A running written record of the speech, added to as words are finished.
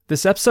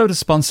This episode is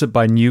sponsored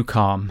by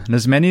Newcalm, and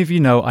as many of you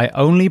know, I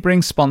only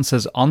bring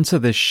sponsors onto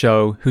this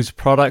show whose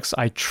products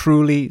I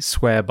truly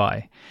swear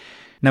by.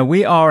 Now,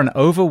 we are an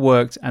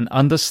overworked and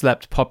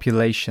underslept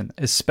population,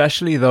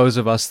 especially those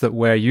of us that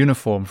wear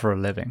uniform for a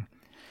living.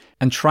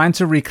 And trying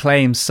to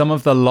reclaim some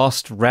of the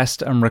lost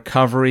rest and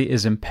recovery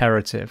is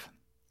imperative.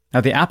 Now,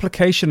 the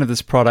application of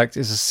this product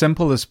is as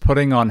simple as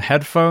putting on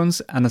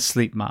headphones and a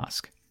sleep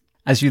mask.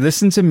 As you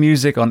listen to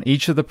music on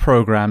each of the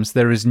programs,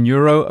 there is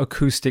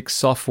neuroacoustic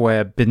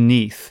software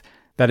beneath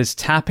that is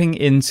tapping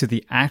into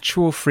the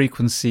actual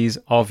frequencies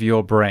of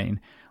your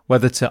brain,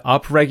 whether to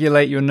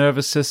upregulate your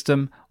nervous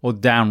system or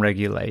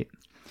downregulate.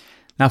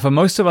 Now, for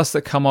most of us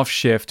that come off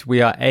shift,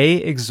 we are A,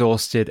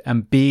 exhausted,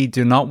 and B,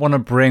 do not want to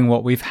bring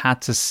what we've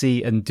had to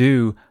see and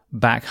do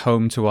back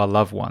home to our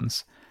loved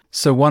ones.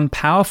 So one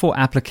powerful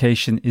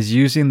application is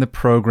using the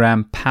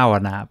program Power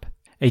Nap,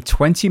 a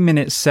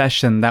 20-minute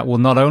session that will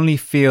not only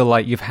feel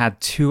like you've had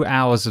 2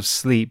 hours of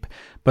sleep,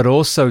 but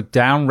also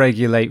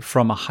downregulate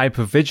from a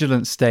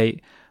hypervigilant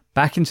state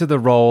back into the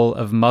role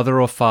of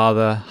mother or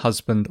father,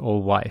 husband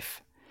or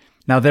wife.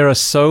 Now, there are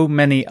so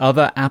many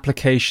other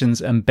applications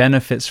and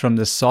benefits from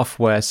this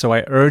software, so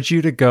I urge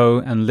you to go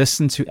and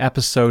listen to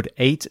episode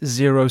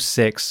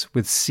 806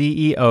 with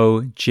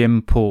CEO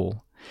Jim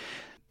Poole.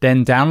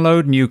 Then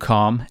download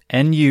Newcalm,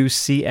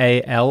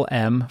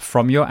 Nucalm,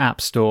 from your app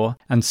store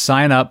and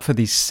sign up for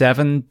the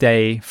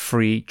 7-day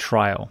free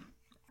trial.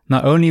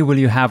 Not only will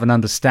you have an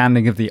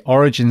understanding of the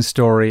origin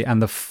story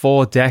and the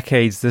 4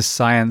 decades this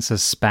science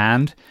has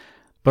spanned,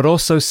 but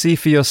also see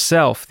for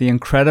yourself the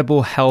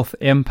incredible health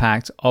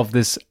impact of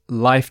this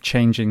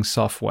life-changing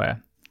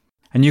software.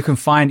 And you can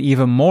find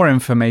even more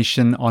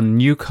information on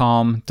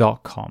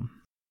newcalm.com.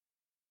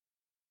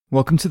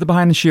 Welcome to the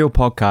Behind the Shield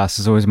podcast.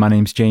 As always, my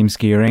name's James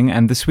Gearing,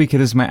 and this week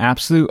it is my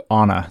absolute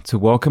honor to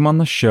welcome on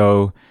the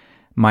show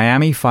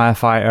Miami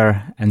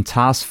firefighter and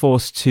Task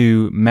Force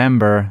 2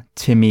 member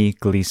Timmy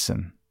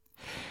Gleason.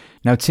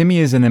 Now, Timmy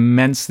is an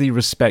immensely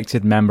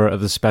respected member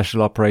of the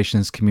special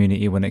operations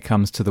community when it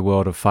comes to the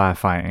world of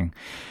firefighting.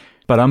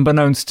 But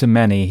unbeknownst to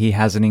many, he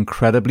has an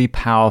incredibly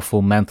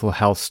powerful mental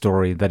health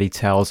story that he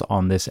tells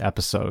on this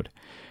episode.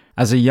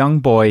 As a young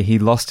boy, he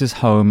lost his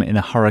home in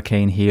a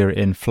hurricane here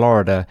in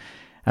Florida,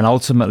 and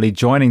ultimately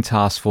joining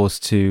Task Force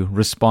 2,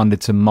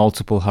 responded to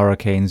multiple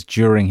hurricanes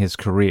during his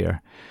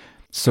career.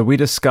 So we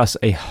discuss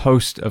a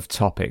host of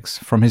topics,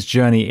 from his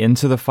journey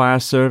into the fire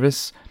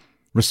service,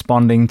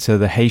 responding to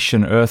the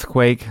Haitian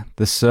earthquake,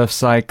 the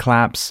Surfside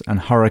collapse, and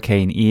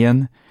Hurricane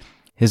Ian,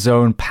 his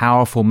own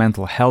powerful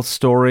mental health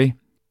story,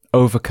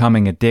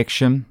 overcoming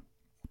addiction,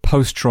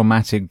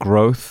 post-traumatic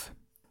growth,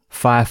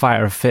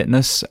 firefighter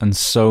fitness, and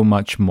so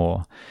much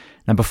more.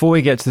 Now, before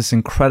we get to this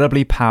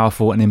incredibly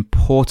powerful and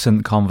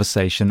important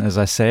conversation, as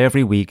I say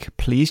every week,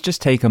 please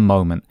just take a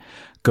moment,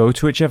 go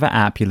to whichever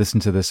app you listen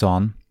to this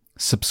on,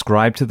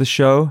 subscribe to the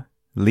show,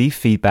 leave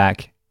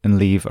feedback, and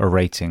leave a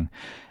rating.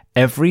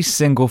 Every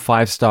single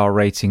 5-star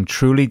rating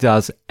truly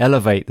does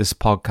elevate this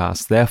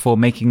podcast, therefore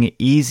making it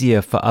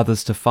easier for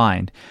others to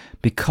find,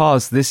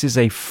 because this is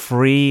a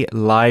free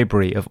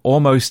library of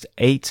almost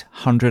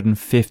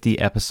 850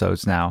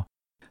 episodes now.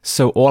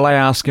 So all I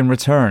ask in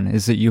return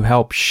is that you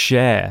help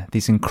share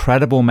these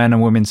incredible men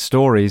and women's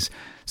stories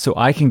so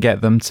I can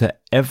get them to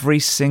every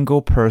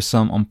single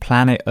person on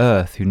planet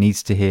Earth who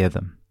needs to hear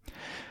them.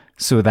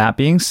 So with that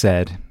being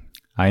said,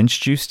 I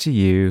introduce to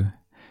you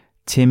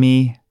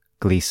Timmy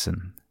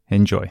Gleason.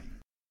 Enjoy.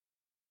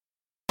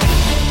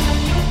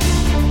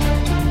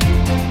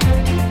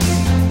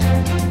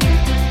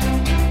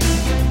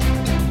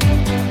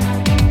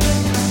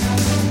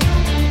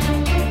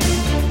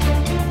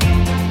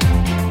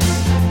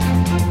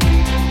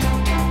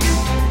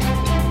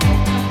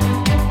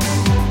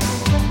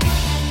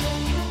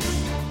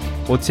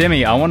 Well,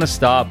 Timmy, I want to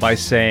start by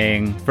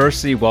saying,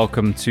 firstly,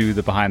 welcome to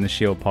the Behind the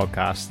Shield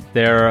podcast.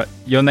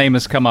 Your name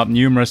has come up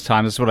numerous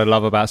times. That's what I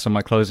love about some of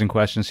my closing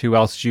questions. Who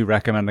else do you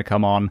recommend to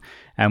come on?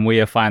 And we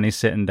are finally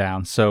sitting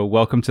down. So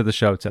welcome to the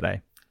show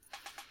today.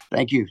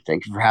 Thank you.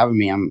 Thank you for having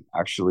me. I'm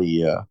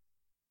actually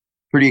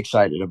pretty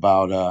excited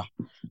about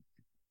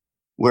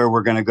where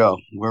we're going to go,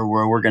 where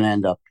we're going to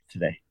end up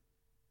today.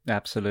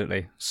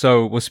 Absolutely.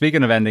 So, well,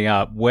 speaking of ending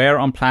up, where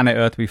on planet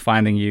Earth are we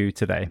finding you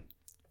today?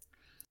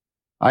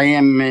 I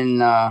am in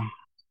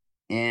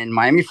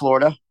Miami,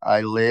 Florida. I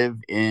live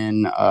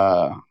in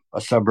a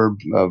suburb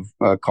of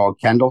called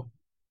Kendall,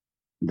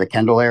 the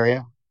Kendall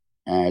area,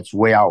 and it's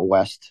way out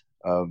west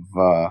of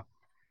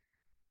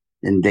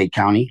in Dade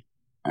County.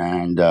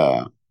 And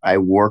I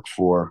work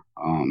for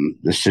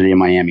the city of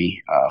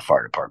Miami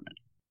Fire Department,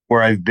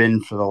 where I've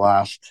been for the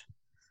last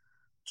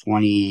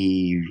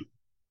 25.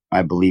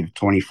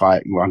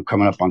 Well, I'm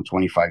coming up on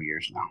 25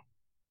 years now.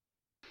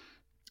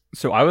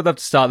 So I would love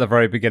to start at the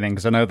very beginning,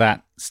 because I know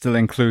that still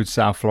includes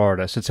South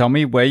Florida. So tell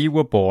me where you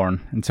were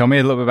born, and tell me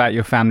a little bit about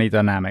your family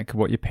dynamic,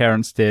 what your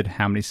parents did,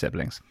 how many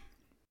siblings.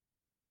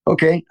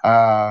 Okay.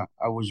 I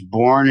was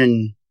born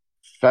in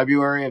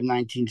February of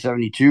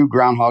 1972,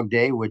 Groundhog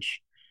Day,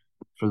 which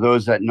for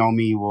those that know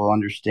me will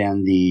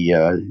understand the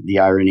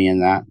irony in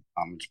that.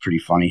 It's pretty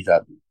funny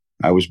that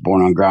I was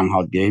born on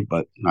Groundhog Day,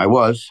 but I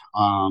was.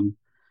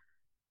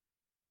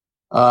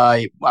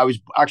 I was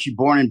actually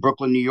born in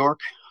Brooklyn, New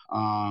York.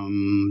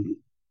 Um,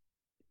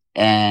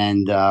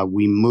 and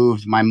we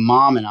moved. My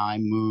mom and I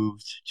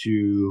moved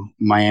to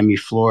Miami,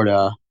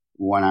 Florida,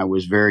 when I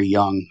was very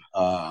young.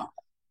 I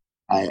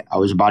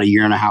was about a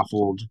year and a half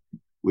old.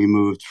 We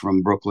moved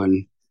from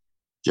Brooklyn,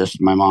 just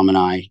my mom and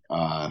I,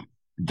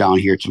 down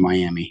here to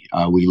Miami.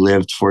 We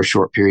lived for a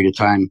short period of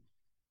time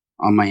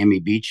on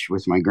Miami Beach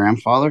with my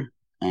grandfather,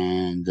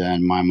 and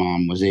then my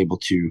mom was able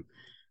to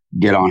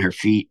get on her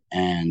feet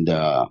and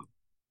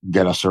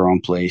get us our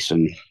own place,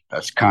 and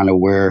that's kind of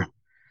where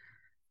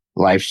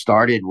life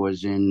started.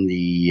 Was in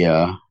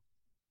the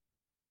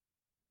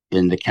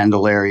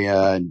Kendall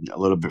area and a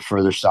little bit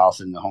further south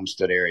in the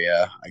Homestead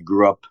area. I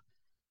grew up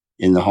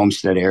in the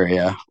Homestead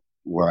area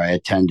where I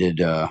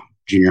attended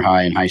junior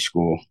high and high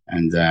school,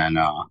 and then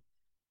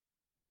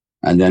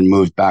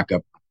moved back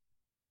up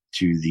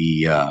to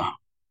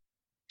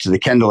the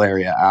Kendall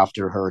area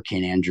after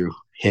Hurricane Andrew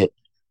hit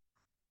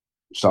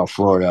South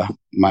Florida.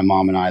 My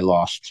mom and I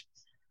lost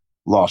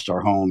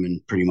our home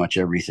and pretty much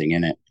everything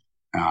in it.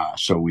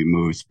 So we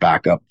moved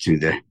back up to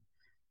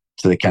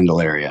the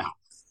Kendall area.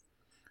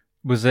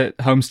 Was it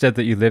Homestead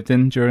that you lived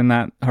in during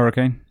that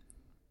hurricane?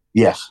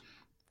 Yes.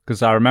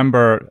 Because I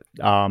remember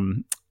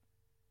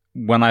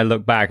when I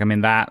look back, I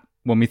mean, that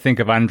when we think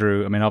of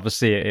Andrew, I mean,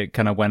 obviously it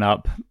kind of went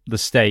up the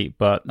state,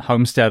 but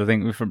Homestead, I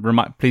think,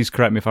 please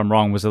correct me if I'm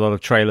wrong, was a lot of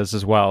trailers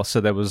as well.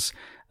 So there was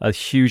a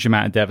huge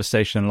amount of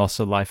devastation and loss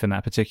of life in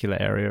that particular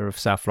area of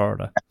South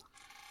Florida.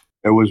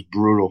 It was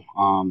brutal.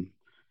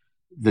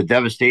 The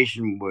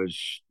devastation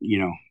was,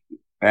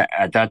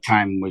 at that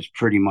time was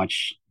pretty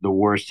much the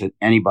worst that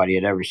anybody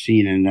had ever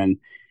seen. And then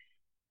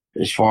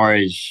as far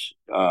as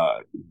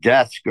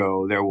deaths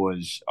go, there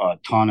was a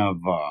ton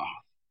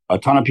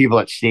of people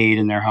that stayed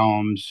in their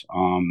homes,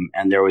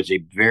 and there was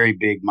a very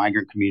big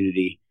migrant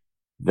community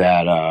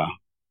that,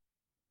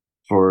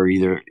 for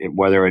either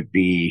whether it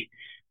be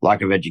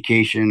lack of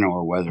education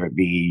or whether it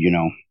be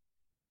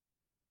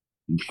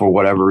for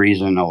whatever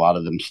reason, a lot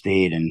of them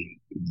stayed. And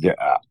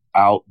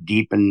out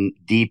deep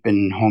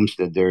in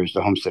Homestead, there's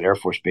the Homestead Air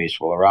Force Base.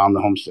 Well, around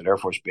the Homestead Air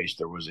Force Base,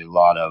 there was a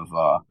lot of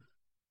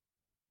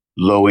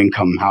low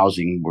income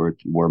housing where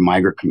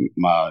migrant,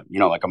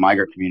 like a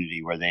migrant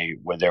community where they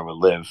would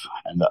live,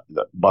 and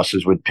the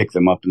buses would pick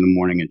them up in the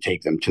morning and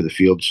take them to the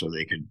field so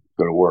they could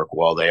go to work.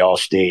 Well, they all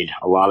stayed.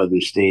 A lot of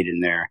them stayed in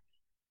their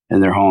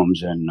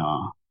homes, and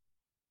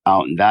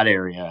out in that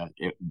area,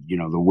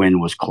 the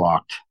wind was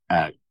clocked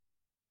at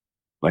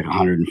like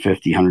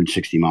 150,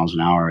 160 miles an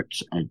hour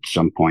at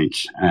some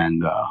points,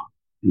 and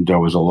there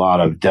was a lot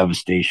of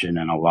devastation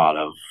and a lot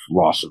of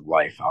loss of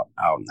life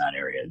out in that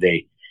area.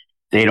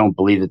 They don't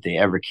believe that they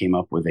ever came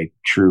up with a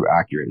true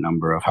accurate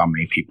number of how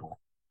many people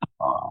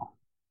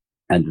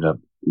ended up,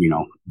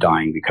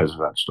 dying because of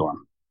that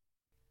storm.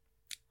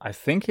 I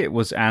think it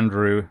was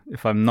Andrew,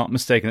 if I'm not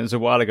mistaken. It was a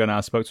while ago now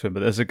I spoke to him, but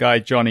there's a guy,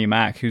 Johnny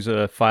Mack, who's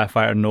a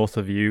firefighter north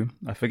of you.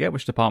 I forget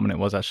which department it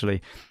was,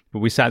 actually, but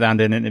we sat down,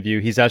 did an interview.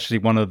 He's actually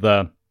one of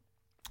the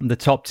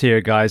top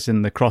tier guys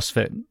in the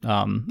CrossFit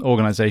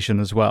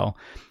organization as well.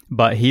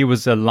 But he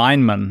was a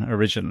lineman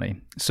originally.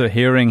 So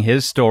hearing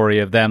his story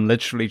of them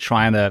literally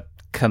trying to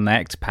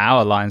connect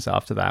power lines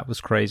after that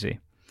was crazy.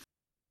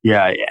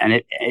 Yeah,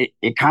 and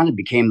it kind of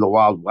became the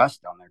Wild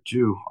West down there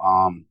too.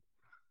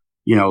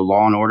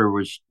 Law and order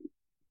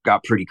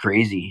got pretty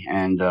crazy,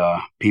 and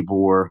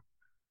people were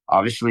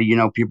obviously,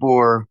 people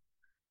were,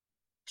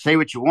 say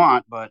what you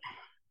want, but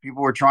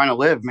people were trying to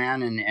live,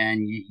 man,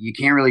 and you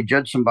can't really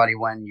judge somebody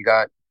when you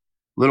got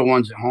little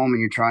ones at home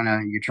and you're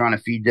trying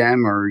to feed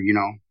them, or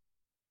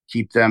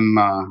keep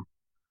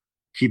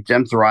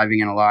them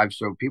thriving and alive.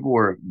 So people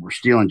were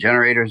stealing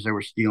generators, they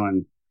were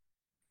stealing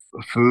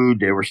food,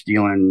 they were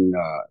stealing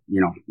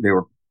they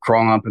were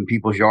crawling up in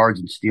people's yards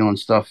and stealing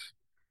stuff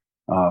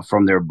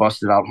from their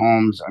busted out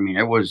homes. I mean,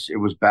 it was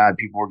bad.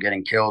 People were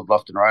getting killed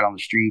left and right on the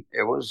street.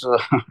 It was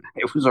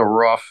it was a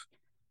rough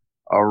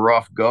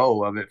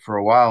go of it for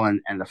a while,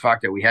 and the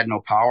fact that we had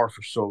no power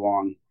for so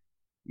long,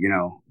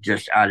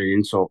 just added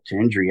insult to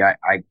injury.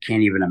 I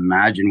can't even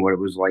imagine what it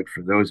was like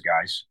for those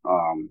guys,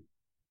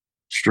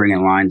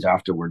 stringing lines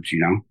afterwards.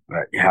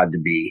 But it had to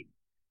be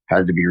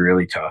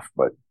really tough.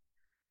 But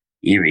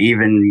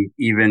even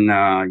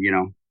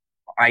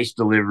ice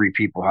delivery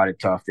people had it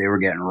tough. They were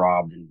getting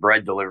robbed, and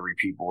bread delivery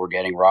people were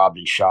getting robbed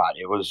and shot.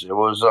 It was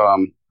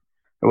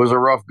a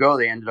rough go.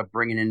 They ended up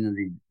bringing in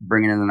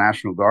the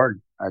National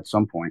Guard at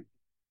some point.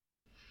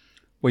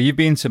 Well, you've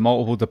been to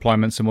multiple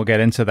deployments, and we'll get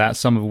into that,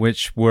 some of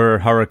which were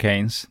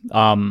hurricanes.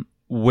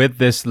 With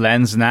this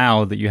lens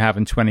now that you have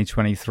in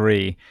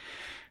 2023,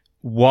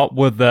 what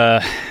were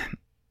the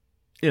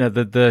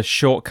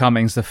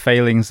shortcomings, the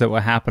failings that were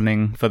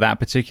happening for that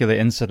particular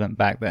incident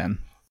back then?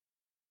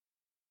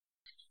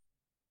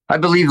 I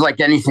believe, like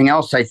anything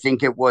else, I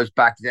think it was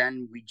back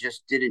then we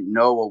just didn't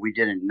know what we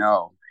didn't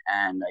know.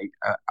 And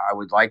I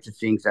would like to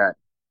think that,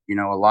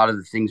 A lot of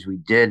the things we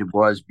did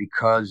was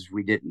because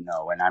we didn't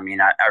know. And I mean,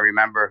 I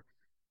remember,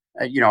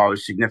 I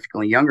was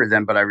significantly younger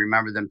then, but I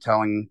remember them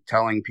telling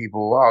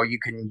people, oh, you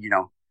can,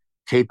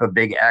 tape a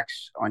big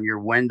X on your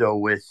window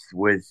with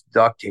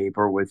duct tape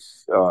or with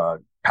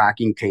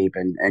packing tape,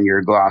 and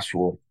your glass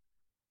will,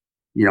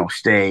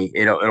 stay.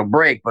 It'll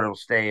break, but it'll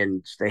stay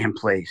in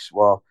place.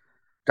 Well,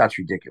 that's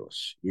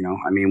ridiculous.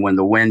 I mean, when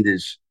the wind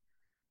is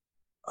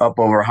up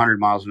over 100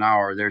 miles an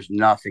hour, there's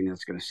nothing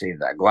that's going to save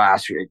that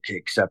glass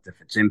except if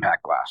it's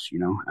impact glass.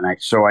 And I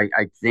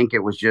think it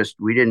was just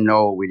we didn't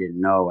know what we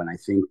didn't know, and I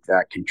think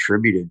that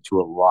contributed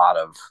to a lot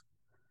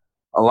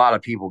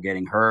of people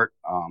getting hurt,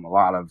 a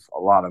lot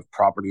of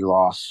property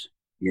loss.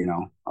 You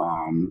know,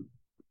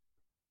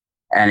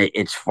 and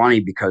it's funny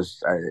because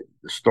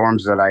the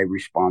storms that I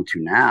respond to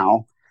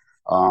now,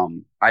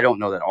 I don't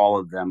know that all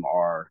of them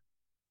are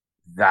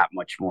that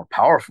much more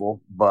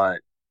powerful,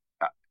 but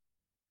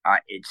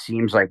it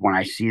seems like when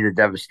I see the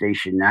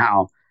devastation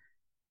now,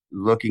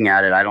 looking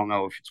at it, I don't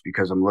know if it's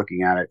because I'm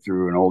looking at it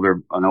through an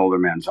older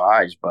man's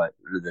eyes, but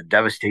the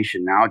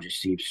devastation now just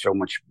seems so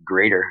much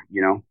greater,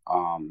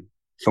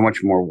 so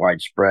much more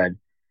widespread.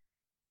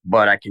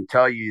 But I can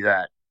tell you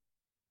that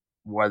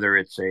whether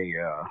it's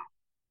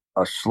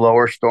a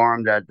slower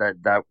storm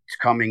that's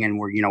coming, and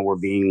we're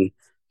being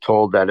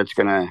told that it's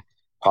going to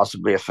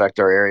possibly affect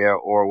our area,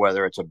 or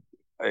whether it's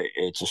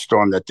a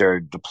storm that they're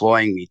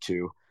deploying me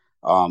to.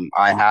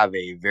 I have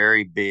a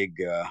very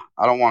big,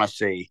 I don't want to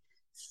say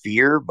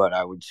fear, but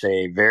I would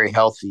say very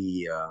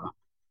healthy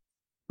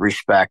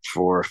respect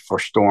for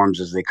storms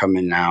as they come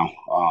in now.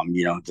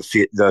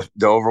 The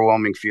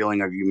overwhelming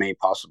feeling of you may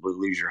possibly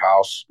lose your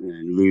house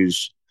and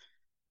lose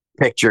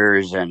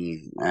pictures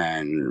and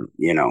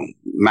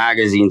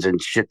magazines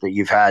and shit that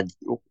you've had.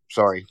 Oh,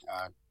 sorry,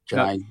 can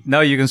No, I?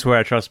 no, you can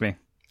swear. Trust me.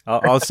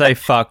 I'll say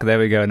fuck. There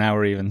we go. Now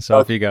we're even. So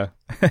off you go.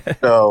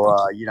 So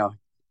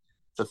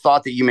the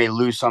thought that you may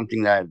lose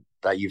something that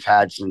you've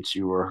had since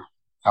you were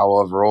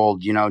however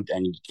old,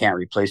 and you can't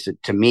replace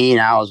it. To me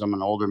now, as I'm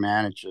an older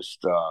man, it's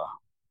just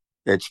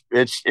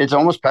it's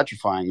almost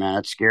petrifying, man.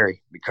 It's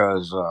scary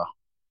because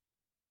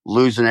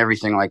losing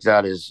everything like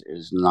that is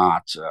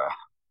not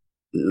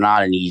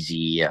an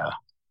easy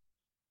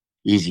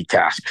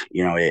task.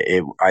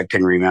 I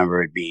can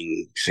remember it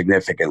being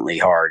significantly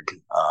hard,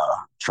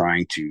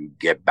 trying to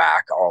get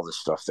back all the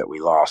stuff that we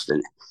lost,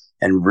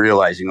 and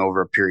realizing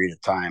over a period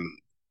of time,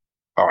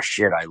 oh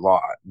shit,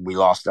 we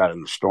lost that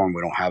in the storm.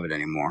 We don't have it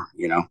anymore.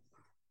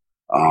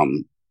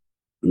 Um,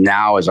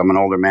 Now as I'm an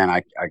older man,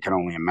 I can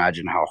only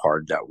imagine how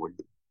hard that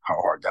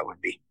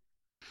would be.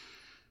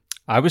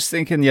 I was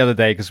thinking the other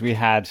day because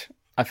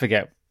I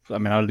forget. I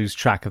mean, I lose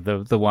track of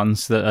the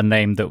ones that are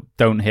named that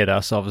don't hit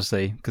us,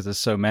 obviously, because there's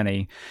so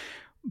many.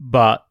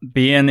 But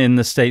being in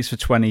the States for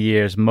 20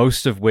 years,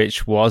 most of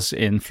which was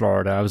in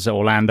Florida. I was at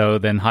Orlando,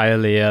 then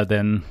Hialeah,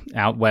 then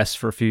out west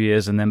for a few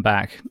years, and then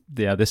back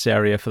this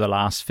area for the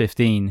last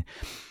 15.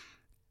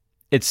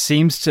 It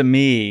seems to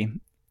me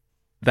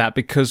that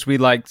because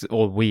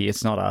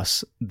it's not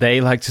us,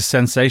 they like to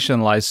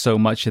sensationalize so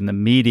much in the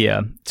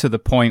media to the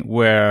point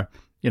where,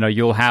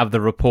 you'll have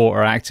the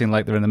reporter acting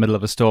like they're in the middle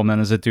of a storm and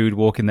there's a dude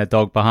walking their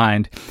dog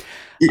behind.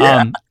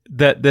 Yeah.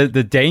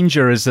 The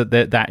danger is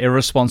that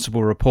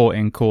irresponsible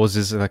reporting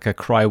causes like a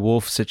cry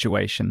wolf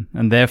situation.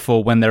 And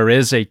therefore, when there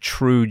is a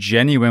true,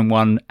 genuine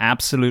one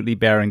absolutely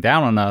bearing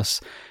down on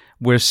us,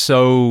 we're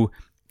so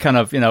kind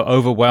of,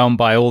 overwhelmed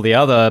by all the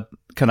other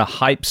kind of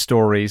hype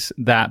stories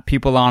that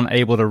people aren't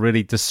able to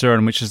really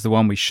discern which is the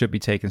one we should be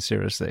taking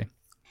seriously.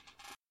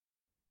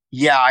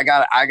 Yeah, I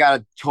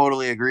gotta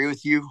totally agree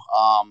with you.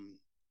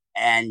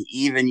 And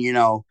even,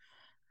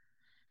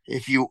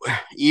 if you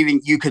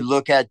could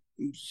look at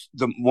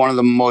one of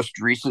the most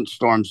recent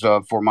storms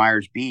of Fort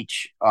Myers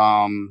Beach,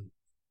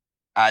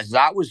 as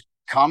that was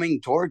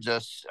coming towards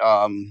us,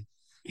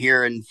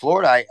 here in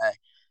Florida,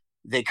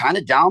 they kind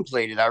of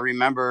downplayed it. I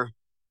remember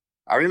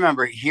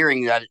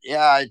hearing that,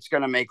 yeah, it's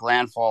going to make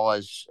landfall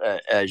as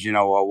a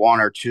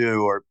one or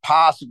two or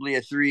possibly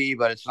a three,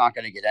 but it's not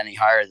going to get any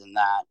higher than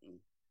that.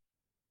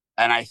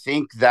 And I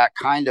think that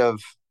kind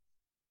of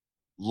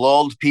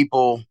lulled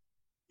people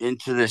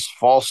into this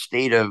false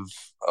state of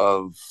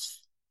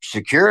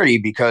security,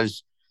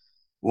 because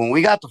when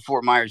we got to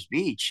Fort Myers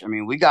Beach, I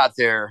mean, we got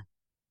there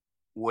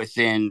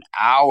within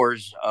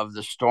hours of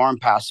the storm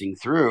passing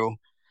through.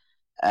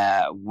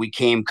 We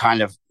came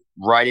kind of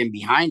right in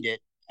behind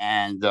it,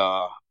 and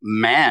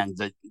man,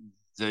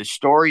 the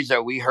stories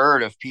that we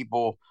heard of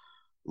people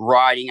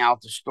riding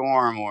out the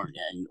storm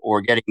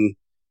or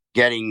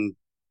getting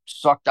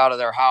sucked out of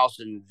their house,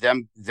 and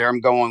them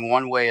going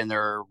one way and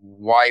their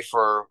wife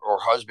or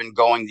husband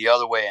going the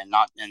other way, and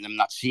them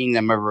not seeing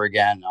them ever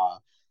again.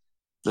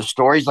 The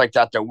stories like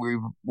that we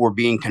were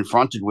being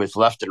confronted with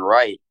left and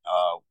right,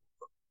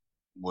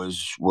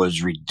 was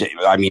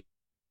ridiculous. I mean,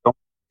 so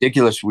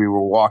ridiculous. We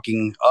were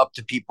walking up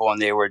to people and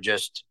they were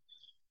just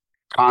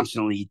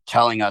constantly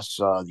telling us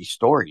these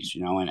stories,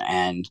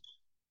 and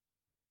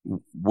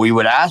we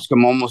would ask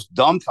them almost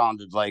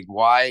dumbfounded, like,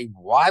 why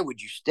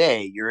would you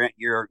stay? You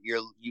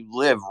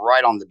live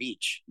right on the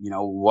beach.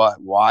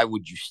 Why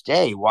would you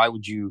stay? Why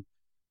would you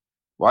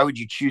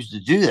choose to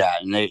do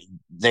that? And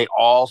they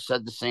all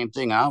said the same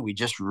thing. We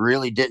just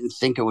really didn't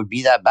think it would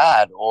be that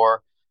bad.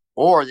 Or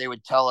they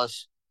would tell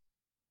us,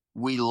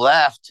 we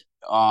left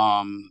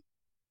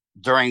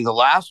during the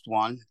last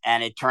one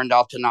and it turned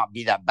out to not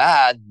be that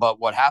bad, but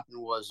what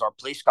happened was our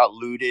place got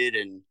looted,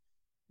 and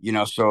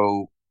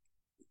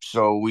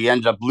so we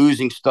ended up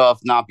losing stuff,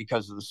 not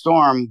because of the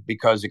storm,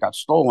 because it got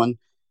stolen.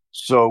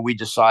 So we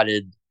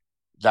decided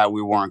that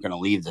we weren't going to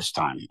leave this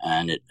time,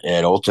 and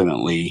it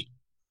ultimately,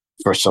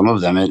 for some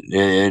of them,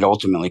 it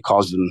ultimately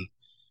caused them,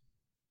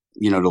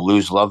 to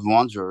lose loved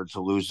ones, or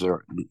to lose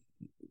their,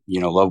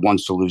 loved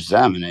ones to lose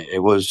them. And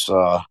it was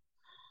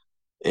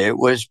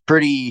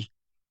pretty,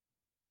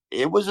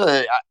 it was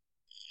a,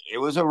 it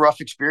was a rough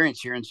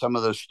experience hearing some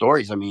of those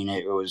stories. I mean,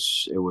 it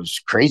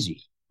was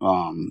crazy.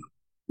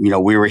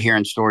 We were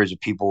hearing stories of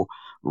people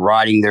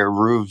riding their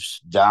roofs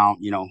down,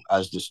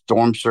 as the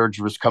storm surge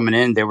was coming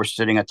in. They were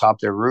sitting atop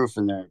their roof,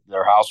 and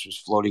their house was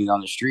floating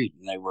down the street,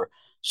 and they were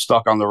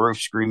stuck on the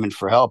roof screaming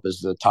for help as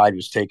the tide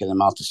was taking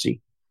them out to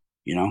sea.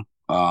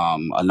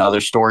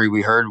 Another story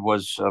we heard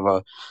was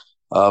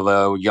of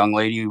a young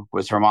lady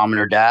with her mom and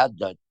her dad,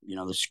 that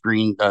the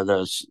screen,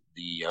 the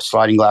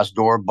sliding glass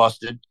door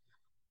busted,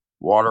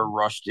 water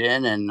rushed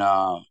in, and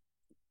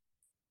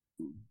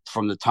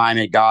from the time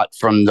it got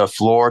from the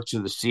floor to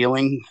the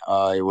ceiling,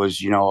 it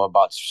was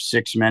about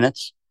 6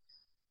 minutes.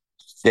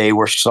 They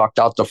were sucked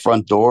out the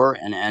front door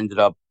and ended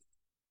up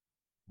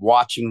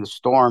watching the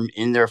storm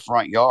in their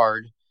front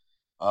yard,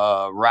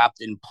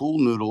 wrapped in pool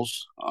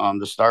noodles,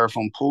 the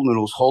styrofoam pool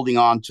noodles, holding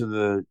on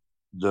to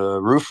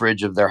the roof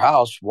ridge of their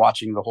house,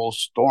 watching the whole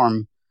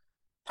storm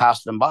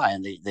pass them by.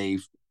 And they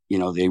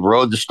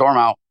rode the storm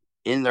out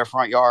in their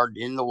front yard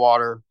in the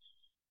water.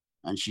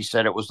 And she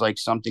said it was like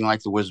something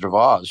like the Wizard of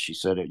Oz. She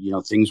said,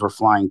 things were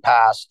flying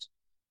past,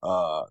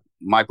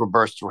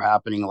 microbursts were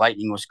happening,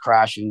 lightning was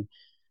crashing,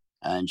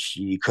 and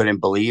she couldn't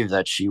believe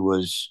that she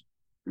was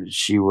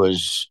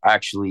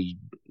actually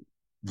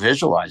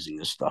visualizing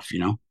this stuff.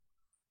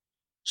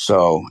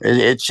 So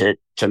it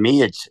to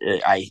me,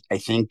 I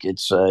think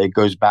it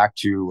goes back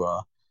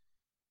to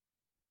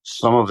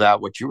some of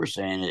that, what you were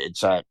saying. It's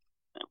that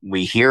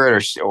we hear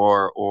it,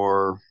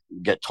 or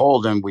get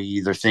told, and we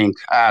either think,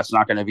 it's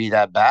not going to be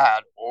that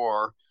bad,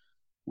 or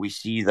we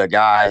see the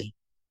guy,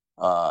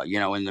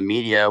 in the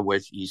media,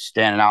 he's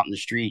standing out in the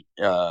street,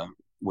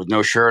 with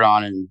no shirt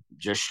on and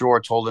just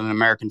shorts, holding an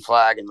American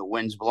flag, and the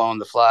wind's blowing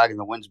the flag, and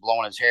the wind's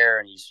blowing his hair,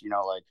 and he's,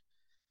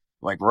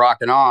 like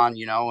rocking on,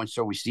 and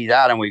so we see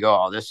that and we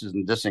go, oh, this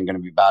ain't going to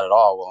be bad at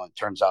all. Well, it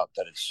turns out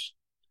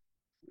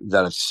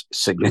that it's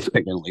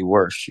significantly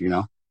worse.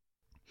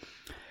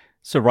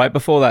 So right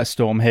before that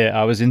storm hit,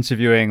 I was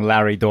interviewing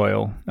Larry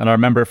Doyle, and I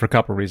remember it for a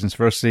couple of reasons.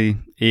 Firstly,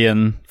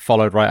 Ian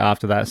followed right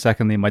after that.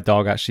 Secondly, my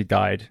dog actually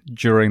died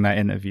during that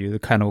interview. The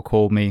kennel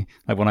called me.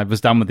 Like, when I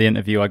was done with the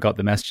interview, I got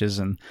the messages,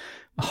 and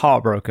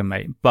heartbroken,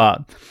 mate.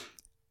 But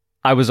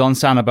I was on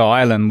Sanibel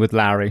Island with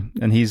Larry,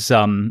 and he's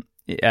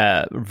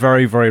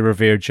very, very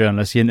revered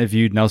journalist. He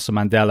interviewed Nelson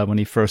Mandela when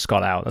he first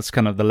got out. That's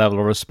kind of the level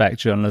of respect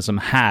journalism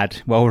had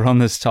while we're on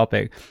this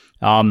topic.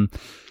 And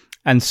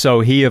so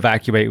he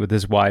evacuated with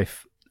his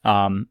wife.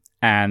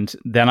 And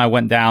then I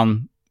went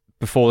down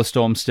before the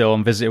storm still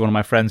and visited one of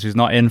my friends who's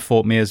not in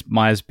Fort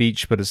Myers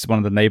Beach, but it's one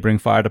of the neighboring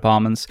fire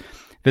departments.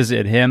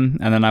 Visited him,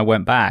 and then I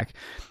went back.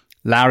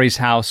 Larry's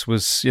house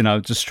was,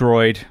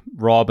 destroyed.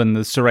 Rob and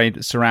the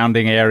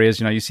surrounding areas,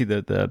 you see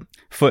the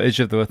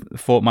footage of the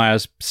Fort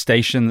Myers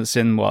station that's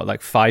in,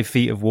 5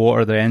 feet of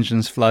water. The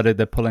engine's flooded.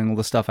 They're pulling all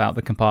the stuff out of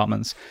the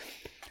compartments.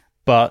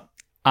 But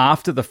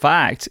after the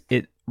fact,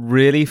 it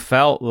really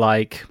felt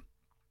like,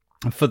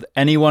 for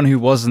anyone who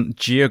wasn't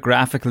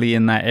geographically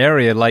in that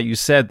area, like you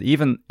said,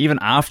 even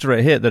after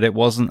it hit, that it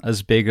wasn't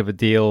as big of a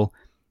deal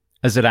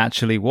as it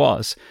actually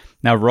was.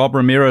 Now, Rob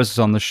Ramirez is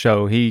on the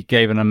show. He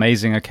gave an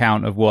amazing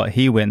account of what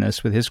he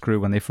witnessed with his crew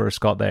when they first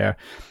got there.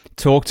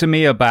 Talk to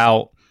me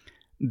about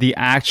the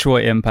actual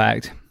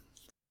impact.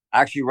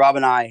 Actually, Rob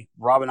and I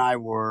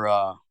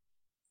were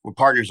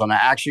partners on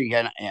that. Actually,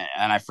 and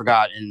I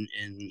forgot,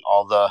 in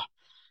all the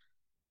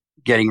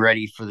getting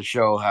ready for the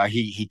show,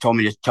 he told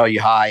me to tell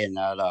you hi, and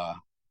that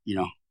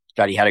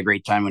that he had a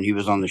great time when he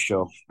was on the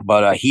show.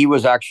 But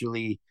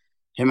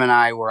him and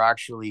I were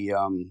actually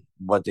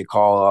what they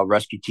call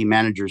rescue team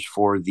managers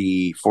for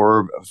the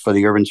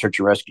Urban Search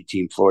and Rescue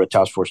Team, Florida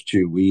Task Force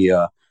 2. We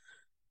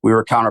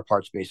were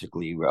counterparts,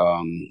 basically.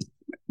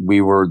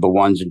 We were the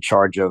ones in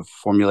charge of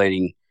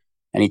formulating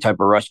any type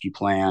of rescue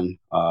plan,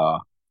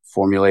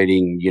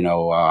 formulating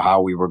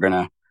how we were going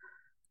to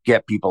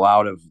get people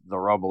out of the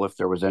rubble if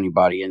there was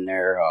anybody in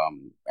there,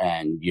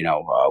 and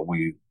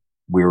we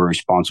were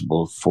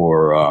responsible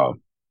for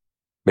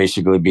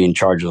basically being in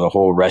charge of the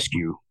whole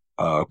rescue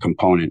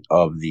component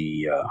of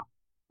the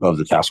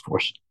task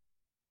force.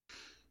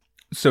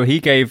 So he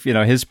gave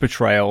his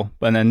portrayal,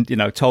 and then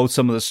told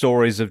some of the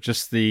stories of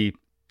just the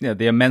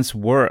the immense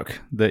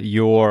work that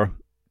your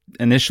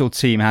initial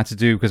team had to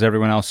do because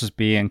everyone else was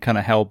being kind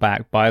of held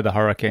back by the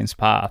hurricane's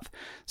path.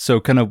 So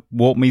kind of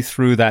walk me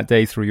through that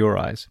day through your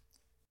eyes.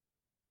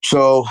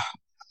 So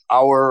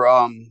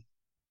our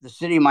the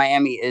city of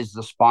Miami is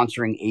the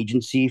sponsoring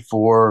agency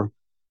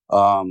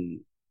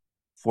um,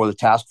 for the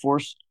task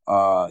force.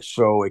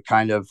 So it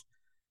kind of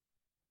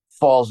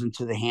falls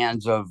into the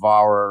hands of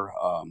our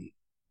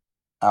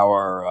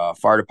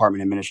fire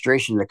department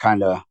administration to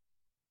kind of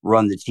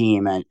run the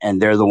team,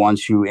 and they're the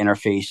ones who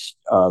interface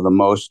the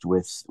most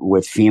with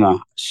FEMA.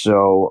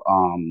 So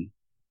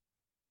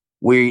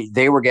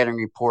they were getting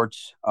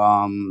reports,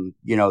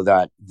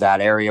 that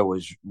area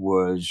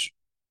was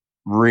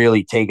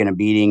really taking a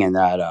beating, and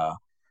that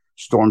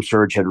storm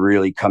surge had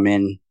really come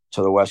in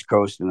to the West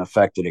Coast and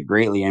affected it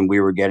greatly. And we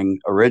were getting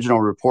original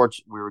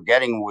reports we were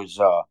getting was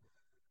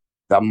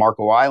that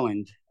Marco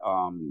Island,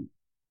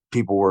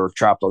 people were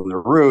trapped on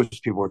their roofs,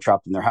 people were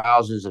trapped in their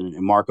houses, and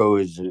Marco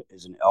is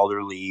an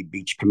elderly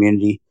beach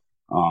community.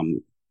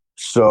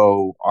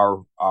 So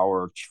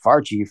our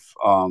fire chief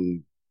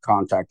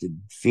contacted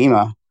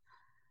FEMA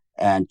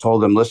and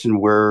told them,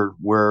 listen, we're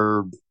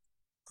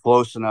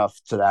close enough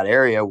to that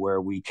area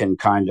where we can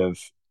kind of,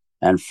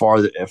 and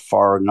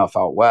far enough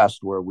out west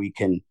where we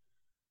can,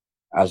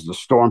 as the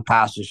storm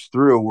passes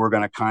through, we're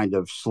going to kind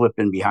of slip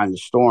in behind the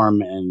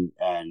storm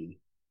and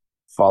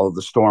follow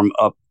the storm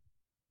up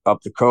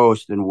the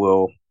coast, and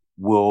we'll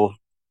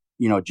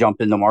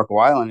jump into Marco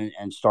Island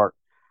and start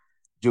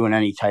doing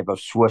any type of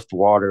swift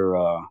water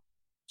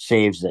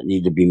saves that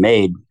need to be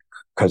made,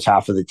 because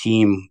half of the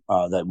team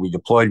that we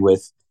deployed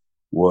with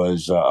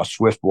was a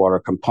swift water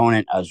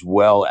component as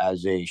well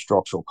as a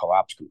structural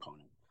collapse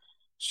component.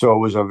 So it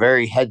was a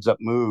very heads up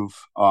move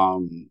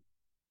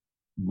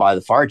by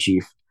the fire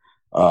chief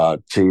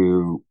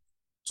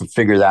to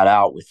figure that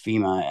out with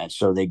FEMA. And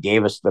so they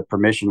gave us the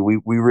permission. We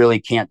really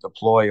can't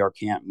deploy or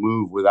can't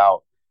move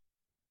without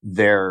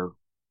their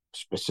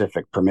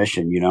specific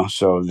permission,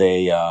 So and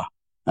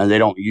they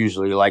don't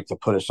usually like to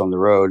put us on the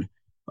road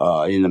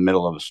in the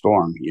middle of a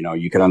storm.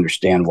 You can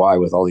understand why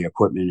with all the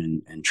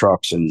equipment and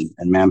trucks and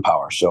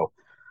manpower. So,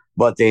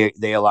 but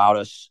they allowed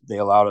us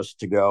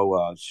to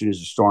go as soon as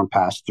the storm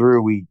passed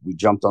through. We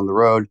jumped on the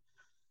road.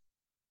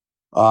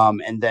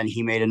 And then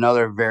he made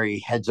another very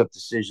heads up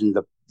decision.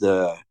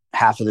 The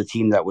half of the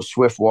team that was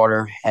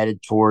Swiftwater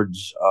headed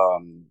towards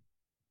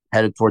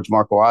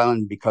Marco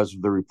Island because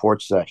of the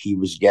reports that he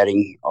was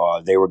getting.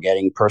 They were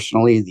getting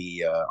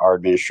personally, our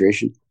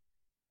administration,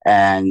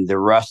 and the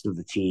rest of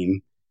the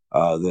team,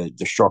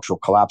 the structural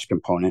collapse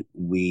component,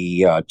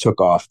 we took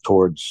off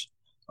towards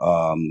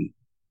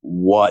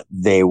what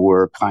they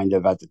were kind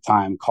of at the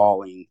time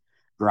calling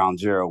Ground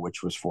Zero,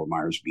 which was Fort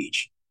Myers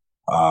Beach.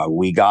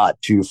 We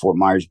got to Fort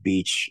Myers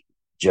Beach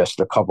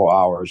just a couple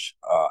hours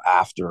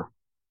after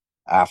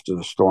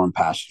the storm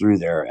passed through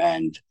there,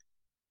 and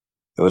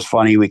it was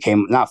funny. We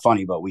came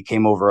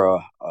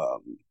over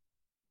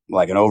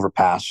like an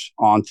overpass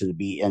onto the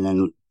beach, and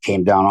then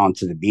came down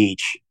onto the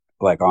beach,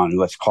 like on,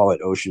 let's call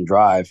it Ocean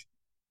Drive,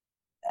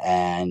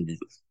 and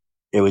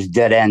it was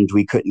dead end.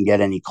 We couldn't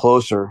get any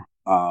closer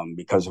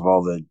because of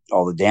all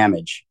the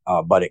damage,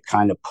 but it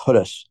kind of put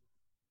us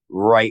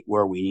right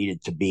where we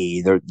needed to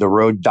be. The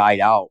road died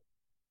out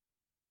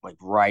like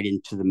right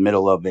into the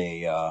middle of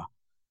a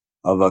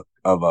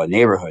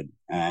neighborhood,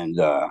 and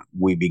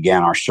we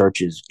began our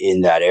searches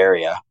in that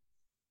area.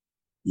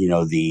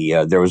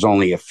 There was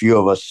only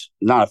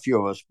not a few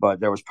of us, but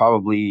there was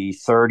probably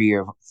 30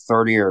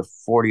 or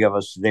 40 of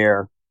us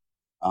there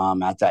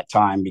at that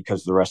time,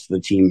 because the rest of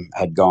the team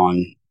had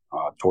gone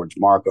towards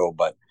Marco.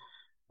 But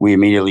we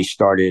immediately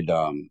started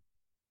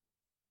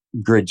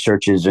grid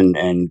searches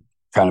and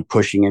kind of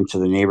pushing into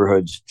the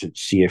neighborhoods to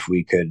see if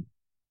we could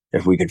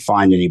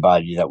find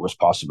anybody that was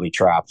possibly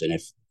trapped, and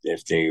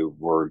if they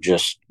were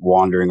just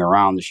wandering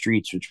around the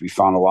streets, which we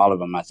found a lot of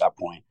them at that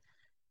point,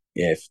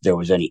 if there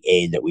was any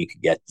aid that we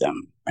could get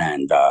them.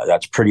 And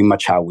that's pretty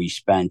much how we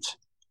spent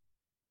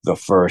the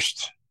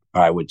first,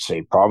 I would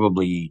say,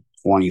 probably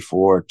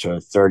 24 to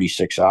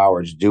 36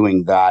 hours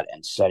doing that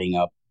and setting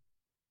up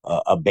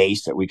a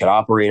base that we could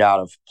operate out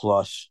of,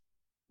 plus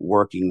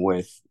working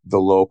with the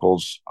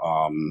locals.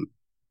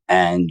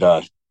 And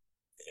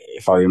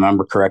if I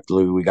remember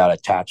correctly, we got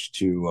attached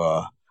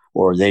to,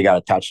 or they got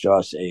attached to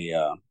us,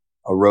 a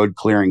road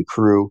clearing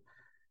crew.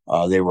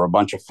 They were a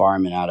bunch of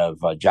firemen out of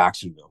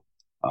Jacksonville,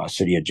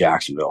 city of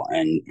Jacksonville.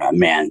 And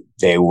man,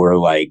 they were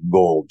like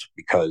gold,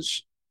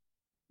 because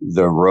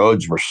the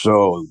roads were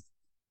so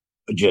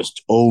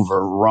just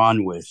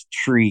overrun with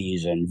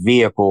trees and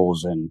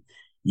vehicles, and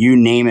you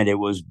name it, it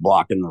was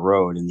blocking the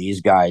road. And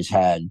these guys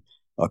had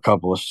a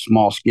couple of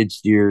small skid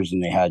steers,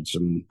 and they had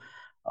some,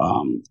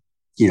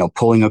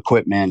 pulling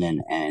equipment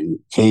and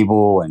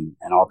cable and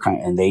all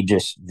kind. And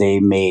they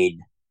made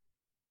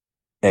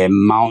a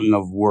mountain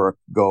of work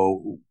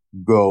go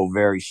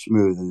very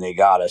smooth, and they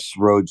got us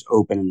roads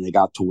open, and they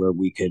got to where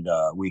we could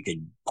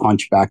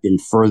punch back in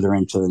further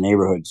into the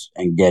neighborhoods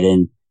and get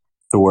in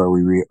to where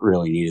we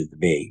really needed to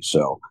be.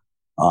 So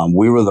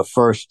we were the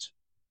first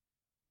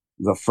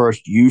the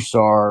first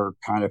USAR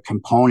kind of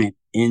component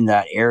in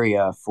that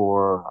area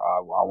for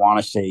I want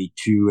to say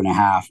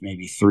 2.5,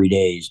 maybe 3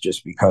 days,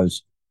 just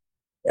because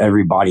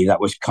everybody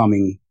that was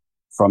coming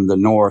from the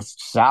north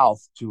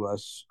south to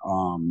us,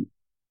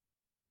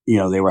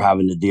 they were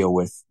having to deal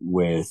with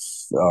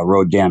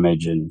road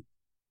damage and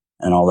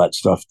all that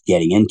stuff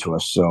getting into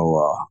us.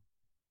 So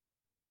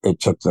it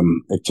took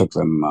them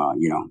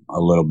a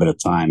little bit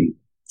of time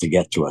to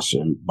get to us,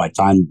 and by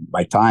time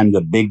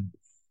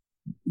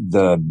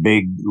the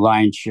big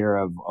lion's share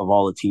of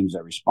all the teams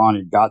that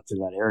responded got to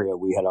that area,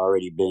 we had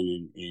already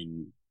been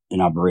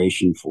in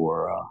operation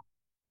for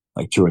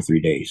like 2 or 3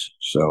 days.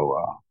 So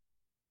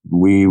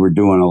we were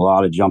doing a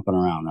lot of jumping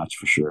around, that's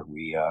for sure.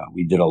 We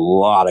did a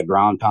lot of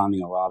ground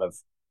pounding, a lot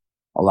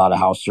of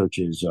house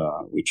searches.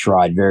 We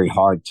tried very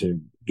hard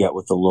to get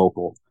with the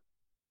local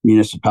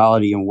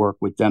municipality and work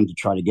with them to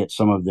try to get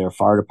some of their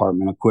fire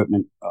department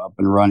equipment up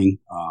and running.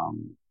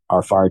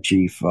 Our fire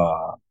chief,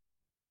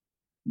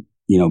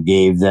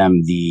 gave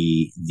them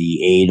the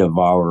aid of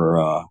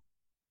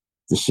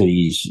the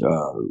city's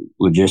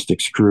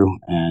logistics crew,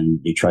 and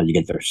they tried to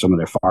get some of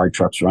their fire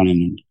trucks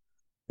running. And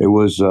it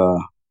was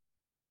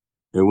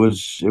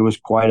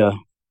quite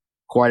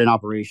an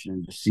operation,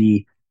 and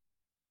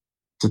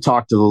to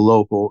talk to the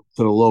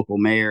local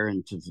mayor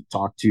and to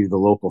talk to the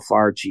local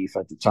fire chief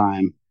at the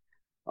time.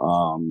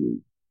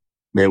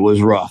 It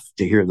was rough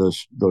to hear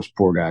those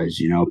poor guys,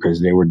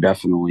 because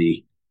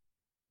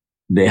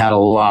they had a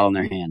lot on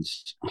their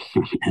hands,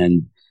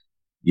 and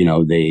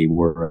they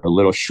were a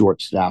little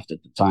short staffed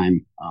at the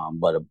time.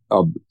 But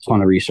a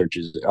ton of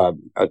resources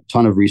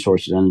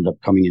ended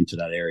up coming into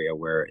that area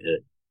where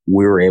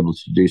we were able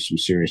to do some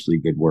seriously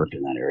good work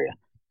in that area.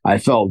 I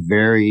felt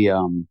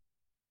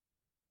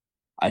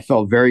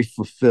very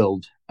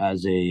fulfilled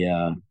as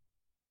a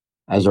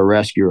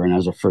rescuer and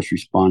as a first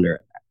responder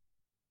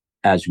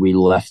as we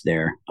left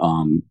there.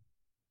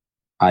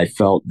 I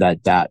felt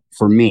that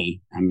for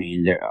me, I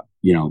mean,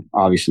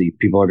 obviously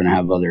people are going to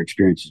have other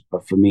experiences,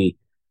 but for me,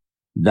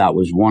 that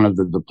was one of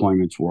the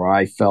deployments where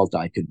I felt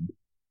I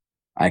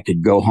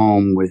could go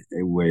home with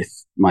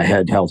my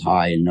head held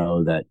high and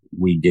know that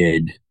we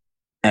did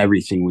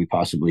everything we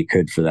possibly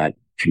could for that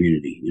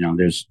community.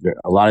 There's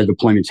a lot of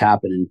deployments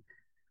happen and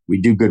we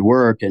do good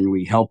work and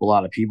we help a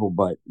lot of people,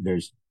 but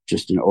there's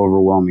just an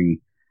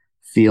overwhelming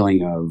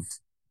feeling of,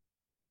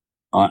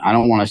 I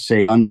don't want to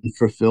say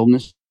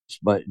unfulfilledness,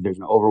 but there's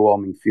an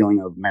overwhelming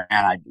feeling of, man,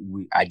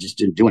 I just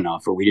didn't do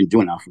enough, or we didn't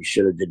do enough. We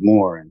should have did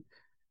more. And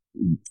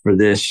for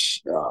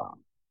this,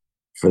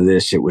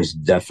 it was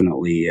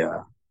definitely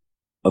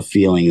a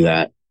feeling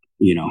that,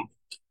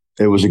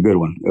 it was a good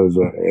one. It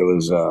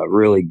was a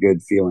really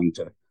good feeling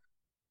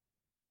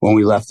when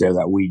we left there,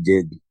 that we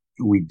did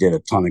a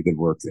ton of good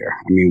work there.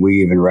 I mean,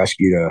 we even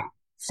rescued a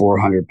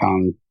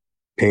 400-pound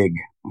pig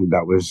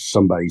that was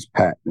somebody's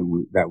pet,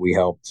 and that we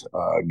helped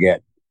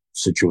get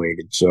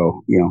situated.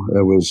 So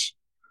it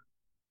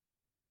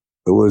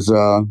was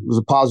a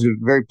positive,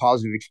 very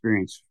positive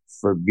experience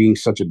for being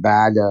such a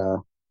bad,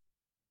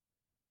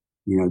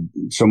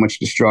 so much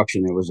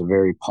destruction. It was a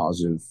very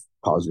positive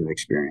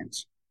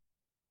experience.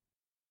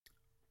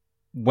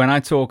 When I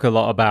talk a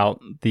lot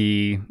about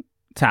the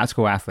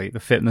tactical athlete, the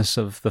fitness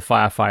of the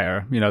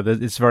firefighter,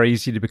 it's very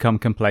easy to become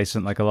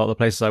complacent. Like a lot of the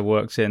places I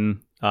worked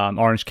in,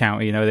 Orange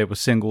County, they were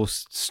single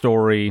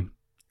story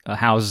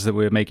houses that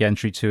we would make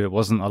entry to. It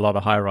wasn't a lot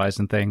of high rise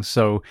and things.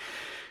 So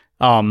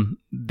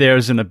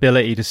there's an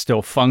ability to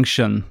still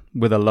function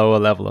with a lower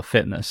level of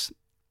fitness.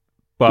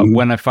 But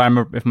if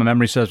my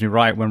memory serves me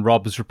right, when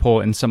Rob was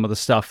reporting some of the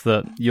stuff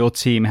that your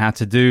team had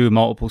to do,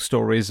 multiple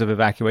stories of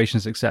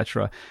evacuations,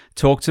 etc.,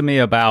 talk to me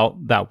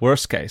about that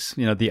worst case,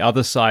 the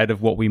other side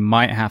of what we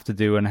might have to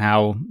do and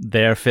how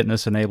their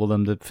fitness enabled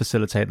them to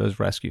facilitate those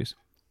rescues.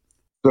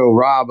 So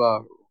Rob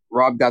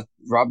got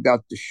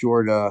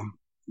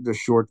the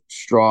short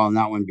straw on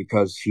that one,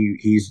 because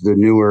he's the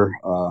newer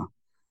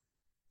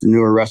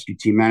rescue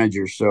team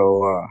manager.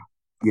 So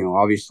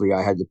obviously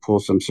I had to pull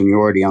some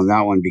seniority on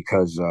that one,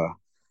 because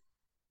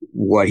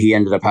what he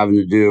ended up having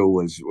to do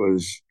was,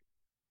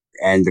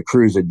 and the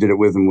crews that did it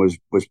with him was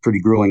pretty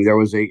grueling. There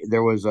was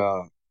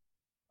a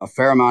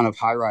fair amount of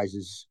high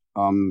rises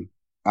out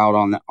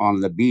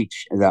on the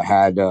beach that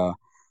had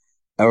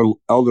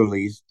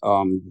elderlies.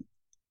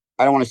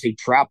 I don't want to say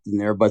trapped in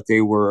there, but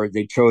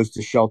they chose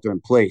to shelter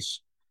in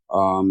place,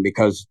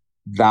 because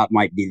that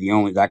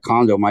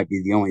condo might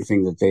be the only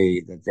thing that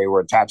they were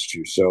attached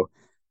to. So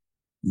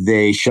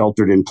they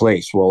sheltered in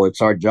place. Well, it's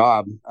our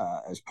job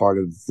as part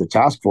of the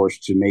task force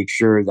to make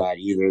sure that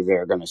either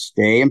they're going to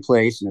stay in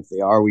place, and if they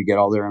are, we get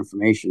all their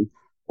information,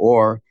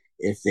 or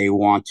if they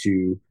want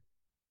to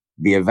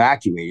be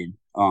evacuated,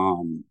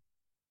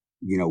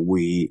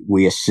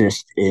 we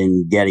assist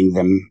in getting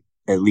them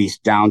at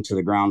least down to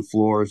the ground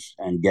floors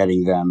and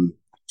getting them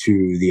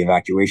to the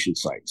evacuation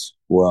sites.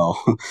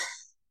 Well,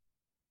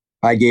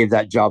 I gave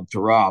that job to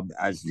Rob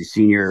as the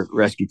senior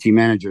rescue team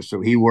manager,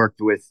 so he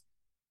worked with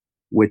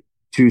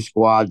 2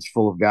 squads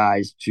full of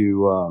guys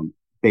to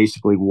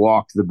basically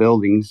walk the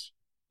buildings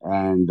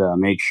and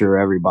make sure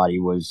everybody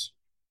was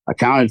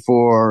accounted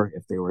for,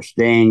 if they were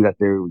staying, that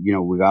they're,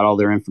 we got all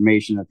their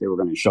information that they were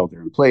going to shelter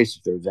in place.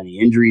 If there was any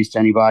injuries to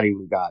anybody,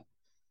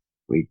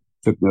 we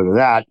took note of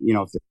that.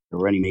 If there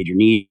were any major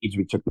needs,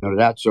 we took note of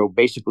that. So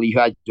basically, you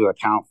had to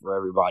account for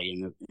everybody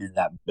in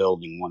that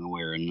building one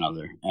way or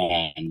another.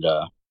 And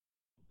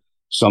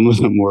some of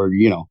them were,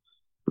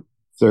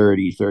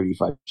 30,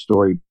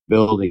 35-story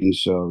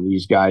buildings. So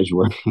these guys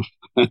were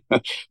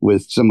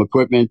with some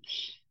equipment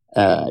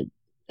and,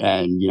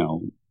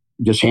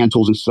 just hand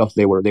tools and stuff.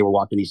 They were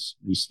walking these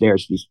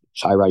stairs, these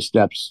high-rise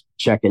steps,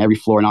 checking every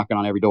floor, knocking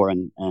on every door,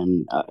 and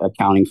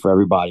accounting for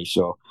everybody.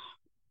 So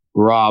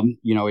Rob,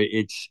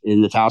 it's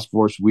in the task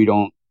force. We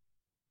don't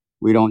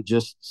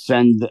just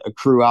send a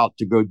crew out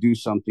to go do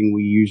something.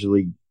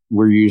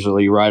 We're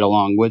usually right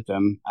along with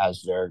them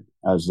as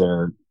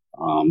their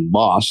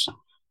boss.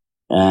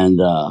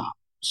 And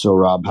so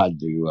Rob had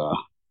to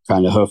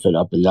kind of hoof it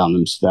up and down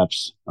them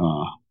steps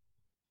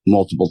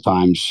multiple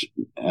times,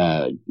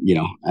 and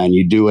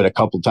you do it a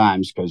couple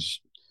times because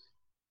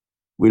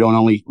we don't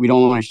only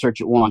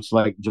search it once,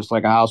 just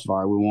like a house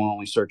fire. We won't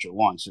only search it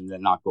once and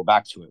then not go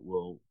back to it.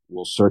 We'll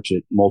search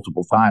it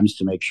multiple times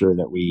to make sure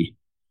that we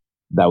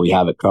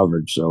have it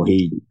covered. So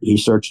he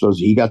searched those.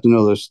 He got to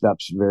know those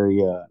steps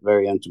very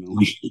very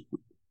intimately,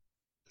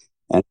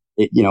 and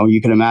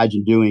you can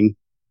imagine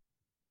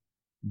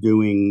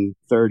doing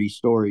 30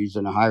 stories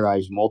in a high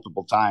rise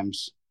multiple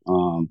times,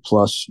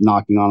 plus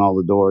knocking on all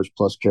the doors,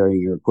 plus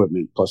carrying your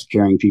equipment, plus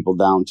getting people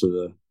down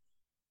to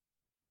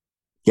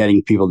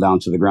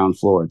the ground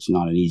floor. It's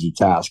not an easy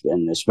task.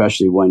 And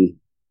especially when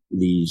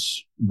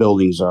these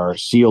buildings are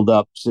sealed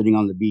up, sitting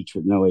on the beach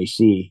with no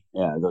AC,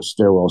 those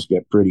stairwells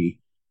get pretty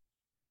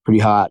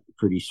hot,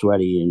 pretty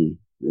sweaty, and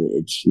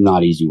it's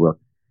not easy work.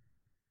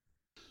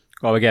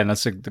 Well, again,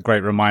 that's a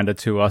great reminder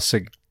to us,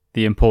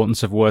 the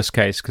importance of worst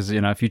case, because,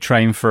 if you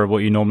train for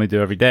what you normally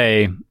do every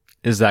day,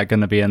 is that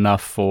going to be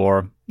enough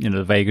for,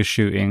 the Vegas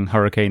shooting,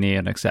 Hurricane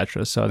Ian,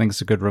 etc.? So I think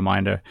it's a good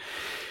reminder.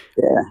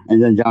 Yeah.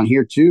 And then down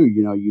here too,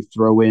 you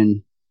throw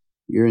in,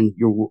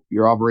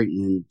 you're operating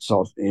in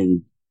South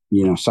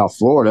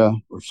Florida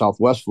or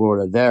Southwest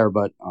Florida there.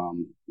 But,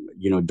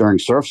 during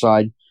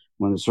Surfside,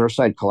 when the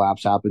Surfside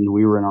collapse happened,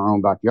 we were in our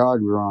own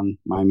backyard. We were on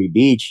Miami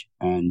Beach,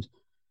 and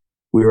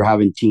we were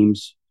having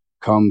teams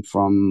come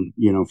from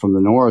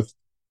the north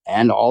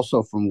and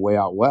also from way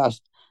out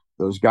west.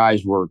 Those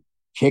guys were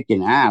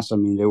kicking ass. I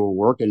mean, they were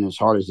working as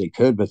hard as they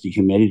could, but the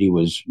humidity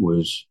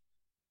was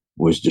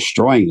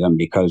destroying them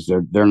because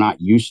they're not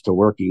used to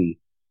working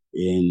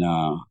in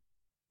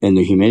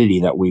the humidity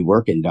that we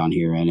work in down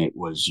here. And it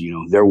was,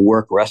 their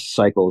work rest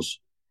cycles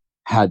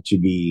had to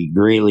be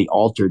greatly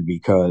altered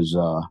because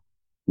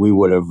we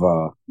would have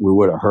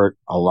hurt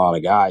a lot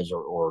of guys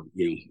or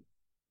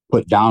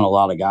put down a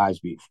lot of guys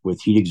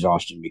with heat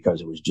exhaustion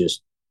because it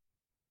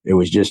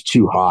was just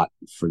too hot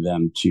for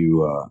them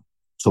to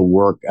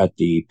work at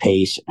the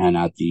pace and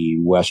at the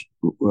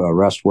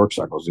rest work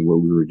cycles that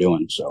we were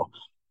doing. So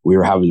we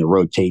were having to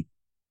rotate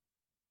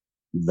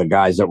the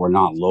guys that were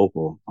not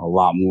local a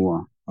lot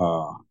more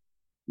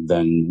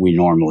than we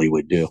normally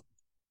would do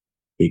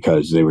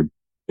because they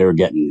were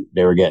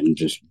getting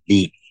just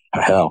beat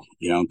to hell,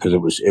 because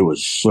it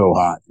was so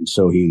hot and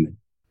so humid.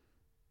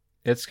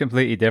 It's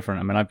completely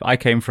different. I mean, I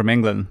came from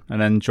England and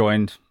then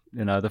joined,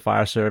 the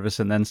fire service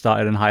and then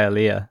started in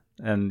Hialeah.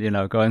 And,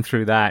 going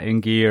through that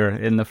in gear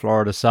in the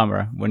Florida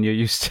summer when you're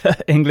used to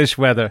English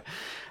weather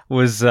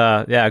was,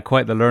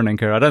 quite the learning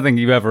curve. I don't think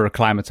you ever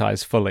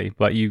acclimatize fully,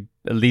 but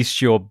at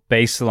least your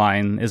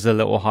baseline is a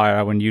little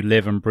higher when you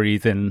live and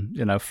breathe in,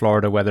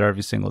 Florida weather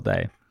every single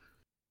day.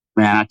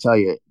 Man, I tell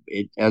you,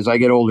 as I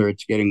get older,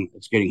 it's getting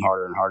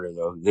harder and harder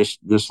though. This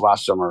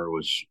last summer it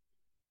was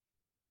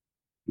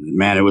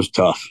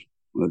tough.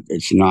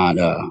 It's not,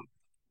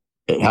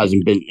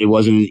 it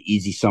wasn't an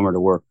easy summer to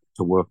work.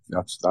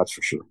 That's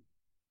for sure.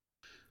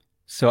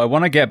 So I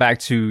want to get back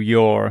to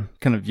your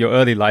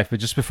early life, but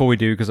just before we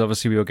do, because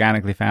obviously we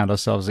organically found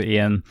ourselves at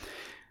Ian.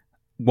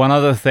 One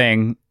other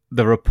thing,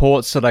 the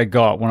reports that I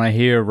got when I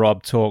hear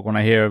Rob talk, when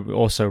I hear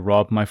also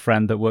Rob, my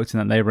friend that worked in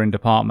that neighboring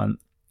department,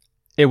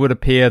 it would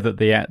appear that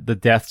the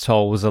death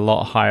toll was a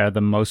lot higher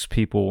than most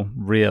people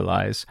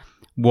realize.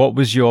 What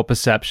was your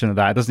perception of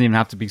that? It doesn't even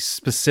have to be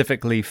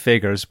specifically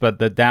figures, but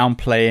the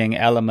downplaying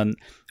element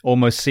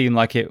almost seemed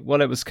like it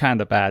was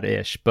kind of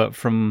bad-ish, but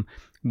from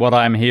what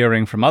I'm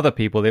hearing from other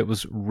people, it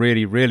was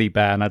really, really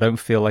bad, and I don't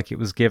feel like it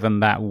was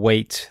given that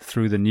weight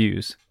through the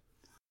news.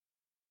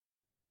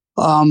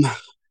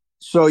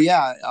 So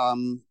yeah,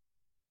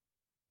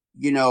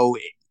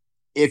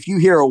 if you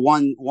hear a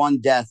one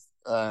death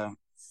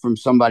from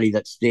somebody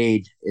that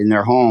stayed in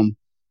their home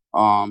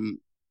and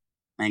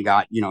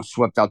got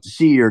swept out to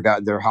sea or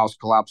got their house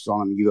collapsed on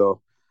them, you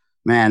go,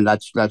 man,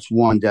 that's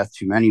one death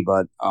too many.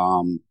 But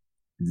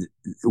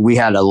we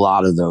had a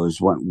lot of those.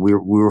 When we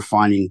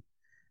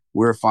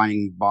were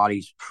finding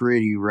bodies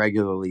pretty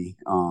regularly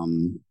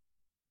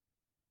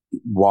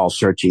while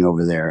searching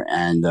over there.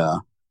 And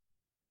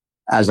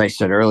as I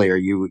said earlier,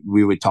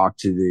 we would talk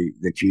to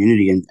the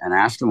community and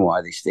ask them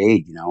why they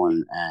stayed,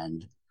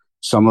 and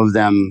some of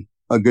them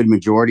a good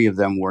majority of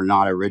them were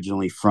not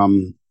originally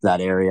from that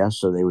area.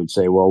 So they would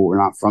say, well,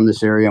 we're not from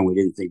this area and we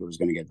didn't think it was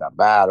going to get that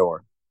bad.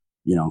 Or,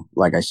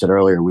 like I said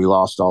earlier, we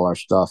lost all our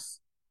stuff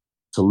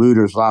to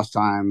looters last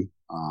time.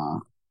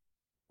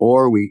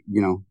 Or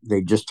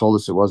they just told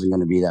us it wasn't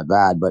going to be that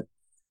bad. But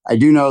I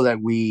do know that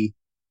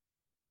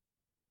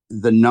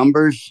the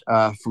numbers,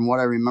 from what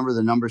I remember,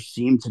 the numbers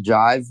seem to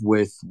jive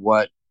with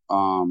what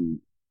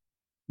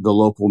the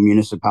local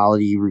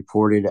municipality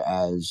reported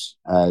as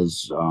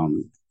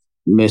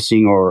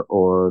missing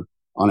or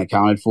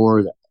unaccounted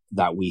for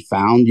that we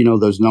found.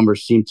 Those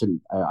numbers seem to.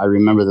 I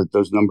remember that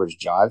those numbers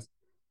jive,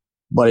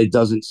 but it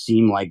doesn't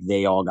seem like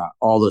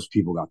all those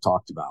people got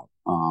talked about.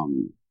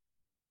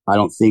 I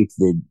don't think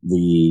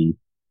the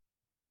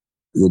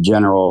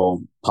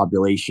general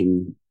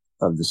population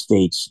of the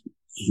states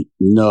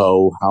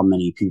know how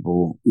many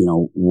people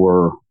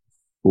were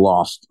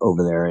lost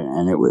over there,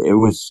 and it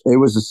was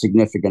a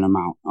significant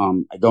amount.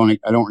 I don't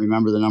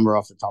remember the number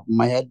off the top of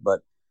my head,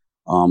 but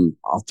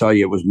I'll tell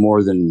you, it was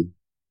more than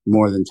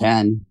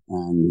 10,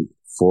 and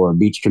for a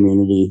beach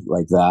community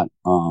like that,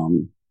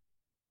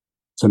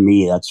 to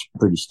me, that's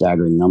pretty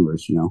staggering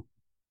numbers.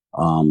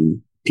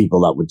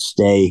 People that would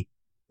stay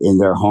in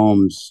their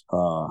homes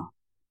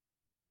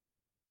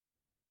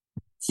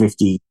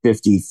 50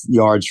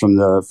 yards from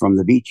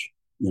the beach,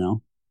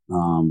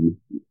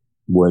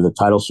 where the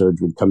tidal surge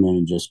would come in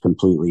and just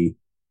completely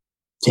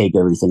take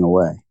everything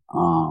away.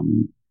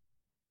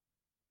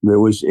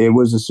 It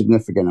was a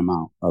significant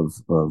amount of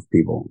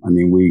people. I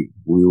mean, we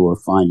were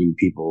finding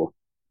people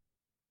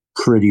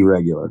pretty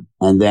regular,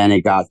 and then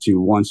it got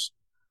to once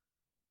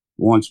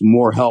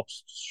more help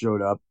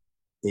showed up,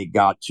 it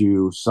got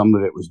to some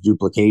of it was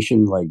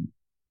duplication. Like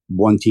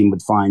one team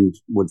would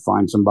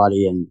find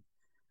somebody, and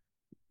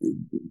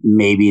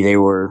maybe they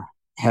were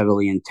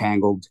heavily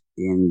entangled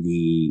in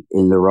the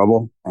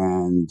rubble,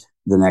 and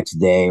the next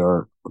day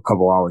or a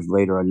couple hours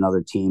later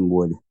another team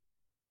would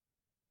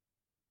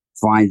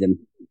find them,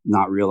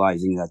 not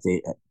realizing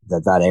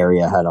that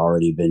area had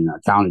already been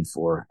accounted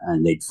for,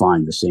 and they'd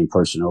find the same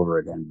person over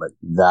again. But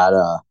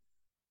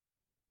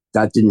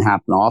that didn't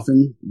happen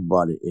often,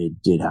 but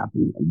it did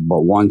happen.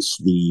 But once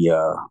we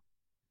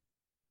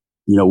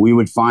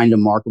would find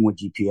them, mark them with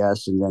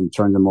GPS, and then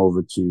turn them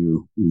over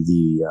to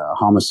the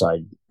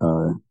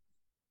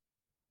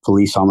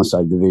police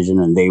homicide division,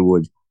 and they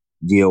would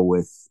deal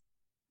with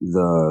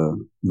the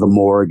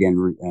morgue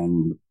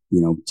and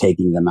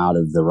taking them out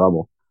of the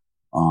rubble.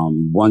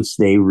 Once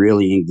they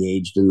really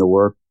engaged in the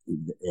work,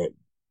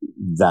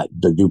 that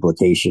the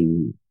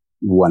duplication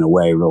went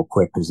away real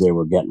quick, because they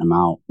were getting them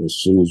out as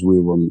soon as we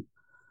were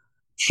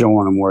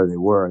showing them where they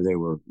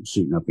were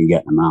suiting up and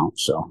getting them out.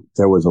 So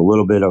there was a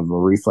little bit of a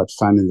reflex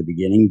time in the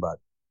beginning, but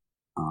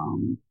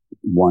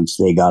once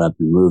they got up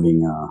and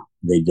moving,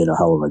 they did a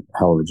hell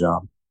of a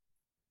job.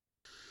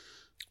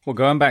 Well,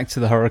 going back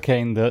to the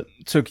hurricane that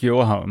took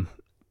your home,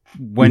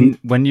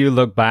 when you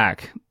look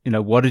back,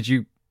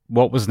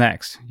 what was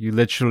next? You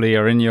literally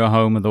are in your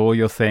home with all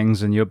your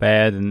things and your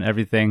bed and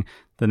everything.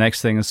 The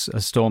next thing is a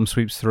storm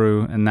sweeps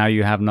through, and now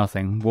you have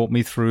nothing. Walk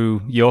me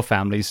through your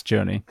family's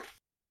journey.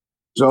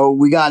 So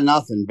we got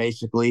nothing,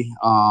 basically.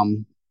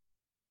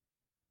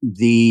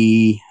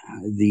 The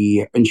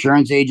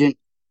insurance agent,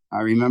 I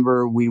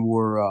remember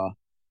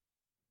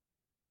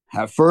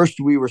at first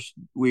we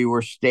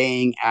were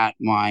staying at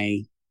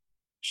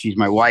she's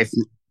my wife.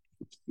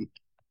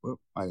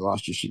 I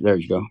lost you. There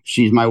you go.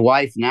 She's my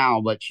wife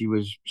now, but she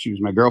was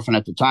my girlfriend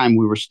at the time.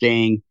 We were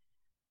staying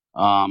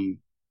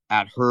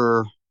at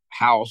her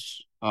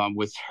house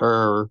with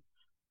her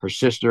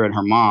sister and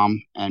her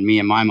mom, and me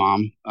and my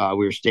mom.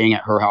 We were staying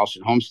at her house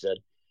in Homestead.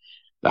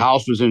 The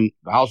house was an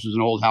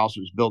old house.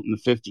 It was built in the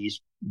 50s,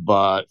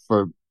 but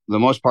for the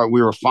most part,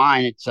 we were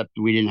fine, except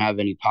we didn't have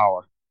any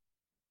power.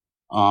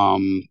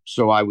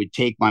 So I would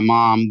take my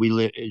mom.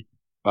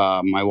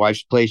 My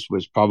wife's place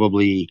was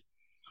probably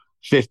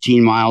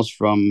 15 miles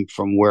from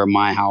where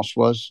my house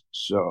was.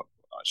 So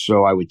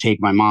I would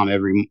take my mom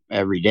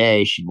every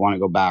day. She'd want to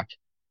go back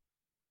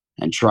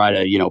and try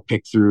to,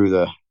 pick through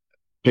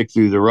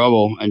the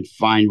rubble and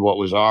find what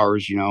was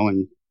ours,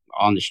 and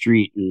on the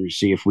street, and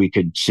see if we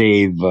could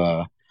save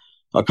a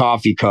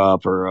coffee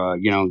cup or,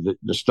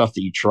 the stuff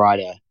that you try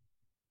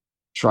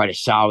to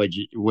salvage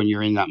when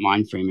you're in that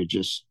mind frame.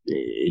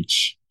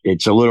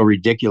 It's a little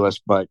ridiculous,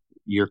 but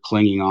you're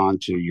clinging on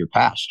to your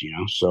past,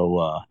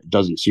 so it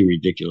doesn't seem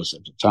ridiculous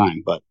at the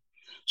time. But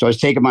so I was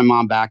taking my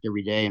mom back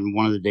every day, and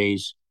one of the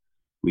days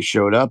we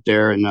showed up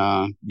there, and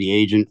the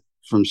agent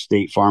from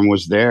State Farm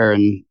was there,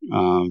 and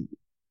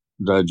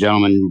the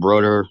gentleman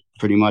wrote her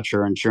pretty much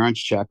her insurance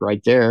check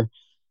right there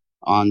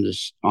on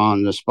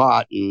the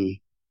spot, and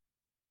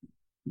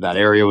that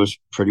area was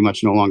pretty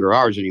much no longer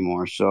ours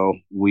anymore. So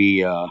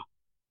we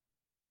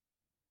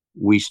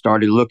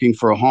started looking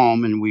for a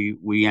home, and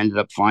we ended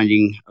up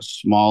finding a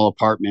small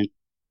apartment,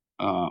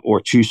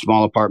 or two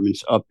small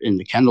apartments up in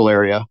the Kendall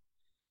area.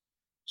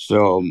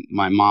 So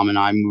my mom and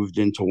I moved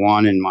into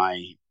one, and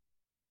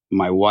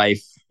my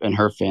wife and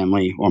her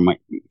family,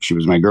 she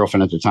was my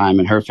girlfriend at the time,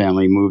 and her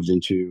family moved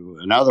into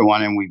another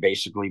one, and we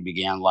basically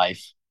began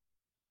life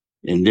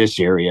in this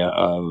area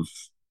of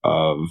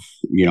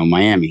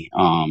Miami.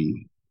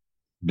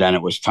 Then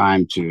it was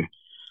time to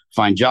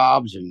find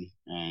jobs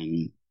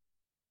and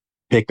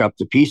pick up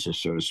the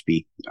pieces, so to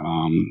speak,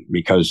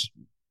 because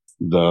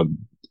the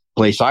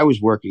place I was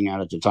working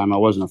at the time, I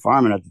wasn't a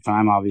fireman at the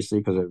time, obviously,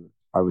 because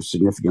I was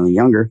significantly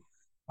younger.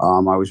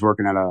 I was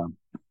working at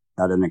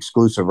an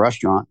exclusive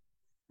restaurant,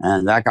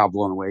 and that got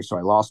blown away, so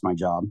I lost my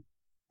job.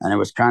 And it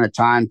was kind of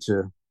time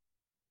to,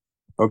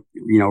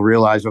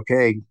 realize,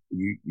 okay,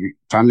 you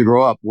time to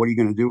grow up. What are you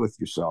going to do with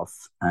yourself?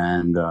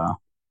 And I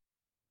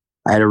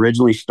had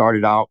originally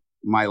started out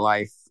my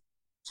life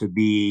to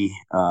be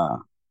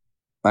an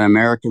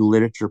American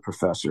literature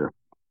professor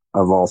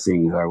of all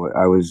things. I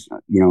was,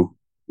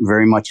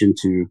 very much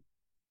into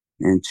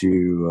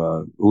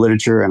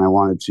literature, and I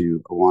wanted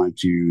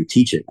to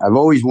teach it. I've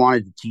always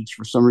wanted to teach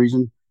for some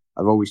reason.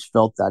 I've always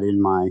felt that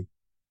in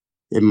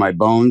my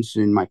bones,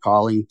 in my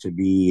calling to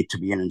be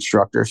an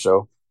instructor.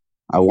 So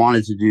I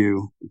wanted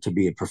to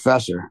be a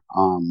professor.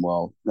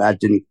 Well, that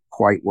didn't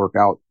quite work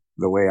out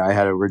the way I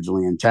had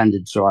originally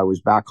intended. So I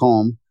was back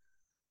home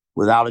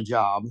without a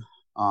job.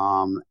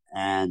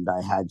 And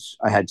I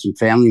had some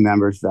family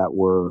members that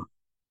were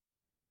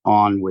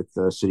on with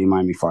the City of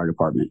Miami Fire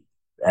Department,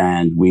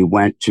 and we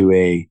went to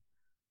a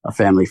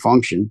family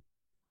function,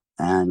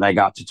 and I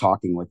got to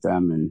talking with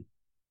them, and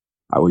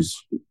I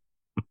was,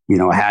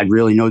 I had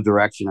really no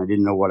direction. I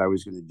didn't know what I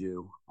was going to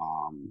do.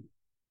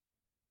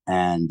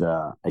 And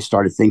I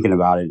started thinking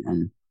about it,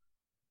 and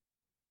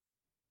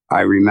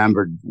I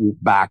remembered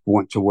back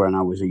went to when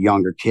I was a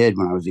younger kid.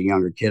 When I was a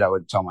younger kid, I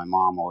would tell my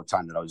mom all the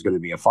time that I was going to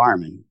be a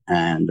fireman,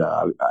 and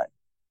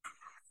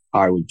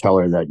I would tell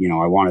her that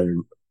I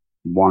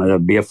wanted to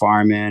be a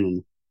fireman,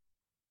 and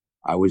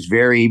I was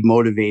very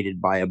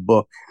motivated by a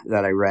book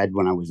that I read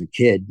when I was a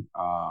kid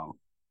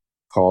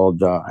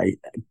called I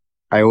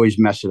always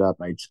mess it up.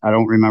 I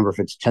don't remember if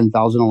it's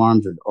 10,000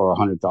 Alarms or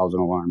 100,000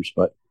 Alarms,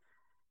 but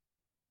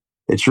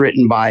it's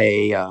written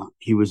by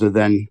he was a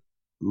then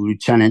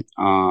lieutenant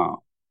on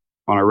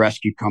a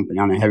rescue company,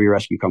 on a heavy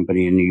rescue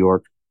company in New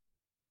York.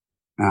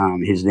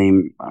 His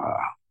name,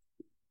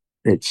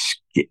 it's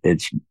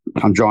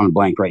I'm drawing a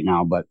blank right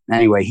now, but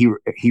anyway,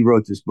 he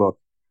wrote this book,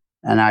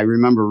 and I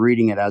remember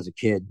reading it as a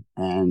kid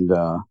and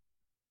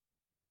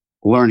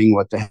learning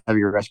what the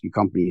heavy rescue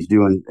companies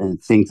do,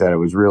 and think that it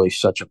was really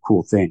such a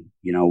cool thing.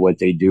 What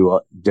they do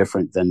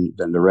different than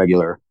the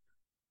regular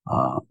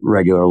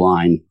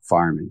line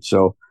firemen.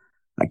 So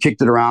I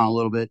kicked it around a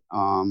little bit,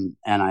 and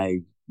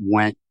I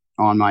went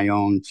on my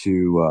own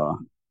to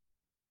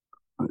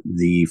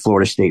the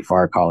Florida State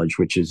Fire College,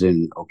 which is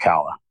in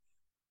Ocala.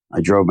 I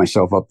drove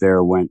myself up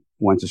there, went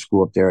to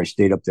school up there. I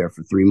stayed up there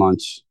for 3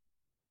 months,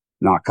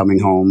 not coming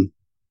home,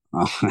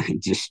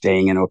 just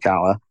staying in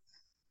Ocala,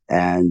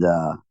 and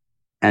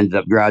ended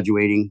up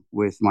graduating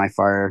with my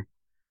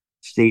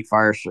state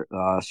fire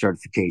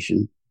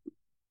certification,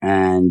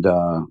 and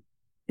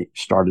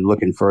started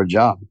looking for a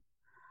job.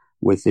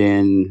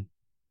 Within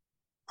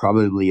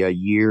probably a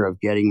year of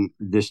getting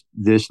this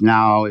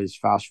now is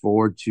fast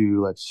forward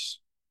to, let's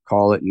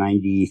call it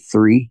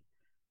 93.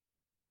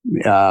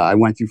 I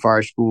went through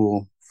fire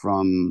school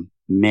from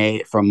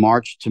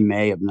March to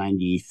May of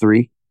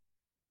 93.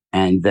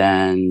 And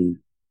then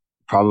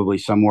probably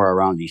somewhere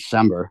around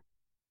December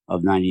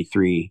of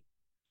 93,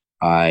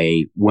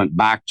 I went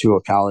back to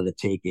Ocala to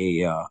take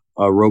a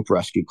rope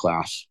rescue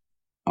class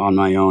on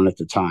my own at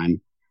the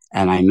time.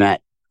 And I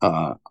met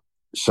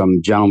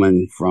some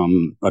gentlemen,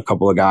 from a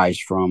couple of guys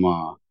from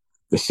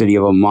the city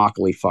of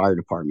Immokalee Fire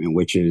Department,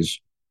 which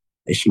is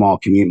a small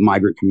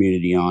migrant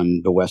community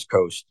on the West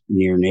Coast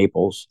near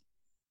Naples.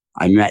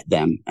 I met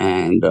them,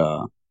 and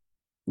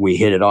we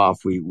hit it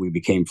off. We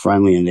became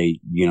friendly, and they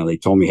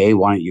told me, hey,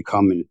 why don't you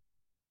come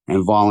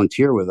and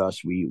volunteer with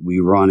us? We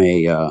run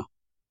a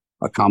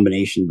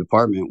combination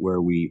department where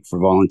for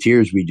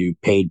volunteers, we do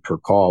paid per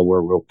call,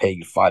 where we'll pay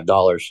you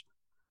 $5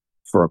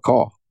 for a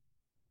call.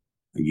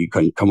 You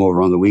can come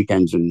over on the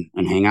weekends and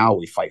hang out.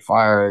 We fight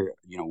fire.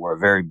 We're a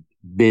very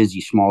busy,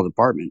 small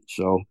department.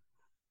 So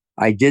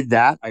I did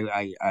that.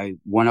 I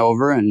went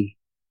over and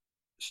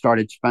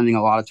started spending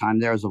a lot of time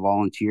there as a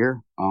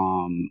volunteer.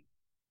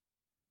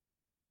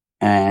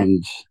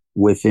 And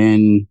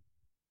within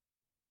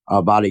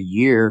about a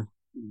year,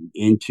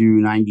 into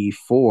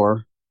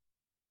 94,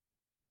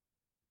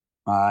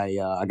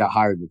 I got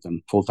hired with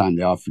them full time.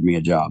 They offered me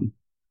a job,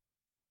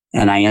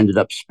 and I ended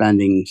up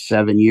spending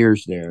 7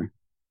 years there,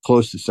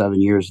 close to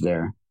 7 years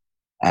there,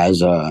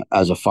 as a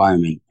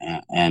fireman.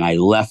 And I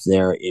left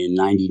there in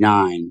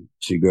 99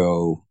 to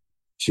go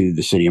to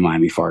the City of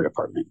Miami Fire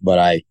Department. But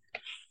I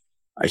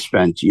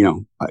spent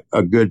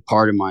a good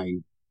part of my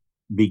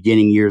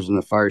beginning years in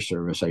the fire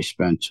service I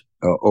spent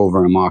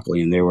over in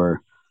Immokalee, and they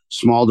were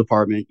small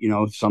department.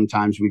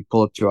 Sometimes we'd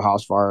pull up to a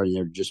house fire and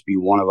there'd just be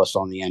one of us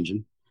on the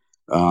engine.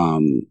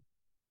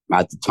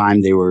 At the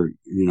time, they were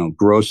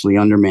grossly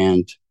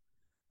undermanned.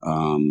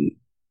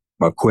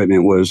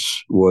 Equipment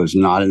was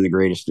not in the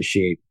greatest of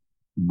shape,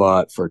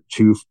 but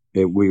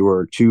we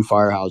were two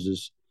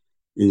firehouses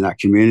in that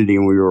community,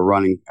 and we were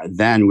running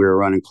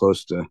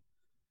close to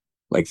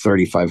like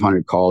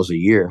 3,500 calls a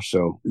year.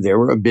 So they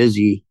were a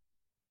busy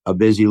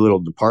little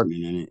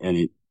department,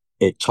 and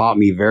it taught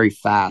me very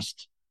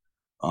fast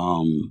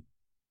um,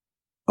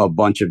 a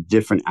bunch of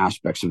different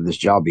aspects of this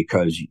job,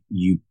 because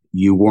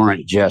you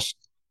weren't just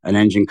an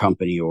engine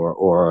company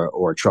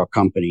or a truck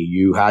company.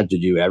 You had to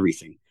do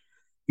everything.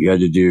 You had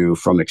to do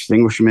from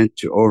extinguishment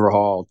to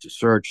overhaul to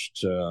search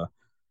to,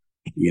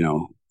 you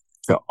know,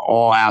 to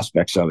all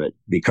aspects of it,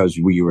 because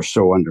we were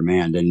so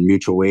undermanned, and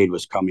mutual aid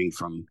was coming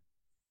from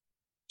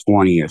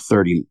 20 or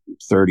 30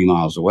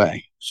 miles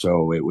away.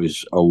 So it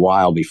was a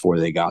while before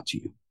they got to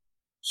you.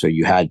 So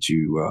you had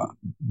to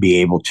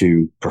be able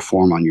to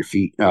perform on your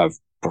feet and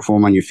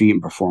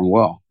perform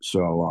well.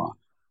 So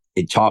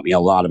it taught me a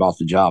lot about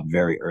the job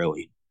very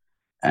early.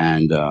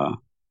 And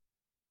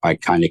I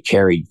kind of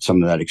carried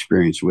some of that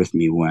experience with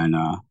me when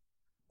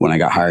I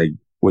got hired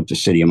with the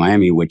city of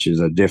Miami, which is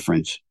a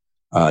different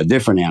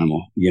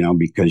animal,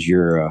 because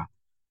you're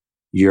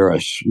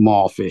a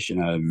small fish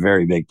in a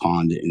very big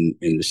pond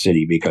in the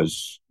city,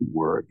 because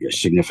we're a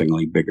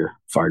significantly bigger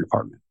fire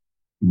department.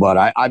 But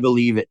I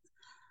believe it.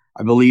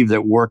 I believe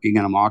that working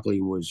in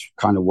Immokalee was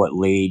kind of what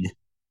laid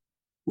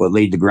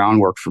the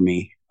groundwork for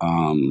me.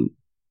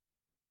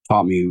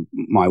 Taught me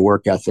my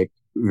work ethic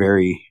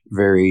very,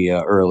 very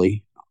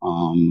early,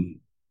 and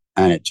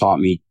it taught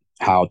me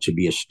how to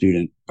be a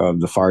student of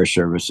the fire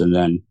service, and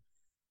then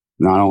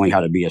not only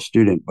how to be a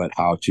student, but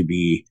how to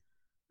be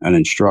an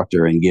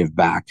instructor and give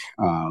back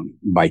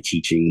by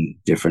teaching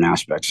different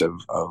aspects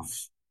of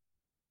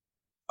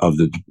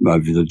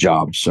the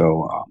job.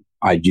 So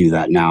I do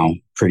that now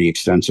pretty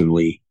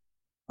extensively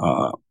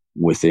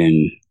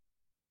within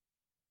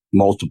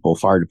multiple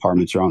fire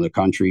departments around the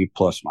country,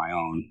 plus my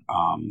own.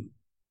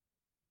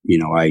 You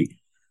know,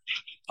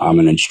 I'm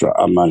an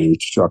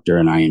instructor,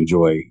 and I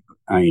enjoy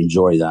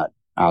that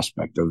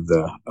aspect of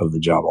the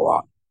job a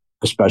lot,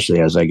 especially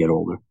as I get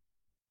older.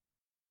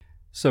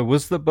 So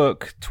was the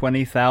book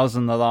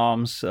 20,000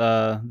 Alarms,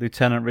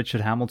 Lieutenant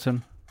Richard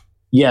Hamilton?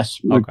 Yes,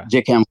 Okay.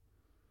 Dick Hamilton.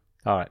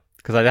 All right.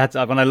 Because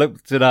when I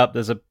looked it up,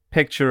 there's a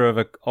picture of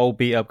an old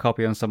beat up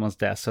copy on someone's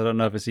desk. So I don't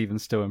know if it's even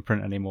still in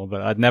print anymore,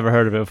 but I'd never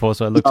heard of it before,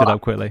 so I looked it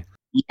up quickly.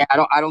 Yeah,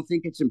 I don't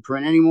think it's in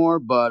print anymore,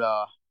 but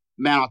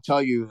man, I'll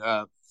tell you,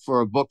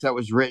 for a book that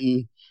was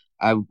written,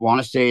 I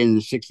want to say in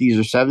the 60s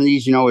or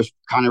 70s, it was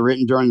kind of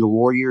written during the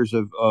war years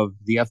of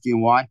the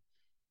FDNY.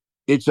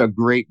 It's a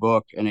great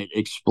book, and it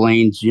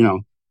explains,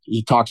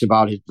 he talks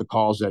about the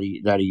calls that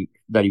he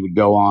would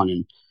go on,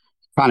 and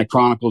kind of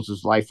chronicles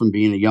his life from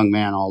being a young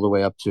man all the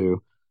way up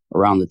to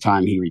around the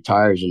time he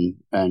retires.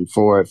 And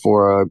for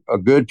a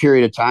good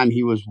period of time,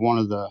 he was one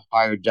of the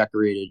higher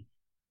decorated,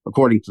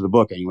 according to the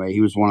book anyway,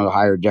 he was one of the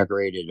higher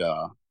decorated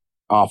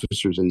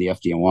officers in the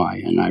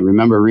FDNY. And I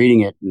remember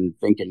reading it and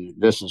thinking,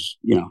 this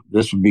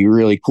would be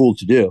really cool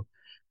to do.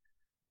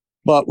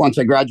 But once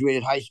I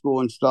graduated high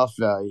school and stuff,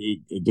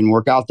 it didn't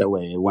work out that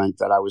way. It went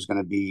that I was going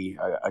to be,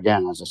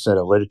 again, as I said,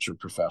 a literature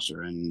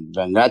professor, and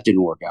then that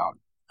didn't work out.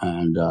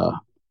 And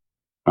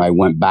I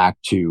went back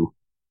to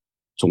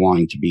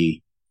wanting to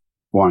be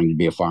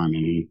a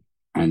fireman,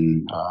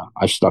 and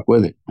I stuck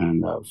with it.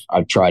 And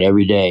I've tried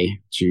every day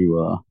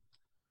to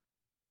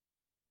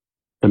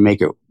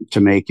make it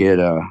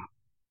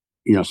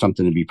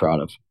something to be proud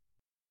of.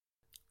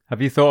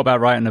 Have you thought about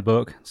writing a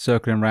book,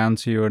 circling around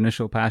to your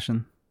initial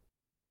passion?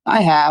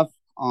 I have.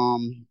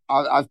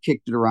 I've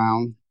kicked it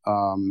around.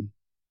 I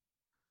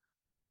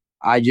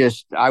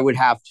would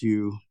have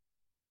to.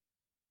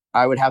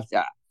 I would have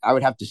to. I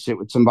would have to sit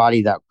with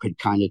somebody that could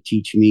kind of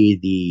teach me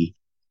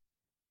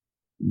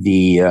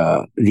the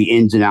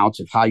ins and outs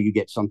of how you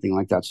get something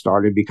like that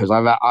started, because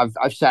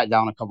I've sat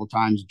down a couple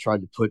times and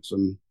tried to put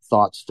some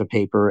thoughts to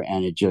paper,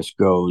 and it just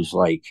goes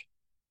like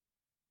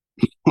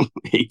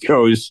it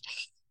goes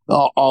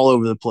all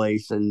over the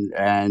place, and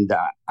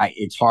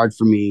it's hard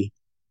for me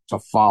to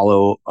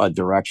follow a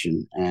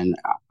direction, and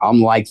I'm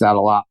like that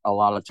a lot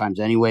of times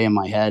anyway. In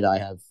my head, I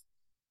have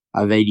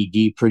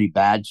ADD pretty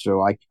bad,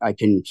 so I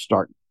can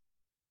start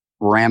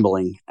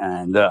rambling,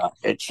 and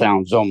it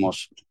sounds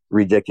almost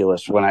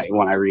ridiculous when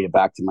I read it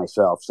back to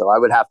myself. So I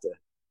would have to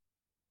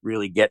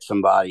really get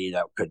somebody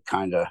that could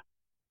kind of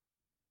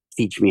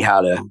teach me how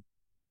to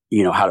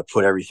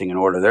put everything in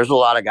order. There's a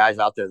lot of guys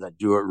out there that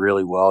do it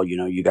really well.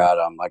 You got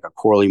like a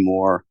Corley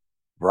Moore,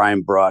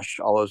 Brian Brush.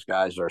 All those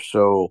guys are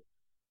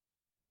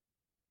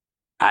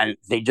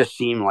they just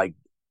seem like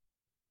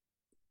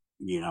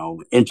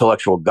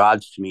intellectual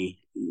gods to me.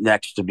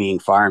 Next to being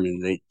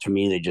firemen, to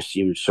me they just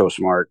seem so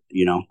smart.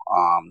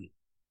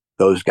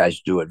 Those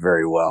guys do it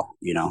very well.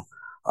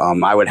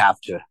 I would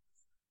have to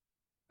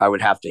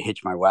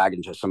hitch my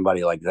wagon to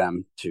somebody like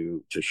them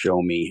to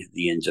show me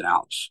the ins and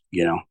outs.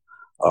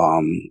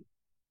 On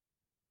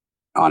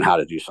how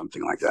to do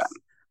something like that.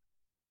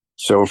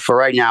 So for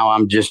right now,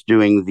 I'm just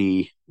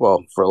doing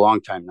for a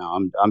long time now,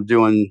 I'm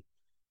doing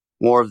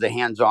more of the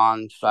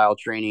hands-on style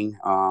training.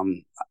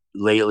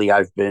 lately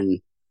I've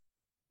been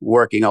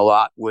working a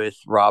lot with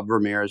Rob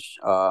Ramirez,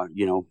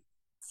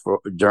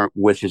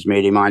 with his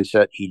Mayday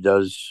mindset. He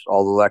does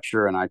all the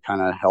lecture, and I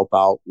kind of help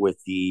out with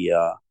the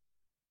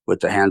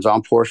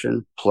hands-on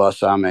portion.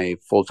 Plus, I'm a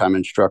full-time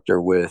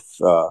instructor with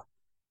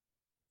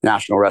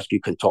National Rescue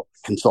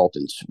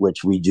Consultants,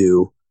 which we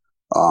do.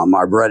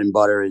 Our bread and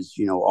butter is,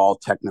 all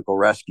technical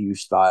rescue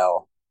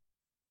style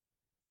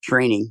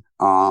training,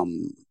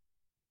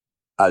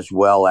 as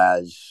well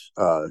as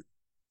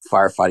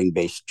firefighting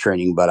based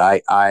training. But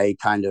I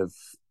kind of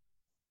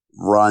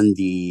run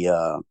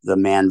the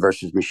man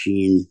versus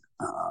machine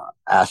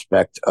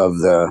aspect of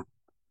the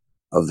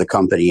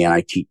company, and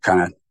I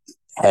kind of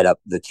head up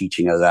the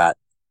teaching of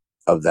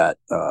that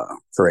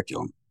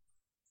curriculum.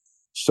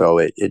 So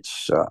it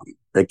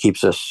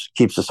keeps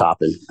us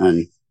hopping,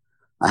 and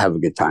I have a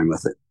good time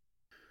with it.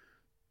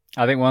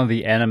 I think one of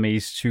the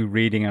enemies to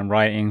reading and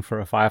writing for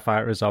a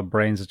firefighter is our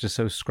brains are just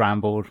so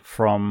scrambled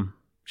from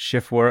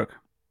shift work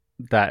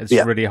that it's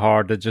really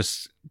hard to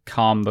just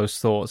calm those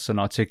thoughts and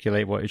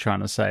articulate what you're trying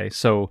to say.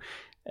 So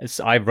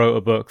I wrote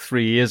a book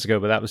 3 years ago,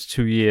 but that was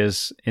 2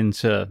 years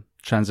into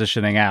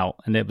transitioning out.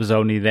 And it was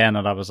only then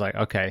that I was like,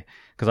 okay,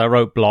 because I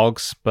wrote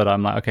blogs, but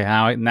I'm like, okay,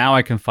 now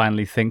I can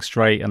finally think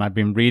straight. And I've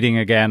been reading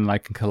again, and I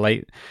can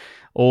collate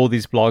all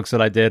these blogs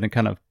that I did and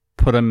kind of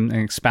put them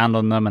and expand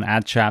on them and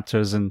add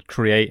chapters and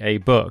create a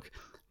book.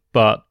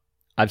 But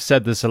I've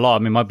said this a lot. I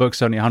mean, my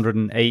book's only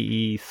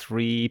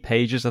 183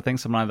 pages, I think,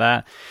 something like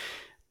that.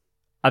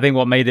 I think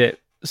what made it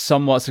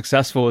somewhat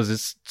successful is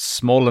it's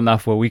small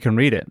enough where we can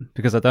read it,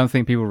 because I don't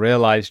think people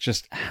realize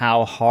just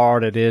how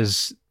hard it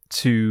is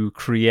to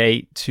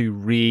create, to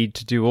read,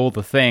 to do all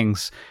the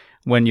things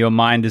when your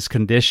mind is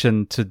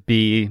conditioned to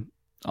be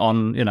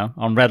on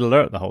red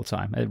alert the whole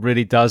time. It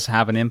really does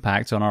have an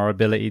impact on our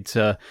ability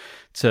to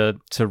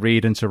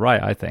read and to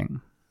write, I think.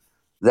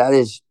 That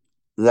is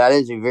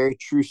a very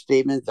true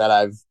statement that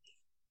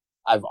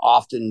I've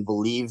often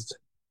believed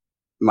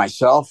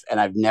myself,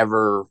 and I've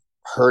never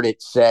heard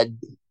it said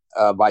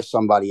by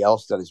somebody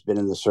else that has been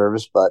in the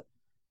service, but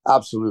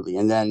absolutely.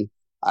 And then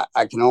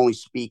I can only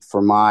speak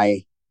for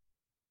my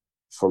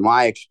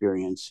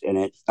experience in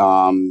it.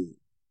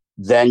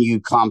 Then you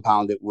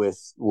compound it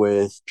with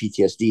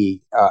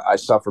PTSD. I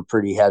suffer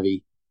pretty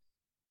heavy.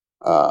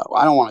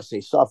 I don't want to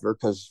say suffer,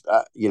 because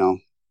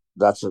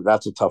that's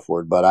a tough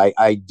word, but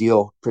I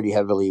deal pretty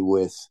heavily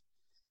with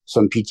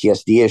some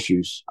PTSD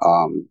issues.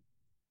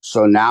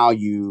 So now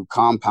you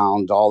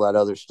compound all that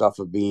other stuff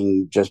of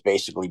being just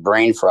basically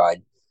brain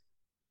fried.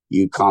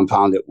 You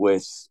compound it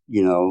with,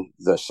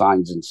 the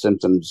signs and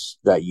symptoms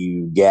that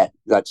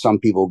that some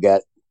people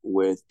get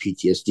with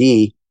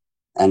PTSD,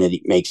 and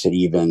it makes it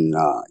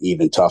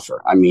even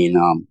tougher. I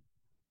mean,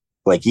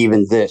 like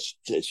even this,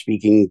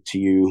 speaking to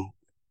you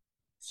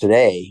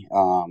today,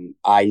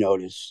 I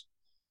notice,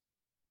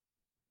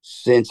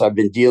 since I've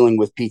been dealing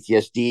with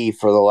PTSD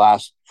for the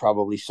last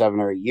probably 7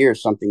 or 8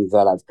 years, something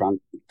that I've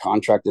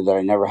contracted that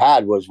I never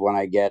had was when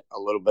I get a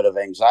little bit of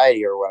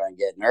anxiety or when I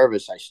get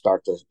nervous, I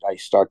start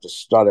to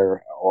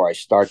stutter, or I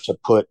start to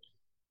put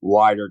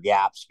wider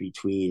gaps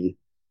between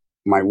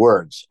my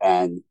words.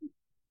 And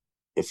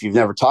if you've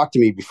never talked to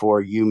me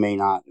before, you may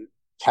not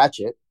catch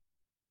it,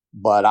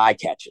 but I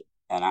catch it.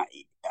 And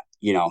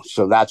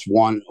so that's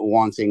one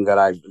thing that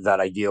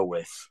I deal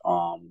with,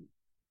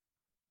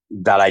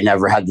 that I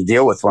never had to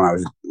deal with when I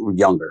was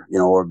younger,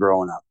 or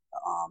growing up.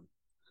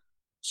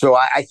 So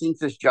I think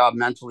this job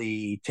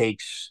mentally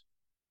takes,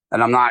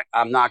 and I'm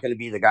not going to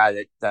be the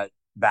guy that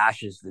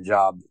bashes the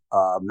job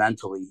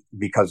mentally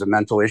because of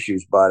mental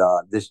issues, but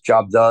this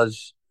job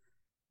does,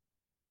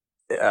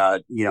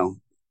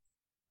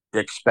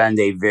 expend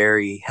a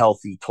very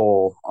healthy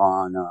toll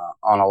on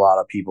a lot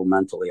of people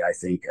mentally, I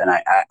think. And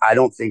I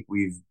don't think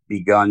we've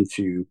begun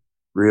to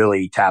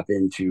really tap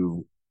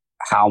into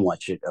how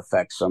much it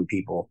affects some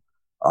people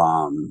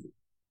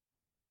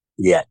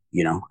yet.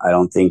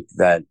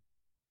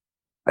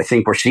 I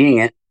think we're seeing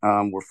it.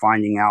 We're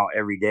finding out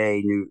every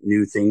day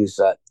new things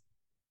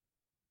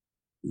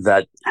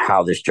that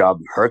how this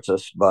job hurts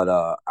us, but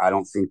I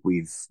don't think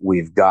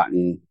we've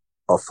gotten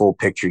a full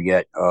picture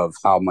yet of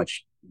how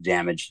much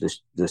damage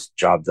this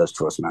job does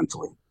to us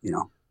mentally.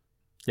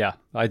 Yeah,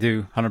 I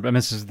do. 100%.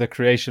 This is the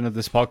creation of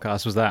this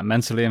podcast, was that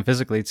mentally and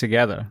physically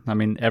together. I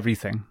mean,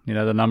 everything.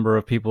 The number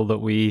of people that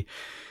we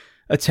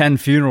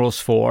attend funerals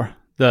for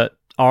that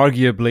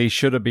arguably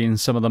should have been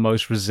some of the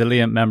most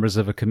resilient members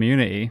of a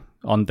community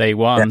on day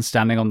one,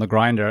 standing on the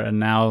grinder, and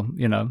now,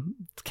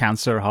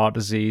 cancer, heart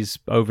disease,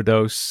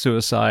 overdose,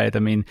 suicide. I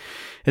mean,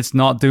 it's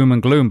not doom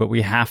and gloom, but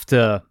we have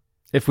to,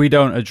 if we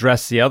don't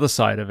address the other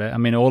side of it, I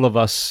mean, all of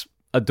us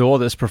adore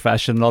this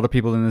profession. A lot of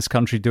people in this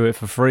country do it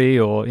for free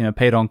or,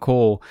 paid on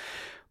call.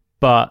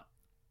 But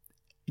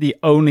the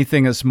only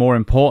thing that's more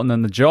important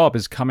than the job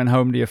is coming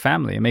home to your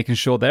family and making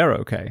sure they're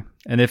okay.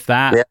 And if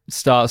that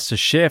starts to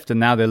shift, and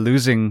now they're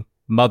losing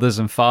mothers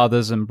and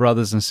fathers and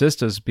brothers and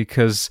sisters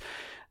because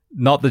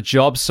not the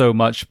job so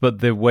much, but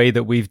the way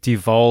that we've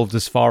devolved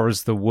as far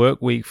as the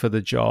work week for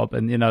the job,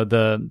 and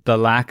the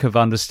lack of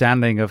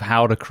understanding of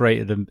how to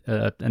create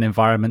an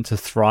environment to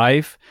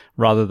thrive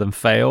rather than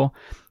fail.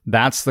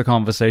 That's the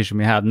conversation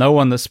we had. No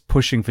one that's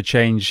pushing for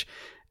change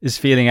is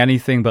feeling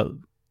anything but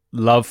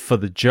love for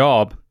the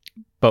job,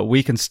 but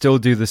we can still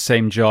do the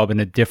same job in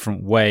a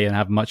different way and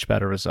have much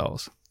better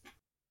results.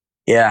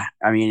 Yeah,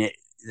 I mean,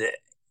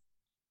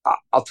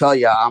 I'll tell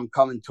you, I'm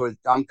coming to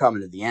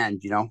the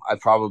end. I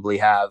probably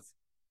have.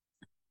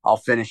 I'll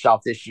finish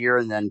out this year,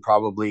 and then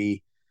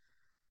probably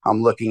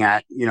I'm looking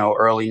at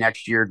early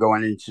next year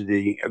going into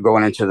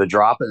the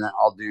drop, and then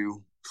I'll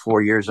do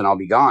 4 years and I'll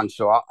be gone.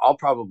 So I'll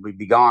probably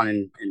be gone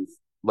in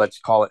let's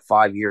call it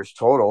 5 years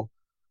total.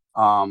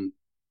 Um,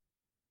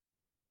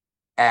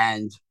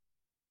 and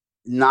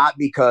not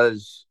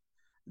because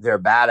they're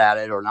bad at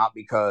it or not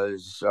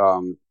because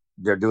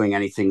they're doing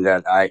anything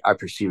that I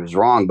perceive as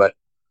wrong, but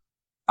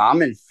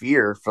I'm in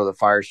fear for the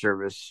fire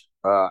service,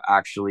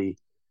 actually,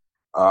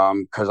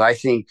 because I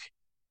think,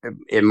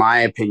 in my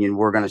opinion,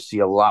 we're going to see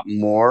a lot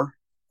more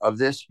of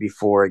this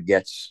before it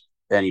gets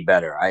any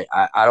better. I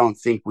don't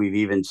think we've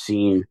even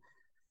seen,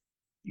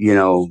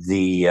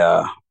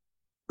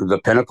 the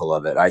pinnacle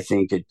of it. I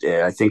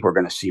think we're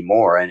going to see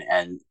more,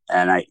 and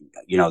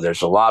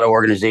there's a lot of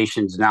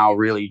organizations now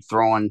really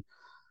throwing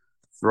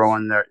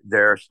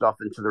their stuff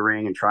into the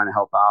ring and trying to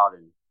help out,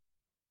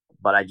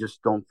 but I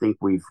just don't think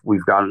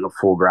we've gotten a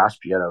full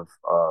grasp yet of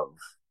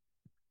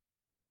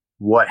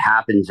what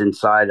happens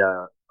inside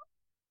a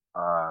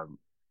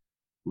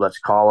let's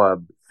call a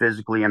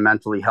physically and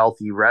mentally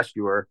healthy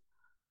rescuer,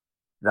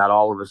 that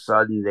all of a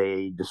sudden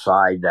they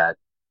decide that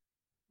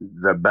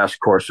the best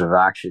course of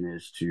action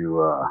is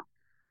to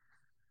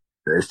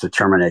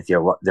terminate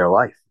their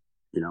life.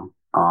 You know,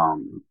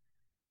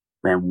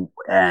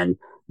 and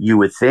you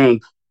would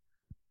think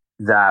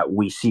that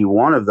we see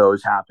one of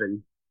those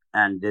happen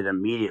and it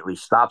immediately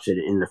stops it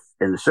in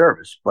the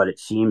service. But it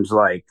seems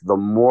like the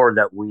more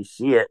that we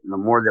see it, and the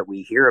more that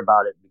we hear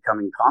about it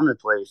becoming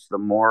commonplace, the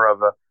more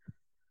of a,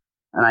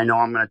 and I know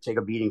I'm going to take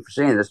a beating for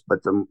saying this, but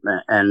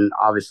and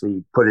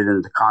obviously put it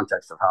into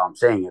context of how I'm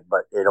saying it,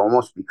 but it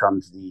almost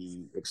becomes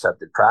the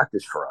accepted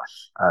practice for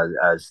us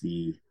as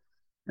the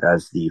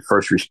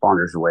first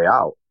responders way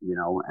out,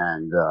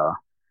 and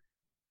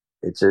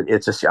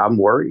I'm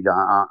worried.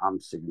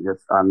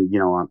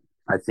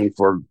 I think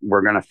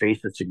we're going to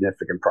face a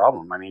significant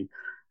problem. I mean,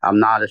 I'm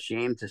not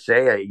ashamed to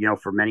say,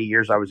 for many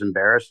years I was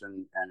embarrassed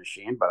and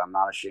ashamed, but I'm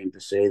not ashamed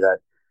to say that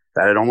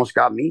it almost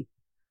got me.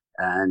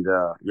 And,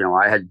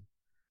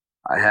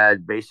 I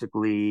had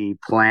basically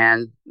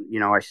planned,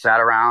 I sat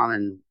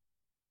around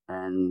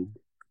and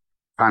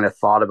kind of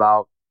thought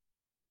about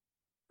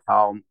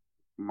how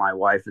my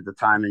wife at the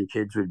time and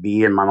kids would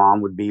be and my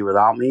mom would be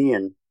without me.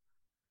 And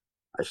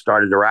I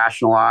started to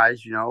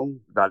rationalize,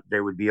 that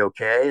they would be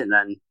okay. And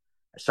then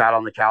I sat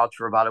on the couch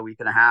for about a week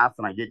and a half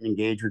and I didn't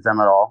engage with them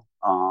at all.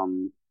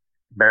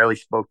 Barely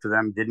spoke to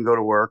them, didn't go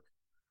to work.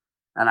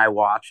 And I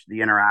watched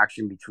the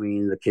interaction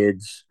between the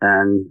kids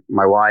and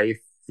my wife,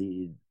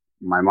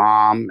 my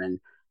mom, and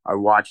I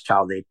watched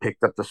how they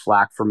picked up the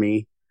slack for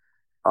me.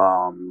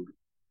 Um,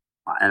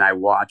 and I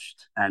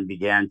watched and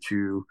began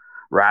to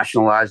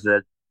rationalize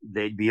that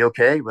they'd be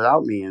okay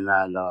without me, and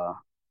that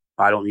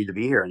I don't need to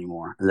be here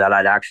anymore, and that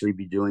I'd actually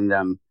be doing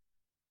them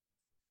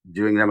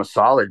a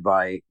solid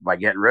by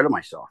getting rid of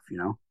myself,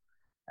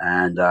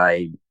 And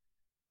I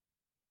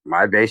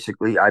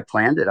basically I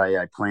planned it.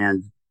 I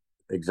planned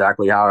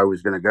exactly how I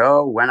was going to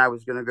go, when I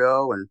was going to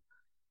go, and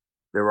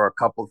there were a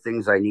couple of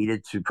things I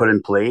needed to put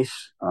in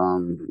place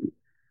to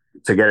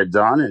get it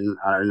done, and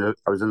I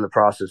was in the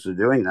process of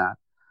doing that.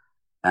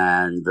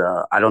 And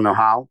I don't know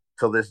how.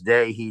 Till this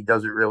day, he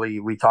doesn't really.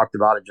 We talked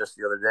about it just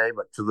the other day,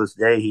 but to this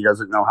day, he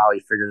doesn't know how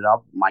he figured it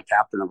out. My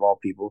captain of all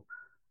people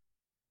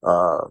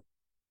uh,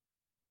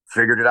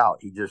 figured it out.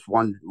 He just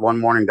one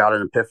morning got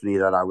an epiphany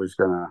that I was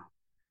gonna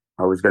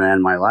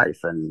end my life,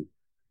 and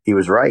he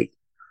was right.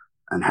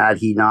 And had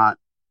he not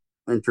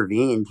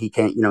intervened, he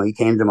came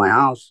to my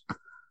house.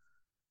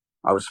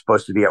 I was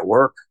supposed to be at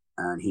work,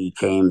 and he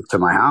came to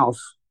my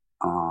house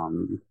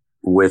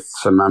with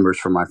some members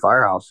from my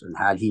firehouse. And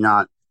had he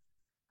not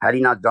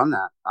done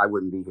that, I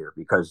wouldn't be here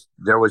because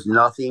there was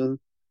nothing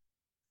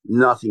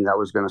that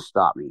was going to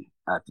stop me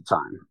at the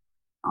time.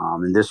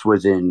 And this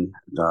was in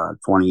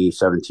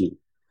 2017,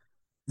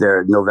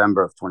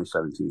 November of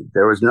 2017.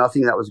 There was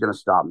nothing that was going to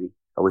stop me.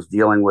 I was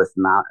dealing with,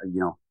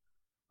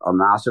 a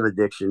massive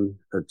addiction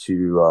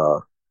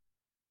to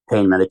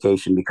pain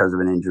medication because of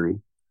an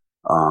injury.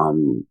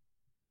 Um,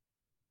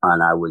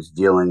 and I was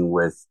dealing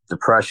with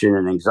depression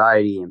and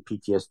anxiety and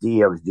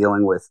PTSD. I was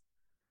dealing with,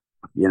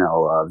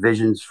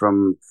 visions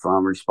from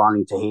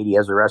responding to Haiti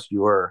as a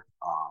rescuer,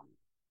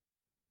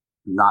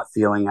 not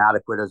feeling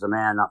adequate as a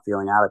man, not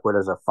feeling adequate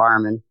as a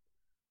fireman.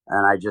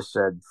 And I just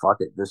said, "Fuck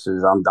it,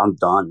 I'm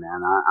done,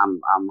 man. I'm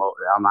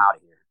out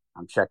of here.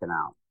 I'm checking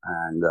out."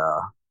 And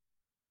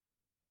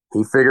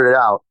he figured it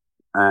out,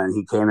 and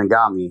he came and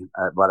got me.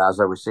 But as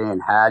I was saying,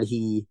 had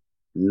he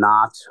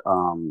not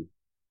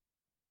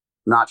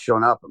not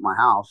showing up at my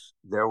house,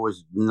 there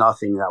was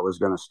nothing that was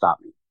going to stop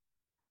me.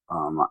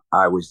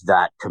 I was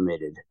that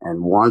committed.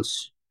 And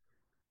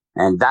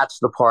that's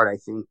the part I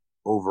think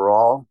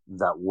overall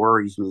that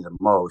worries me the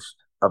most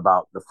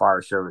about the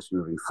fire service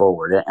moving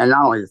forward. And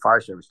not only the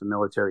fire service, the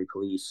military,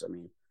 police. I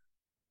mean,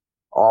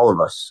 all of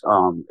us.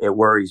 It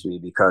worries me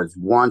because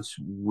once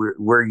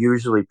we're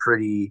usually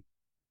pretty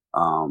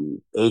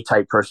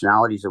A-type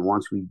personalities, and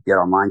once we get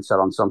our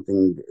mindset on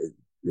something,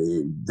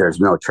 there's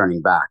no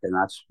turning back, and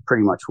that's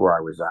pretty much where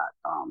I was at.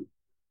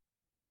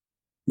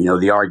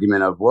 The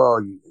argument of,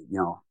 well,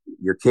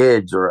 your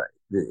kids, or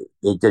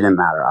it didn't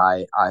matter.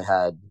 I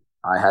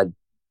had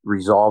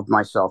resolved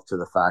myself to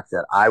the fact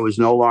that I was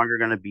no longer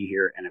going to be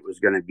here, and it was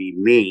going to be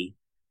me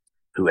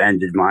who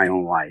ended my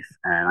own life.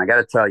 And I got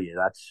to tell you,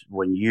 that's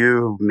when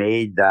you've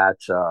made that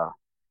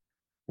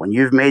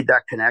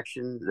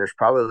connection. There's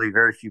probably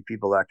very few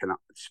people that can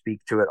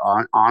speak to it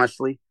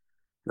honestly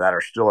that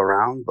are still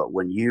around. But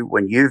when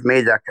you've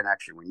made that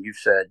connection, when you've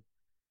said,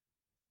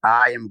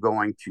 I am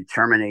going to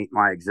terminate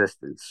my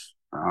existence.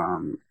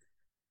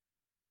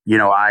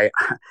 I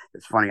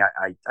it's funny.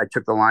 I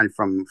took the line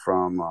from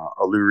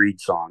a Lou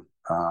Reed song.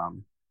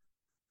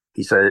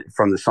 He said,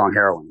 from the song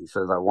Heroin. He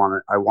says, I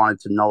wanted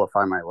to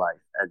nullify my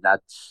life, and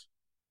that's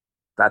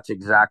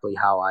exactly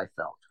how I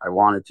felt. I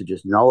wanted to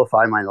just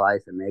nullify my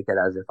life and make it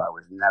as if I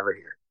was never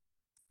here.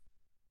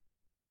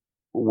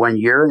 When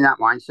you're in that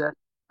mindset,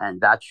 and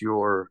that's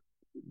your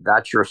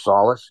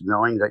solace,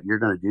 knowing that you're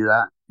going to do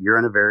that, you're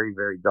in a very,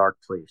 very dark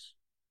place.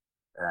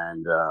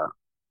 And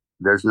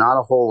there's not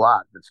a whole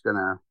lot that's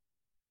gonna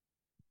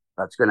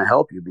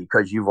help you,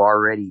 because you've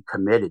already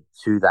committed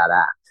to that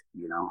act.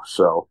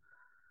 So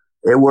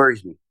it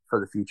worries me for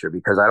the future,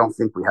 because I don't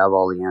think we have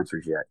all the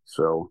answers yet.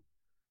 So,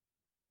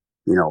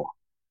 you know,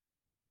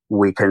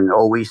 we can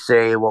always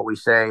say what we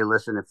say.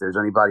 Listen, if there's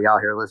anybody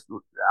out there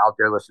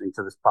listening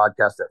to this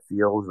podcast that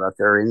feels that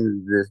they're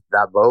in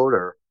that boat,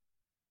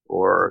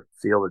 or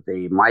feel that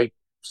they might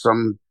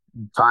some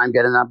time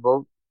get in that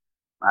boat,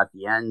 at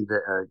the end,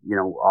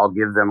 I'll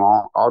give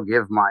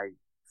my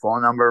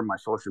phone number, my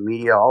social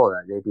media, all of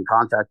that. They can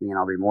contact me, and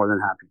I'll be more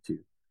than happy to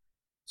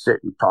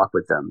sit and talk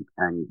with them.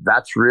 And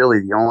that's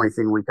really the only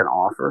thing we can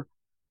offer,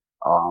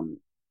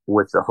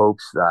 with the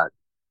hopes that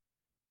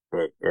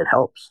it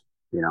helps,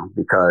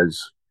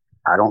 because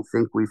I don't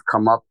think we've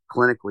come up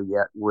clinically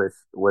yet with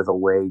a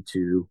way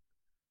to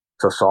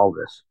solve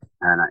this.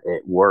 And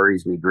it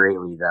worries me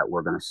greatly that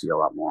we're going to see a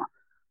lot more,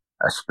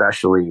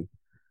 especially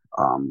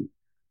um,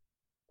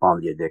 on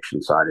the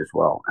addiction side as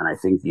well. And I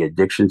think the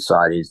addiction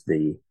side is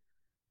the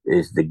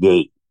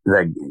gate,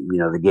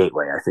 the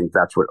gateway. I think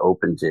that's what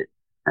opens it,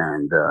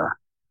 and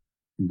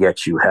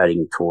gets you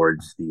heading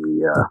towards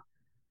the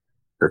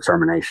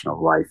termination of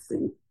life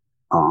thing.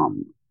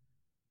 Um,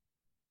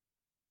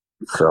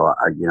 so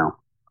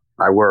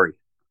I worry.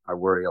 I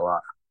worry a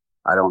lot.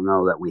 I don't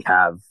know that we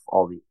have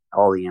all the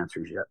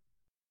answers yet.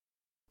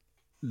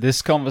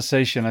 This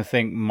conversation, I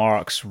think,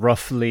 marks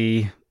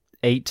roughly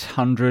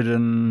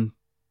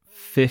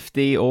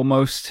 850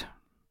 almost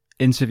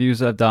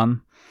interviews I've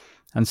done.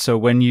 And so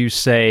when you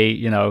say,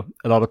 a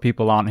lot of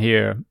people aren't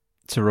here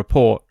to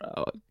report,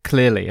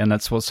 clearly, and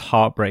that's what's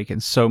heartbreaking,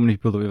 so many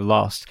people that we've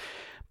lost.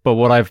 But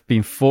what I've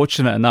been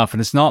fortunate enough,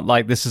 and it's not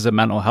like this is a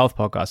mental health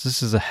podcast,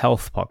 this is a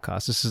health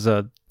podcast. This is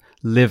a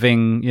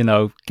living,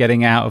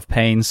 getting out of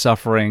pain,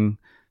 suffering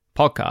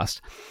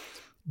podcast.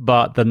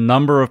 But the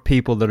number of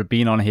people that have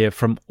been on here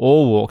from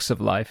all walks of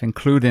life,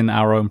 including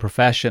our own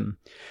profession,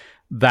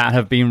 that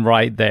have been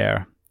right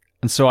there.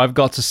 And so I've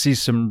got to see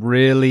some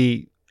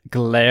really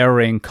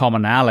glaring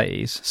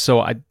commonalities.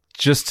 So I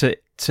just to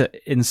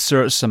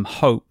insert some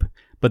hope,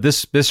 but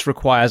this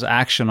requires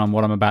action on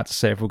what I'm about to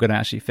say if we're going to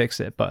actually fix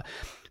it. But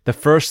the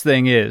first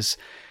thing is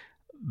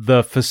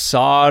the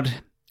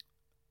facade.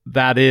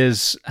 That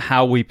is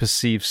how we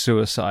perceive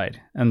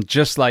suicide. And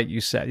just like you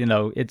said,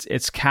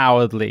 it's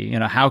cowardly.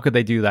 How could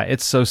they do that?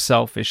 It's so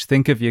selfish.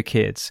 Think of your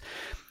kids.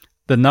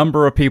 The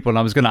number of people, and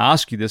I was going to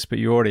ask you this, but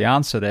you already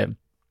answered it,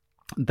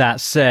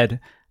 that said,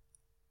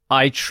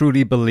 I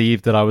truly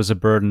believe that I was a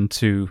burden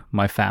to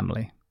my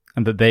family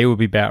and that they would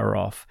be better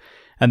off.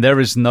 And there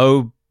is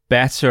no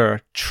better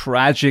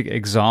tragic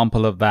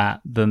example of that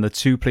than the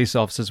 2 police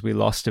officers we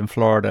lost in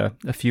Florida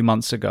a few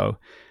months ago.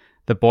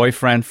 The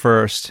boyfriend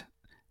first,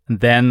 and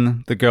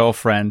then the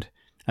girlfriend,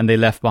 and they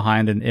left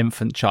behind an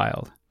infant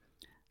child.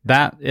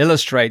 That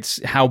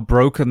illustrates how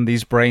broken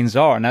these brains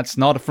are. And that's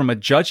not from a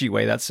judgy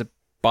way. That's a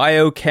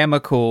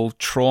biochemical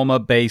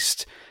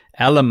trauma-based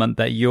element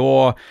that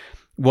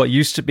what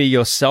used to be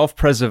your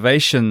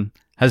self-preservation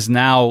has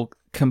now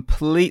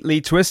completely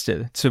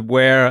twisted to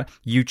where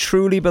you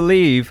truly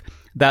believe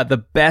that the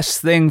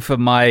best thing for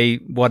my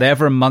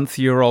whatever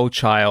month-year-old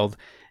child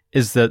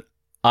is that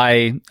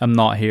I am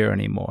not here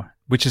anymore,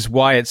 which is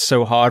why it's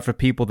so hard for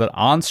people that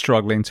aren't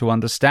struggling to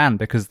understand,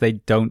 because they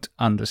don't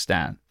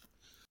understand.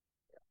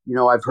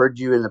 I've heard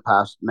you in the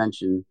past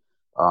mention,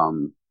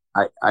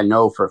 I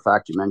know for a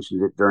fact you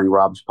mentioned it during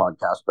Rob's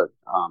podcast, but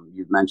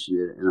you've mentioned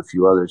it in a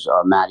few others,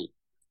 Maddie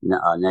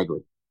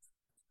Negley.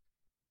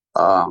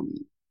 Um,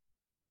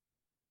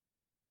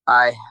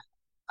 I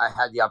I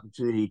had the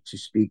opportunity to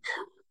speak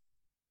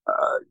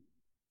uh,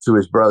 to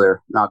his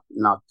brother not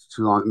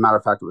too long. Matter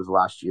of fact, it was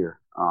last year.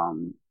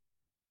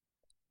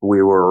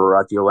 We were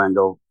at the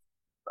Orlando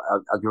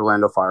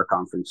Fire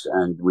Conference,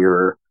 and we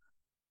were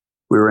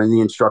in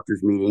the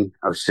instructors meeting.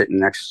 I was sitting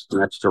next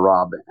to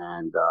Rob,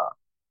 and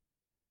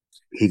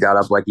he got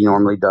up like he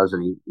normally does,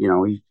 and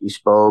he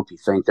spoke. He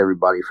thanked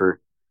everybody for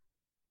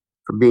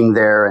being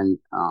there, and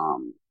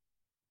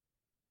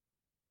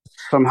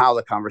somehow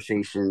the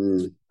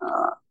conversation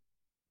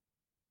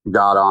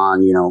got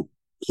on.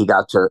 He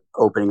got to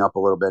opening up a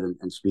little bit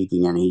and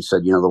speaking, and he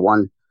said, the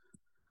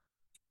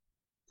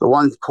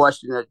one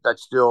question that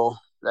still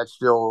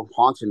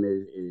haunts him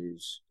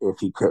is if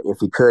he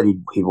could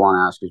he'd want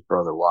to ask his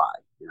brother why,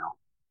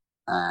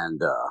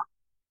 and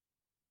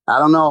I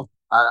don't know.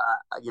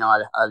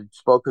 I'd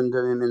spoken to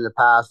him in the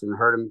past and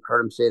heard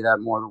him say that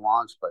more than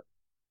once, but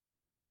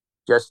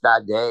just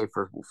that day,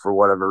 for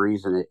whatever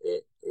reason,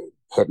 it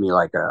hit me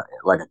like a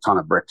ton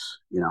of bricks,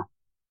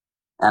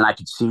 and I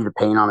could see the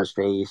pain on his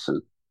face,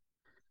 and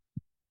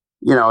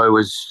it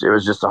was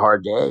just a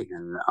hard day,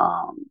 and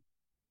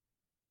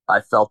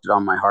I felt it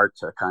on my heart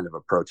to kind of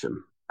approach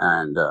him.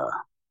 And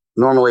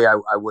normally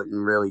I wouldn't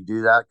really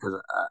do that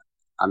because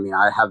I mean,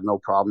 I have no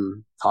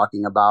problem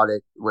talking about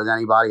it with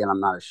anybody, and I'm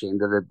not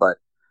ashamed of it, but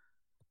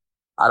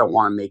I don't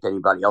want to make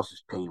anybody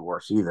else's pain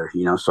worse either,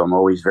 so I'm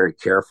always very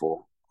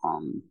careful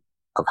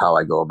of how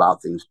I go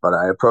about things. But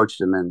I approached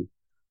him, and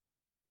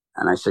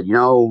I said,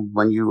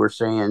 when you were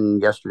saying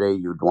yesterday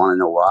you'd want to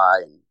know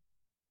why, and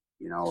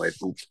it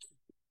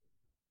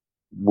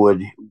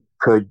would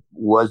could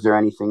was there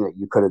anything that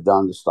you could have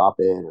done to stop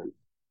it? Or,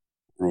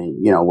 I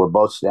mean, we're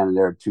both standing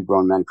there, two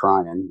grown men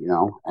crying,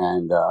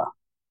 and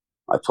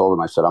I told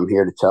him, I said, I'm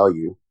here to tell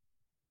you,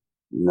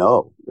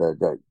 no,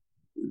 that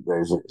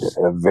there's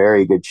a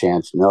very good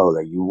chance, no,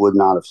 that you would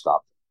not have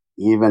stopped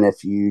it. Even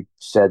if you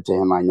said to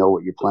him, I know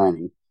what you're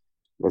planning,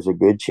 there's a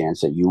good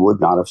chance that you would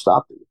not have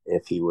stopped him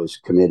if he was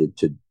committed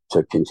to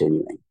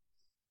continuing.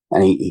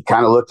 And he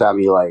kind of looked at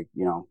me like,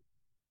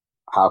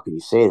 how can you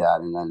say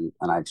that? And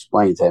I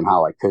explained to him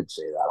how I could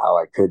say that, how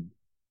I could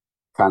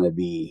kind of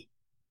be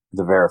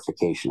the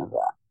verification of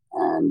that.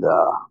 And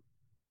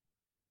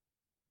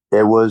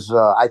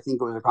I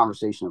think it was a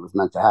conversation that was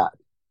meant to have.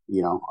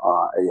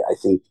 I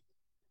think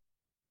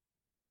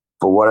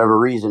for whatever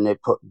reason,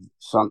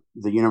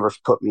 the universe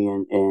put me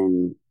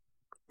in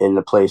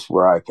the place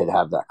where I could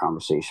have that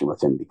conversation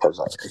with him, because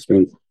I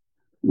think,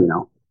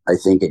 I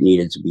think it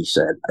needed to be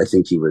said. I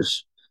think he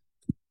was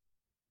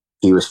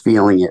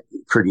feeling it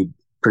pretty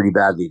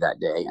badly that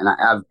day. And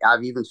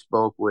I've even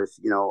spoke with,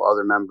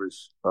 other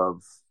members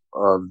of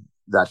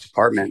that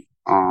department,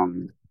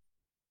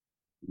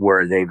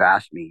 where they've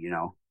asked me,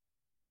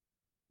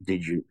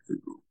 did you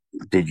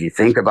did you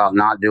think about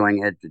not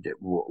doing it?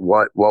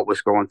 What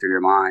was going through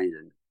your mind?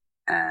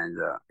 And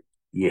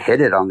you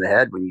hit it on the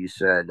head when you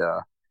said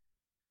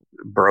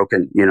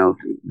broken.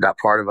 That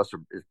part of us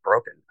is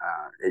broken.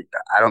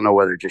 I don't know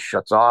whether it just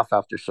shuts off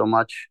after so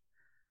much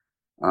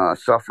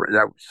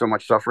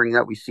suffering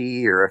that we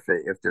see, or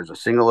if there's a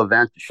single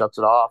event that shuts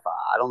it off.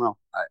 I don't know.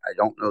 I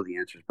don't know the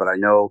answers, but I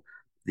know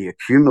the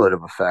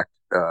accumulative effect.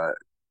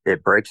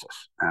 It breaks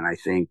us, and I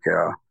think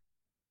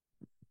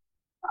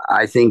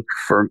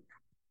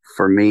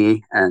for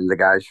me and the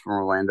guys from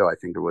Orlando, I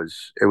think it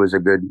was a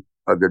good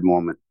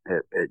moment.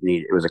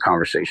 It was a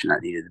conversation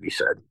that needed to be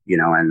said,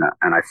 and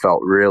I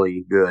felt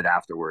really good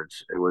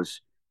afterwards. It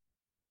was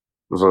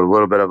a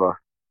little bit of a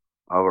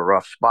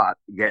rough spot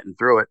getting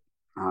through it.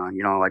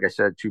 Like I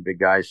said, two big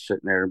guys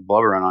sitting there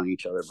blubbering on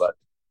each other, but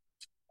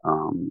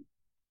um,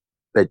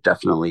 it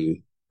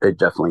definitely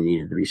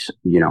needed to be,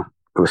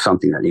 it was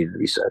something that needed to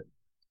be said.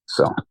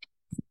 So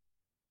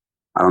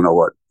I don't know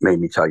what made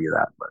me tell you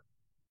that, but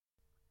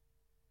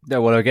Yeah,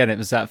 well, again, it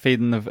was that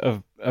feeling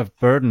of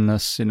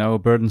burdenness,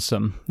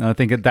 burdensome. And I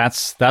think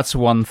that's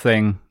one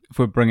thing, if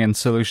we're bringing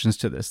solutions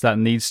to this, that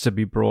needs to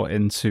be brought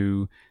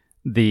into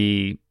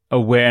the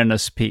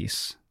awareness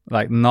piece.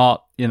 Like,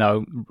 not,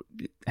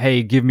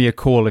 hey, give me a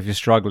call if you're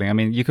struggling. I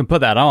mean, you can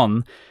put that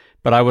on,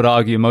 but I would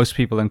argue most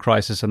people in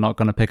crisis are not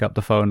going to pick up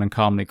the phone and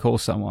calmly call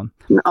someone.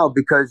 no,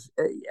 because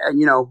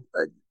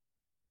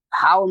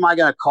how am I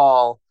going to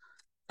call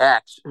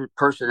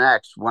person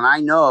X when I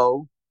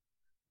know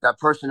that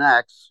person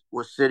X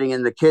was sitting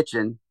in the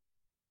kitchen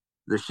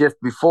the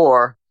shift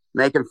before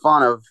making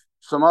fun of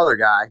some other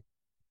guy,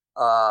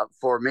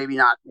 for maybe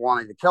not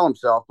wanting to kill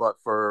himself, but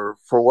for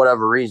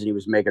whatever reason he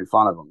was making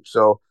fun of him.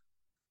 So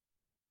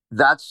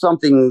that's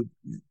something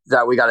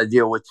that we got to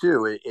deal with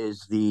too.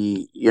 Is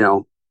the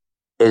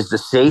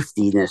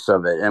safetyness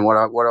of it, and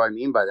what do I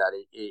mean by that?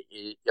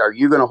 Are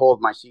you going to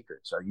hold my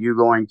secrets? Are you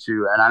going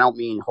to? And I don't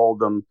mean hold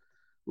them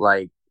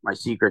like my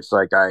secrets,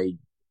 like I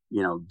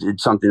did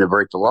something to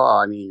break the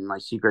law. I mean my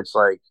secrets,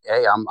 like,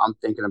 hey, I'm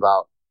thinking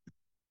about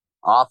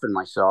offing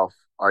myself.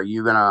 Are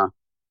you gonna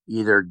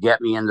either get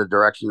me in the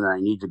direction that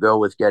I need to go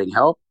with getting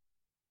help,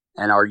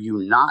 and are you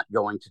not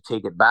going to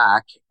take it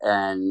back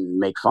and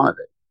make fun of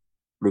it?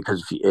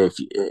 because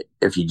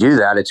if you do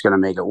that, it's going to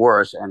make it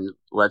worse. And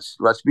let's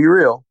be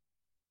real.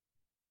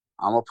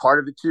 I'm a part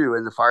of it too.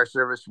 In the fire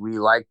service, we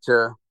like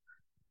to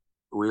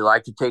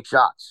take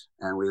shots,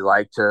 and we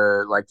like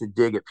to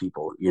dig at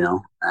people,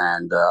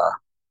 and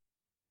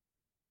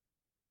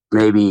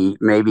maybe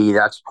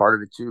that's part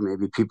of it too.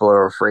 Maybe people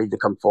are afraid to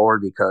come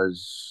forward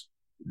because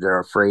they're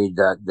afraid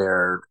that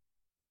their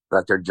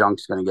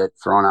junk's going to get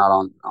thrown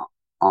out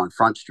on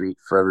Front Street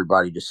for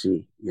everybody to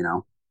see.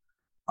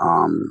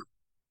 Um,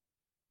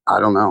 I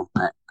don't know.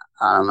 I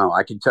don't know.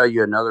 I can tell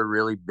you another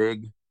really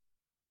big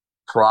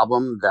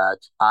problem that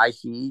I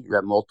see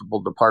that multiple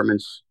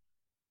departments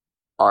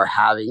are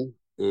having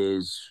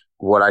is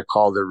what I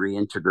call the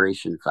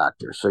reintegration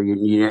factor. So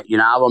you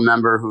now have a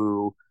member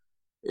who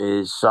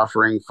is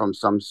suffering from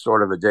some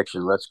sort of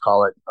addiction. Let's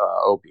call it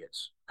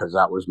opiates, because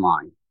that was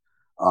mine.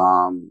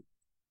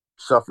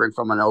 Suffering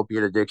from an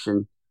opiate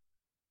addiction,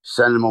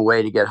 send him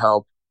away to get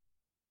help.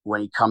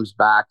 When he comes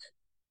back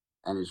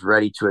and is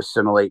ready to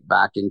assimilate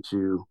back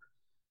into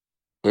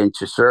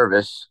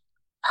service,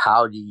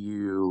 how do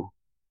you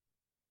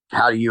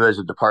as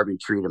a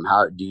department treat him?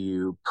 How do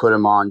you put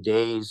him on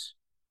days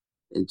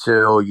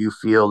until you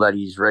feel that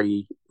he's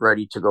ready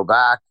to go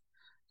back?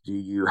 Do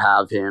you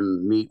have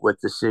him meet with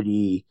the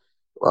city,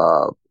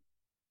 with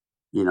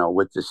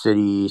the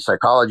city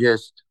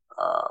psychologist?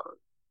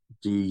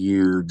 Do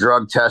you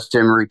drug test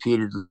him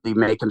repeatedly,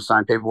 make him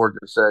sign paperwork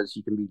that says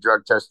he can be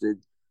drug tested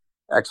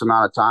X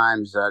amount of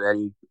times at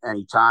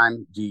any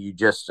time? Do you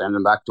just send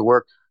him back to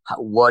work?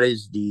 What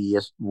is the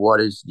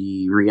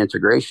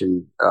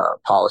reintegration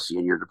policy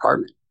in your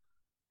department?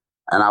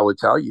 And I would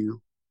tell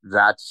you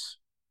that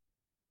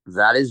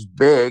is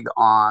big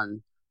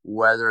on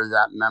whether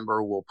that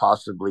member will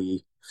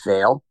possibly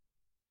fail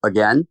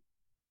again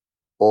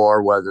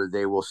or whether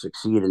they will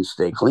succeed and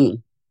stay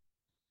clean,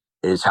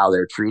 is how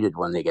they're treated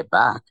when they get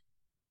back.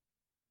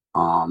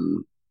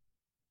 And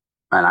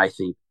I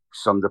think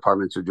some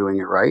departments are doing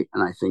it right,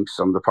 and I think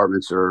some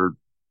departments are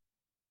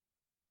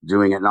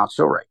doing it not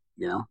so right,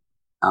 and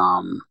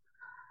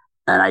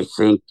I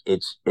think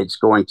it's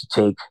going to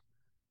take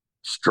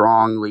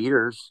strong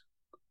leaders,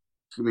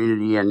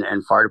 community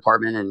and fire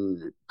department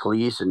and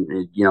police,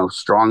 and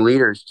strong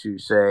leaders to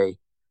say,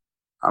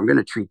 I'm going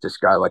to treat this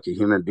guy like a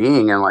human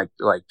being and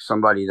like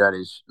somebody that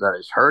is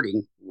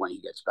hurting when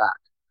he gets back.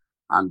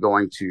 I'm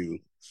going to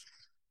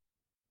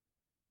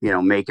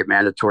make it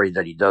mandatory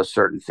that he does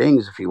certain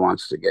things if he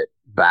wants to get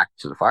back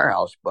to the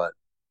firehouse, but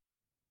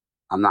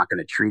I'm not going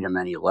to treat him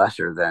any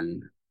lesser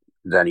than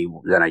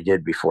I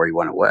did before he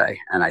went away.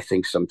 And I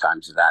think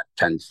sometimes that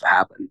tends to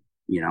happen.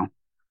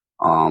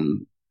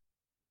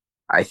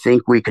 I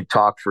think we could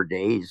talk for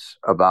days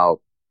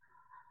about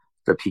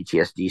the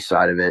PTSD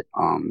side of it.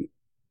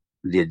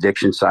 The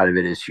addiction side of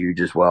it is huge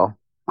as well.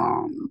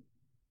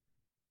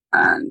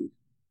 And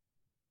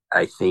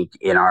I think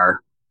in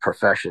our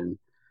profession,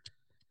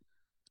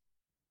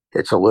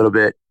 it's a little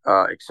bit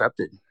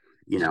accepted,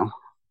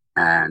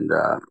 and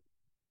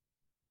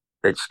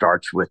it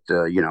starts with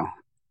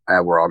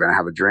we're all going to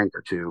have a drink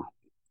or two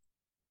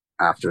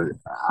after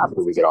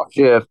we get off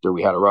shift, or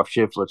we had a rough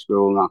shift. Let's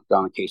go knock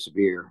down a case of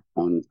beer.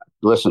 And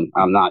listen,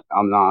 I'm not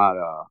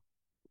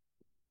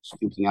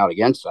speaking out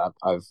against that.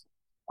 I've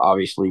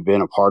obviously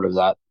been a part of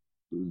that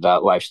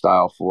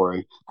lifestyle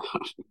for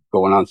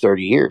going on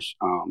 30 years.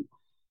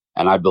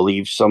 And I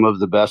believe some of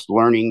the best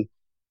learning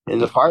in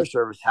the fire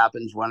service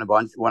happens when a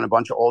bunch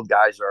of old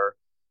guys are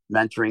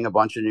mentoring a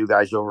bunch of new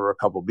guys over a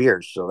couple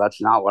beers. So it's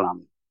not what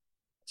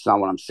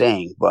I'm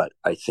saying, but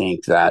I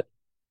think that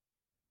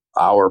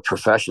our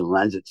profession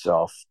lends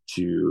itself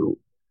to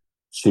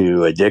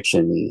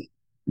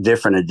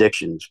different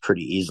addictions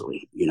pretty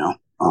easily,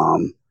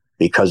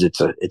 because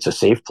it's a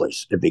safe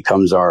place. It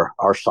becomes our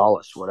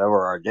solace.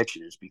 Whatever our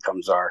addiction is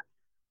becomes our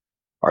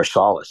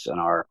solace and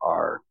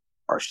our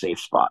safe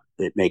spot.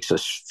 It makes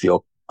us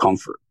feel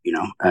comfort,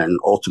 and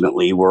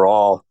ultimately we're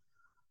all,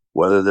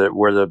 whether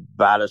we're the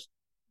baddest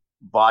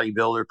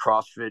bodybuilder,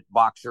 CrossFit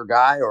boxer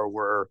guy, or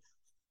we're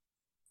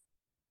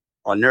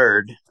a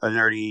nerdy,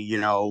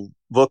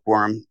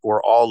 bookworm,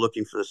 we're all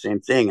looking for the same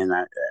thing. And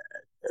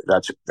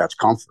that's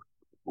comfort.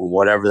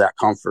 Whatever that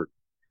comfort,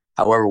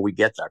 however we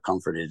get that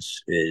comfort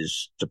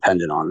is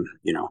dependent on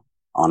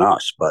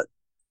us. But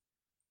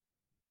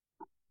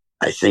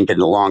I think in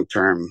the long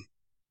term,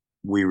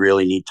 we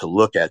really need to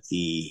look at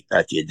the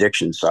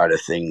addiction side of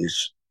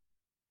things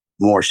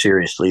more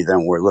seriously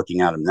than we're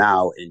looking at him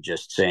now, and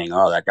just saying,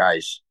 oh, that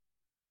guy's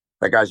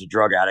a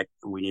drug addict,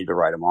 we need to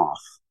write him off.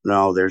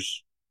 No,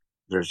 there's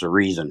a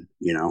reason,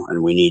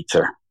 and we need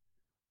to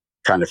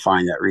kind of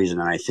find that reason.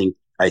 And I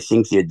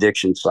think the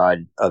addiction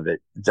side of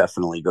it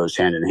definitely goes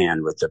hand in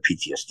hand with the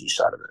PTSD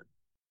side of it.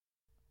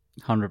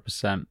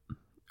 100%.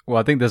 Well,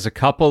 I think there's a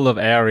couple of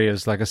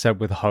areas, like I said,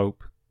 with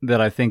hope, that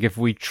I think if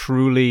we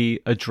truly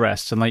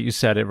addressed, and like you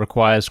said, it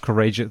requires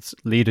courageous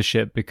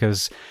leadership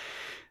because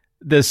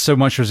there's so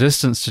much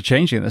resistance to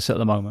changing this at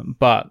the moment.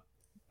 But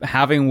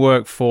having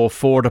worked for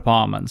 4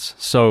 departments,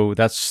 so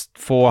that's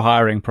 4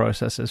 hiring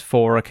processes,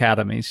 4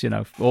 academies,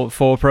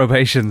 4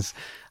 probations.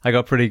 I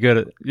got pretty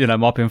good at,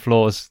 mopping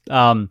floors.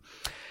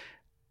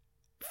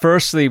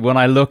 Firstly, when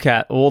I look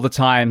at all the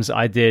times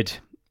I did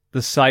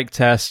the psych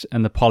test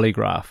and the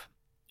polygraph,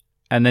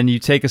 and then you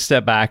take a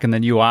step back and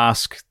then you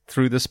ask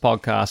through this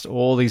podcast,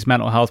 all these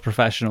mental health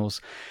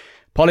professionals,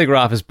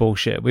 polygraph is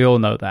bullshit. We all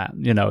know that.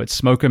 It's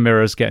smoke and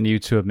mirrors getting you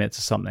to admit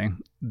to something.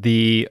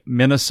 The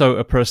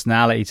Minnesota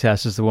personality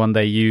test is the one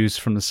they use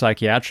from the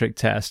psychiatric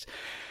test.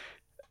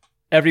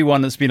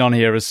 Everyone that's been on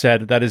here has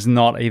said that is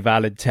not a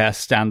valid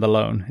test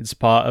standalone. It's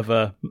part of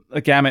a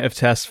gamut of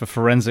tests for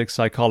forensic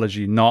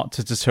psychology, not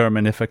to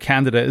determine if a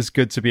candidate is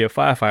good to be a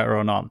firefighter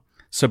or not.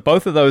 So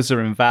both of those are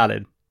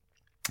invalid.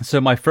 So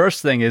my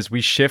first thing is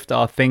we shift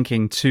our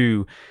thinking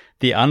to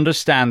the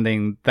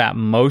understanding that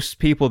most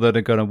people that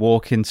are going to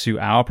walk into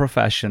our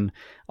profession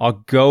are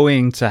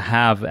going to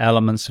have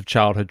elements of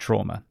childhood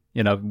trauma.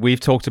 We've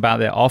talked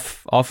about it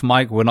off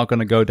mic. We're not going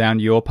to go down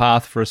your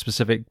path for a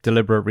specific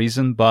deliberate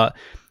reason, but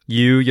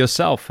you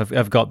yourself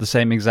have got the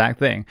same exact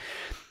thing.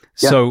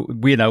 Yeah. So,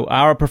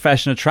 our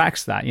profession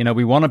attracts that.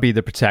 We want to be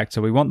the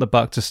protector. We want the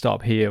buck to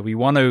stop here. We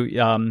want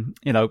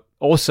to,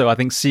 also, I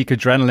think, seek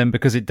adrenaline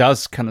because it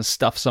does kind of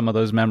stuff some of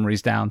those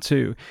memories down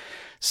too.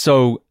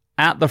 So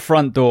at the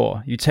front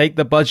door, you take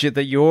the budget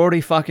that you already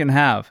fucking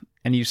have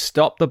and you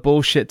stop the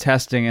bullshit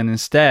testing, and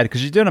instead,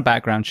 because you've done a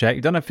background check,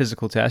 you've done a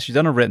physical test, you've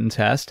done a written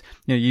test,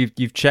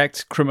 you've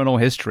checked criminal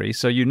history,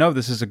 so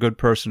this is a good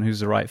person who's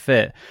the right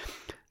fit.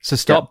 So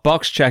stop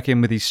box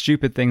checking with these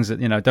stupid things that,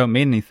 don't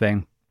mean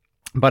anything.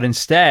 But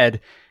instead,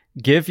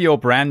 give your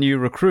brand new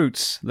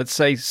recruits, let's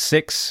say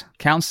 6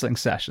 counseling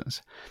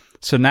sessions.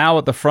 So now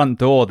at the front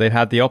door, they've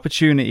had the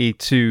opportunity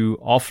to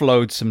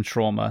offload some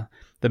trauma.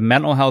 The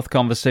mental health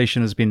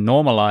conversation has been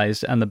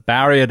normalized, and the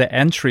barrier to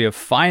entry of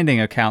finding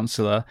a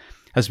counselor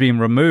has been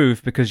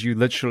removed because you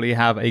literally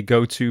have a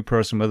go-to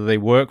person, whether they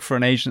work for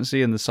an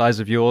agency and the size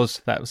of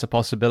yours, that was a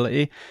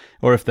possibility,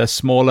 or if they're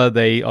smaller,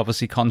 they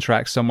obviously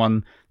contract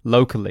someone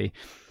locally.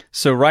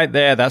 So right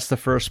there, that's the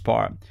first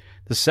part.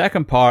 The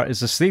second part is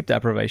the sleep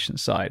deprivation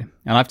side.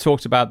 And I've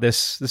talked about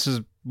this. This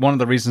is one of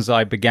the reasons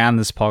I began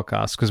this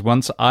podcast, because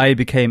once I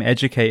became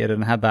educated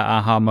and had that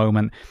aha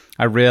moment,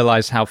 I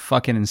realized how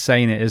fucking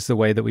insane it is the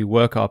way that we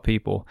work our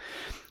people.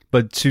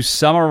 But to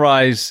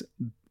summarize,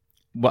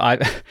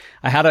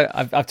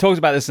 I've talked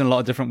about this in a lot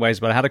of different ways,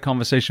 but I had a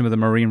conversation with a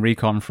Marine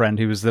Recon friend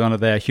who was one of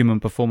their human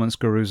performance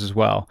gurus as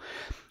well.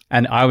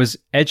 And I was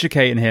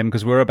educating him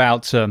because we're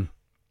about to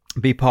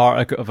be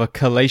part of a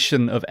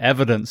collation of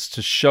evidence to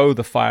show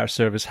the fire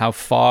service how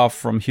far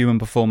from human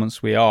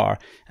performance we are.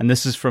 And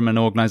this is from an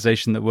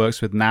organization that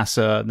works with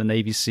NASA, the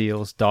Navy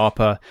SEALs,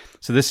 DARPA.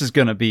 So this is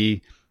going to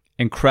be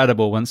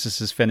incredible once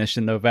this is finished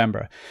in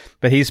November.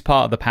 But he's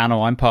part of the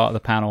panel. I'm part of the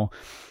panel.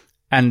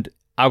 And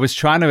I was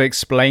trying to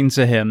explain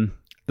to him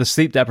the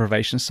sleep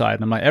deprivation side.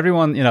 And I'm like,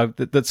 everyone,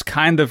 that's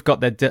kind of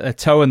got their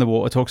toe in the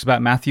water talks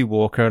about Matthew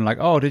Walker and like,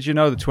 oh, did you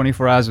know that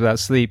 24 hours without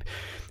sleep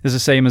is the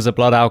same as a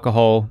blood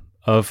alcohol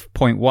of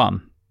 0.1.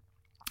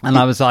 And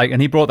I was like,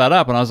 and he brought that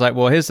up, and I was like,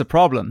 well, here's the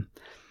problem.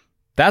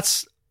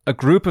 That's a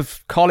group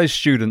of college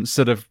students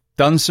that have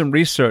done some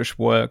research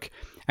work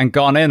and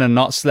gone in and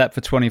not slept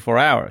for 24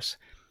 hours.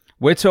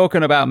 We're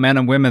talking about men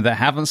and women that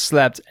haven't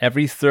slept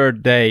every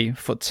third day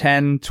for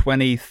 10,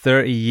 20,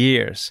 30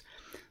 years.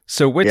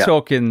 So we're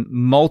talking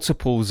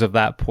multiples of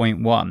that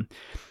 0.1.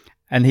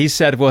 And he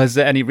said, well, has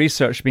there any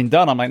research been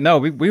done? I'm like, no,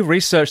 we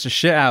researched the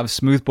shit out of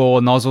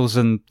smoothbore nozzles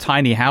and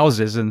tiny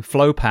houses and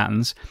flow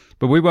patterns,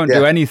 but we won't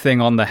do anything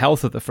on the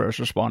health of the first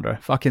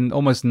responder. Fucking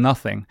almost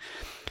nothing.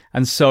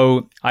 And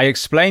so I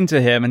explained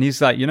to him, and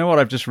he's like, you know what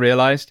I've just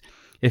realized?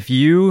 If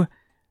you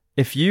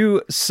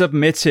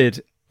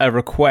submitted a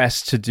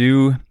request to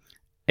do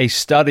a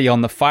study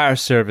on the fire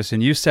service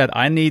and you said,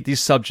 I need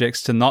these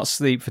subjects to not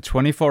sleep for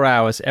 24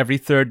 hours every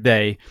third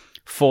day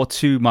for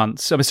 2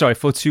 months,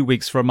 for 2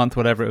 weeks, for a month,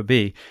 whatever it would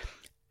be,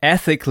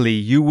 ethically,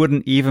 you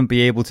wouldn't even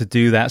be able to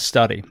do that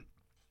study.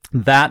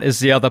 That is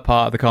the other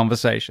part of the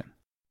conversation.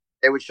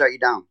 They would shut you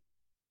down.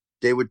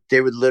 They would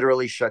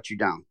literally shut you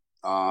down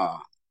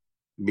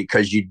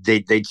because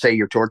they'd say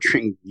you're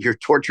torturing your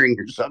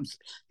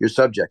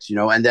subjects,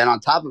 and then on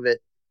top of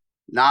it,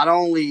 not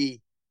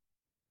only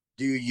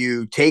do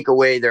you take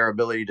away their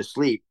ability to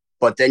sleep,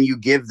 but then you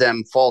give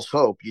them false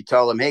hope. You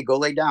tell them, hey, go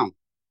lay down.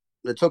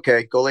 It's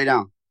okay. Go lay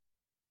down.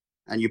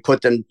 And you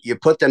put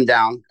them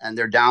down, and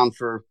they're down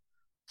for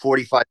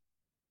 45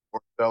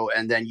 or so,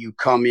 and then you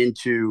come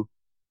into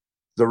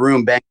the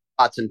room, bang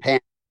pots and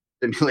pans,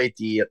 simulate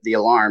the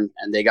alarm,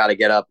 and they got to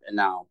get up and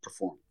now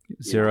perform.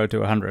 0 to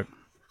 100.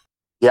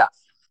 Yeah.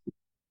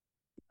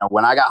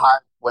 When I got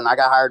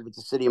hired with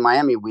the city of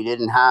Miami, we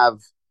didn't have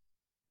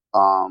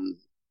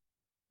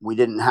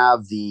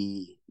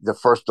the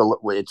first alert.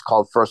 It's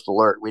called First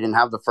Alert. We didn't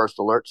have the First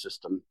Alert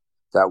system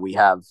that we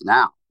have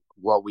now.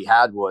 What we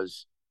had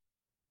was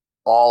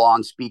all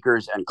on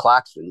speakers and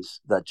klaxons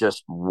that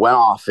just went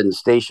off in the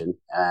station.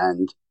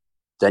 And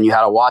then you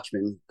had a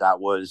watchman that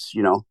was,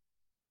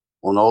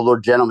 Well, an older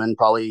gentleman,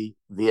 probably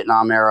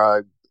Vietnam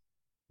era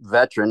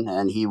veteran,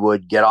 and he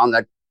would get on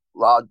the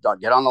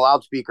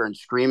loudspeaker and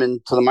scream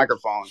into the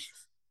microphone,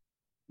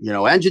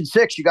 engine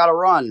 6, you got to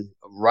run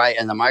right,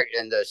 and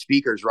the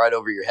speakers right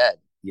over your head.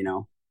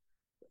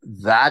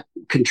 That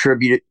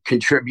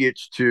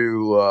contributes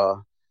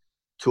to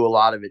a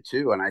lot of it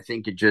too. And I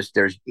think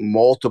there's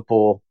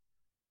multiple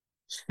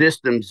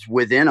systems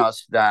within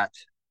us that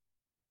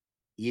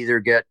either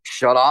get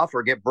shut off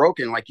or get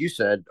broken, like you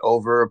said,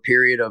 over a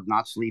period of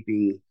not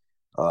sleeping.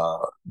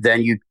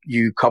 Then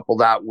you couple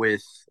that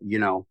with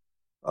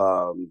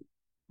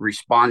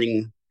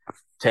responding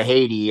to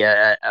Haiti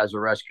as a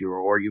rescuer,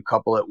 or you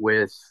couple it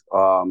with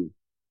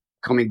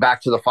coming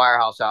back to the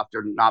firehouse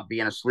after not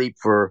being asleep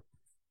for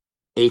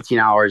 18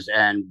 hours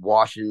and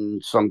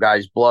washing some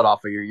guy's blood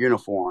off of your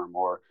uniform,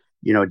 or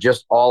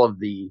just all of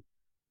the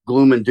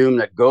gloom and doom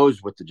that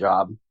goes with the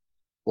job,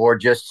 or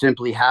just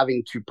simply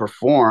having to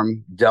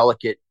perform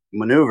delicate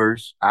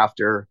maneuvers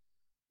after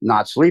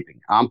not sleeping.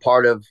 I'm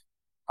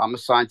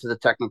assigned to the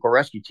technical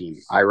rescue team.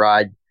 I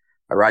ride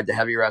the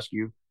heavy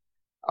rescue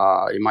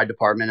in my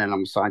department, and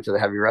I'm assigned to the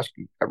heavy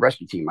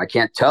rescue team. I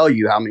can't tell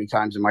you how many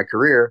times in my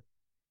career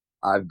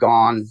I've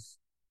gone,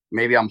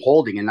 maybe I'm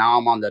holding, and now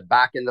I'm on the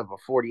back end of a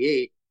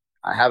 48.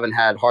 I haven't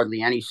had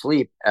hardly any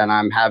sleep, and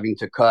I'm having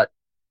to cut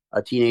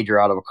a teenager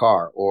out of a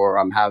car, or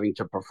I'm having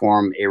to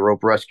perform a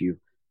rope rescue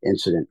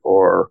incident,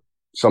 or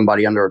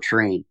somebody under a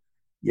train.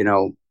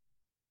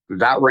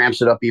 That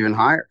ramps it up even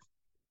higher.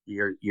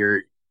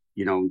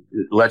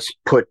 Let's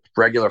put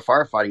regular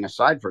firefighting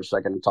aside for a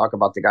second and talk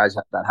about the guys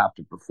that have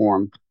to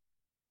perform,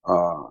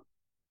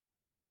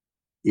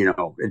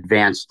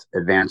 advanced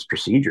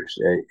procedures.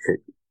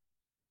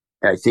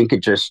 I think it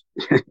just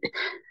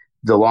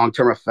the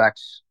long-term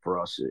effects for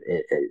us.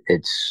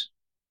 It's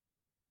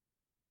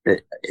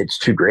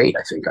too great.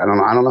 I think. I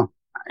don't know.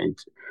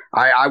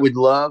 I would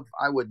love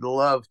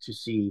to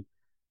see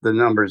the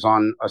numbers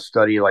on a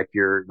study like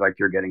you're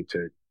getting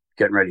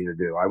ready to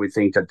do. I would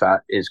think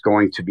that is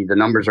going to be, the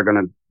numbers are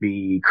going to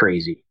be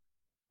crazy,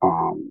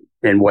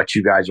 and what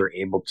you guys are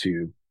able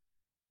to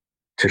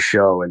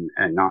show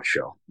and not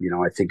show.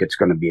 I think it's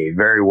going to be a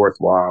very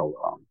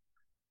worthwhile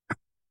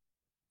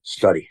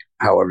study,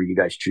 however you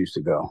guys choose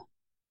to go.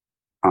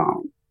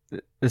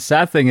 The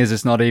sad thing is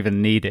it's not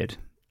even needed,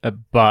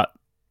 but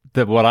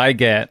what I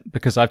get,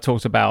 because I've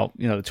talked about,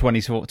 the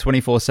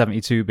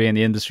 2472 being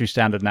the industry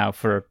standard now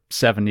for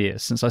 7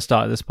 years since I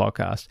started this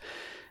podcast.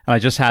 And I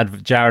just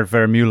had Jared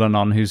Vermeulen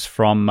on, who's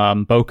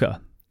from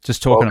Boca,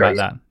 just talking about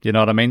that. You know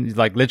what I mean?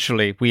 Like,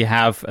 literally, we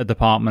have a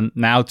department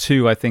now,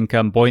 too. I think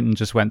Boynton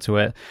just went to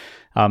it.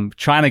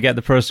 Trying to get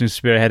the person who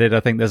spearheaded. I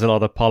think there's a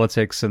lot of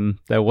politics, and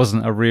there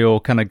wasn't a real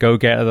kind of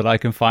go-getter that I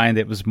can find.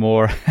 It was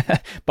more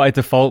by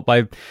default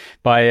by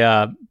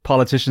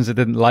politicians that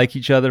didn't like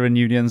each other in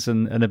unions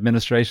and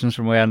administrations,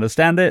 from the way I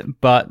understand it,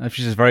 but which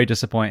is very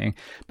disappointing.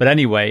 But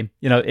anyway,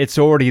 it's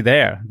already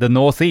there. The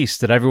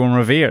Northeast that everyone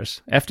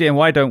reveres.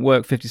 FDNY don't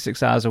work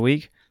 56 hours a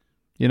week.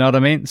 You know what I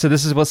mean? So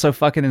this is what's so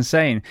fucking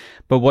insane.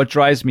 But what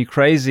drives me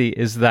crazy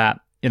is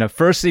that,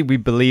 firstly, we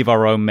believe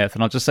our own myth.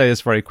 And I'll just say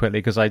this very quickly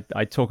because I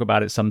talk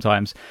about it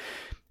sometimes.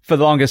 For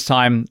the longest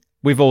time,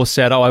 we've all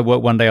said, I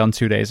work 1 day on,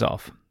 2 days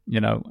off.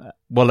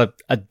 Well,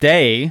 a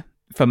day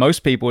for most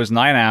people is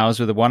 9 hours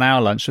with a 1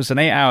 hour lunch. So it's an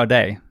 8 hour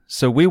day.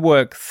 So we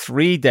work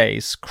 3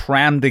 days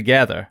crammed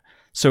together.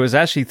 So it's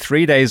actually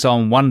 3 days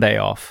on, 1 day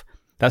off.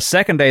 That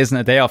second day isn't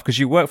a day off because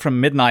you work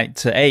from midnight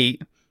to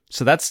 8.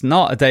 So that's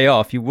not a day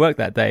off. You work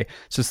that day.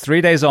 So it's 3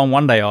 days on,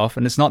 1 day off.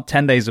 And it's not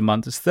 10 days a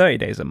month. It's 30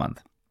 days a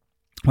month.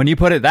 When you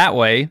put it that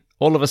way,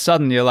 all of a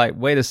sudden you're like,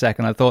 wait a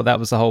second, I thought that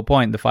was the whole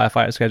point. The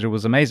firefighter schedule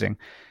was amazing.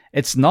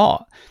 It's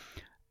not.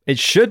 It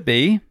should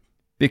be,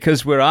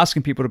 because we're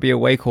asking people to be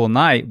awake all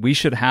night. We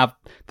should have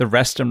the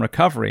rest and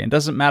recovery. It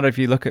doesn't matter if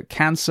you look at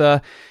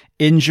cancer,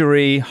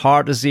 injury,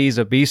 heart disease,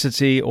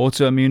 obesity,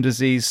 autoimmune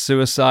disease,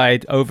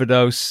 suicide,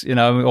 overdose,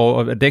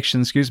 or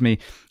addiction,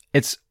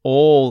 It's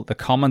all, the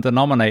common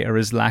denominator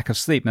is lack of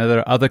sleep. Now, there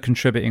are other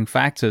contributing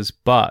factors,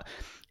 but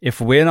if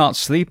we're not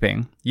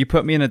sleeping, you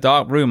put me in a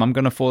dark room, I'm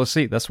going to fall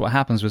asleep. That's what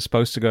happens. We're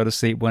supposed to go to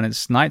sleep when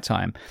it's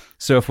nighttime.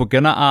 So if we're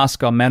going to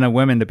ask our men and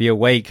women to be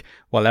awake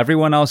while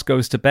everyone else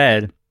goes to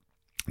bed,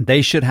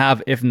 they should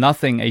have, if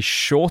nothing, a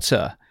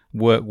shorter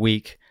work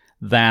week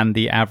than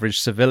the average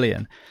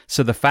civilian.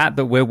 So the fact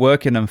that we're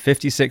working on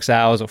 56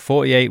 hours or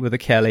 48 with a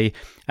Kelly,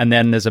 and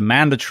then there's a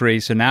mandatory,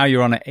 so now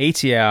you're on an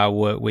 80-hour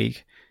work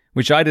week,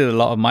 which I did a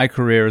lot of my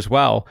career as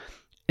well,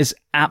 is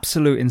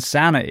absolute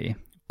insanity.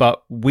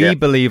 But we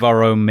believe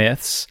our own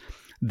myths.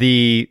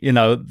 The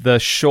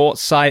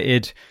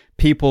short-sighted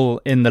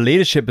people in the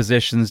leadership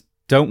positions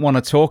don't want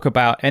to talk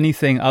about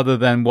anything other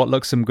than what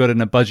looks them good in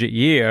a budget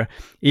year,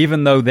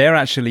 even though they're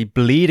actually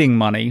bleeding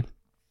money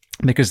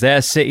because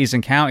their cities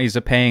and counties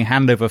are paying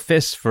hand over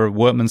fist for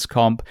workman's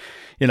comp,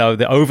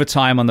 the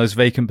overtime on those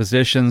vacant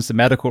positions, the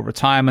medical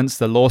retirements,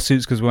 the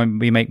lawsuits because when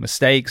we make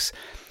mistakes.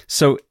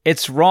 So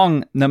it's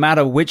wrong no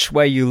matter which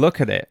way you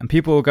look at it. And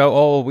people will go,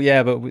 oh,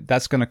 yeah, but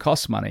that's going to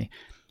cost money.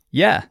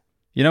 Yeah,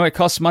 You know, it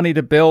costs money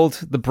to build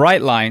the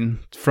Bright Line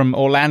from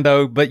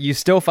Orlando, but you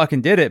still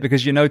fucking did it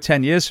because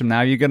 10 years from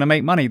now, you're going to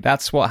make money.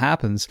 That's what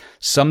happens.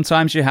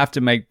 Sometimes you have to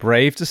make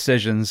brave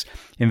decisions,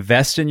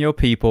 invest in your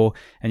people,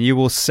 and you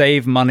will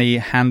save money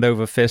hand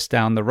over fist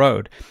down the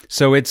road.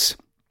 So it's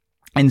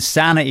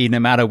insanity no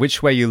matter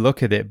which way you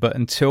look at it. But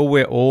until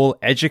we're all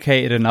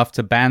educated enough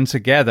to band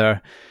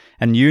together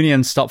and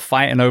unions stop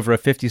fighting over a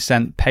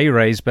 50-cent pay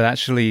raise, but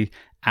actually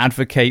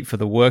advocate for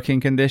the working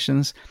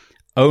conditions,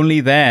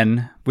 only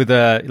then, with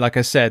like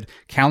I said,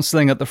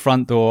 counseling at the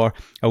front door,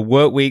 a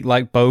work week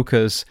like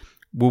Boca's,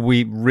 will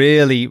we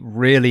really,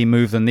 really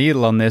move the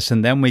needle on this,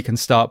 and then we can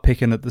start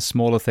picking at the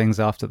smaller things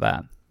after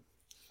that.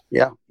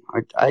 Yeah,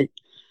 I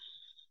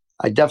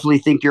definitely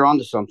think you're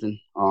onto something.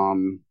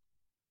 And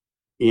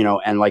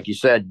like you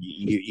said,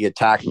 you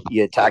attack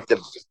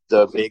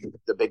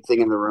the big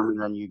thing in the room,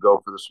 and then you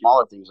go for the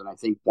smaller things. And I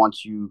think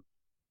once you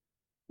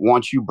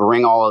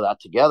bring all of that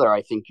together,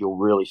 I think you'll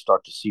really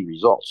start to see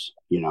results.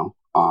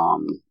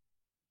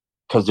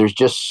 Because there's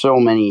just so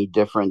many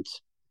different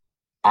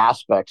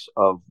aspects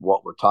of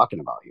what we're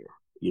talking about here.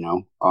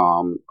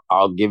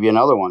 I'll give you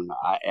another one.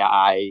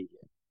 I'm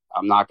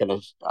not gonna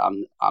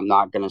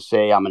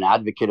say I'm an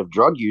advocate of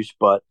drug use,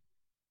 but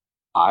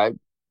I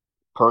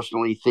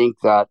personally think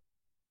that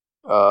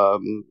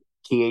THC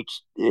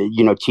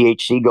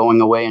going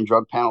away in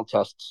drug panel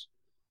tests,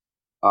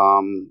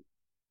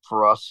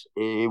 for us,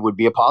 it would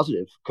be a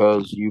positive,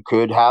 because you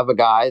could have a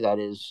guy that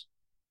is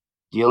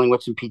dealing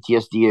with some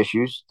PTSD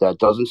issues, that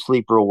doesn't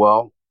sleep real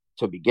well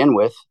to begin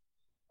with.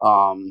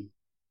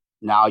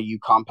 Now you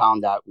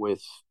compound that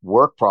with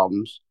work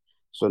problems.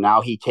 So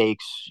now he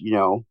takes, he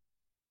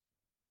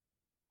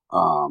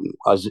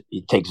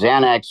takes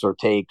Xanax or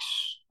takes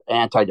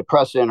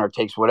antidepressant or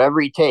takes whatever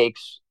he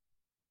takes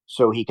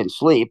so he can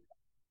sleep,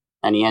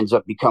 and he ends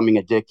up becoming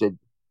addicted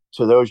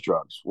to those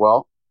drugs.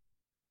 Well,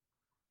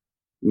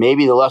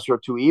 maybe the lesser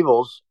of two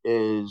evils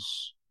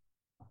is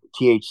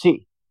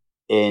THC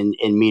in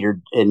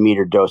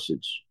metered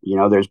dosage.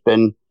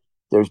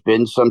 There's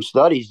been some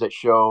studies that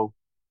show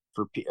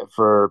for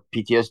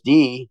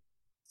PTSD,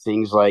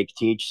 things like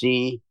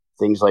THC,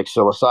 things like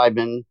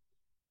psilocybin,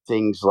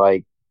 things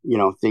like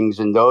things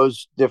in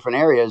those different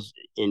areas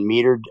in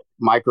metered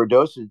micro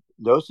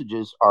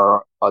dosages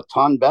are a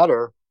ton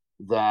better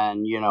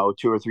than 2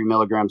 or 3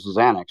 milligrams of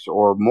Xanax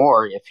or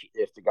more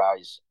if the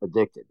guy's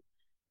addicted.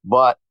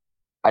 But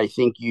I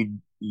think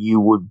you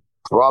would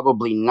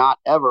probably not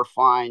ever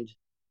find,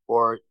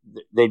 or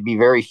they'd be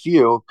very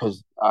few,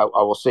 because I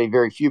will say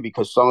very few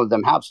because some of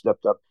them have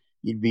stepped up.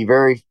 You'd be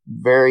very,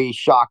 very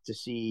shocked to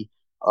see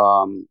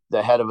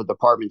the head of a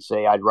department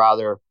say, I'd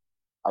rather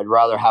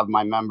have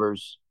my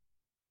members,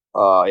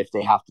 if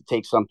they have to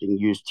take something,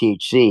 use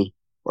THC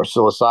or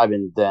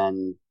psilocybin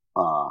than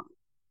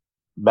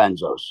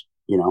benzos,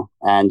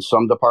 and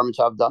some departments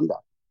have done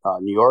that.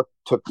 New York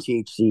took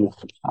THC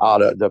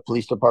the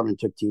police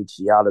department took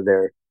THC out of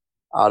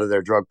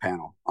their drug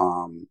panel.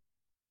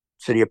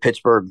 City of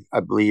Pittsburgh, I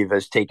believe,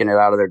 has taken it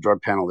out of their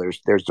drug panel.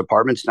 There's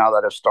departments now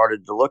that have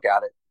started to look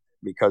at it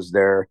because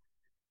their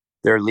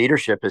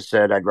leadership has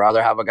said, I'd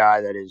rather have a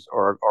guy that is,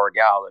 or a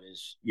gal that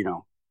is,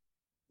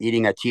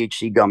 eating a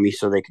THC gummy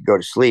so they could go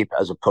to sleep,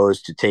 as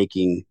opposed to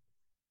taking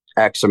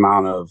X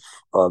amount of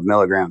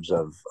milligrams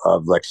of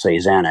let's say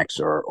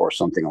Xanax or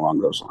something along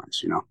those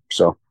lines,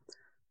 So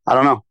I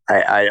don't know.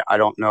 I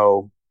don't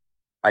know.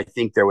 I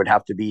think there would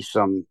have to be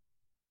some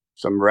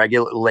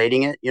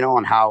regulating it,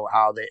 on how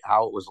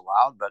it was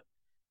allowed. But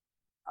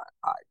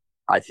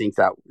I think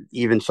that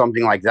even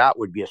something like that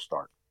would be a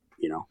start,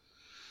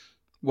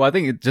 Well, I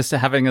think just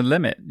having a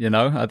limit,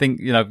 I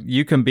think,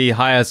 you can be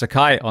high as a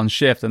kite on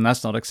shift, and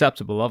that's not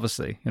acceptable,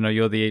 obviously.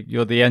 You're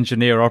the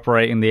engineer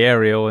operating the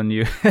aerial, and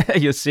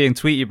you're seeing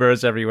Tweety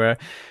birds everywhere.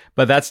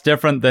 But that's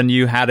different than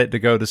you had it to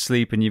go to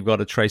sleep and you've got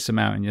a trace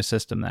amount in your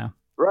system now.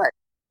 Right.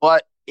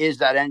 But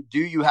do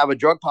you have a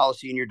drug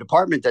policy in your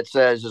department that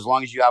says, as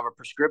long as you have a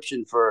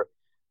prescription for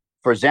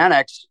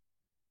Xanax,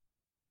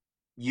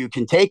 you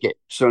can take it?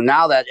 So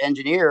now that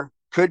engineer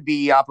could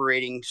be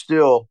operating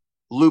still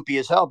loopy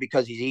as hell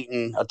because he's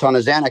eaten a ton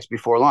of Xanax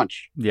before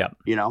lunch. Yeah.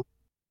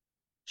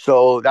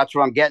 So that's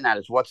what I'm getting at,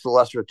 is what's the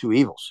lesser of two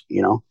evils,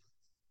 and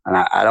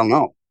I don't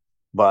know,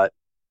 but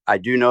I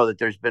do know that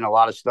there's been a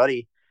lot of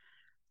study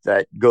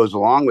that goes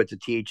along with the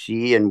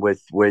THC and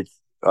with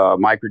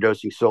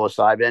microdosing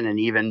psilocybin and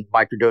even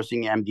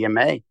microdosing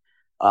MDMA.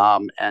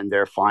 And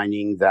they're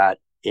finding that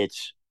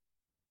it's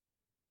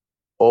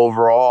a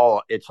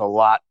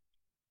lot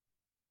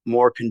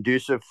more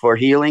conducive for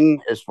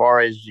healing as far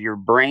as your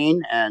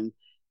brain and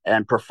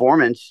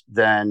performance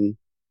than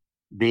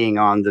being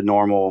on the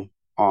normal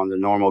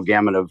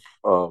gamut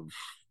of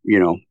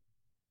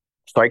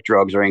psych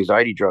drugs or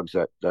anxiety drugs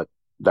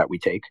that we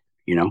take,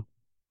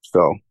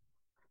 So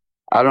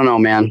I don't know,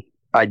 man.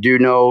 I do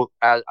know,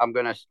 I'm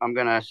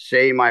gonna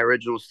say my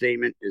original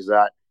statement is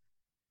that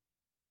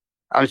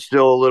I'm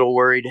still a little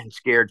worried and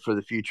scared for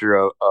the future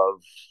of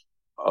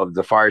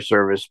the fire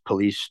service,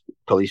 police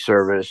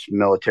service,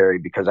 military,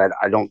 because I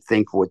don't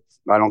think we're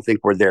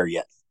there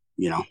yet.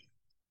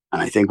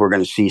 And I think we're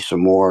going to see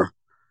some more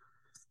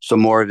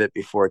of it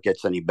before it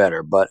gets any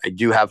better. But I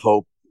do have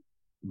hope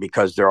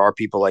because there are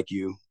people like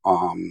you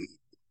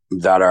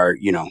that are,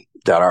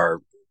 that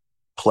are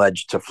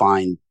pledged to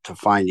finding,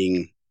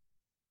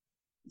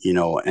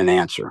 an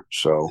answer.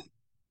 So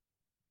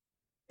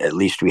at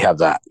least we have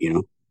that.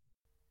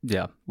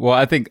 Yeah. Well,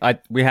 I think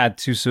we had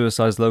 2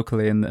 suicides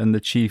locally, and the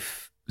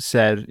chief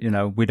said,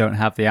 we don't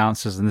have the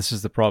answers, and this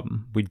is the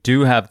problem. We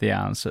do have the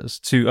answers.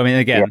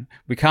 Again,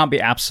 we can't be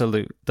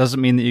absolute.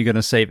 Doesn't mean that you're going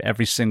to save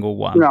every single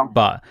one, No.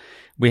 but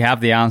we have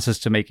the answers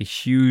to make a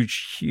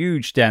huge,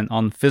 huge dent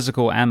on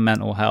physical and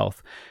mental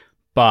health.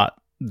 But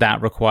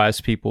that requires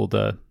people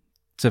to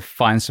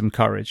find some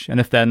courage. And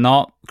if they're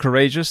not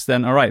courageous,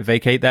 then all right,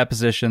 vacate that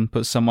position,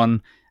 put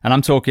someone, and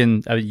I'm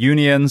talking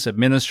unions,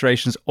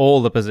 administrations,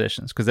 all the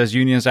positions, because there's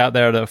unions out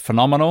there that are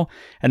phenomenal,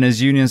 and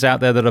there's unions out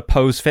there that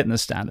oppose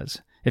fitness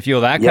standards. If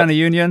you're that kind of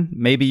union,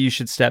 maybe you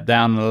should step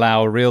down and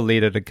allow a real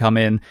leader to come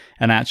in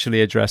and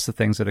actually address the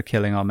things that are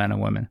killing our men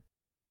and women.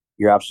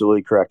 You're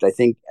absolutely correct. I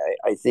think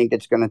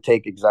it's going to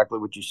take exactly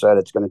what you said.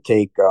 It's going to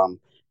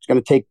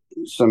take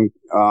some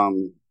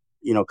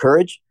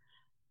courage,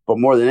 but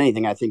more than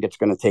anything, I think it's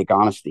going to take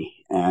honesty,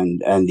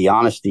 and the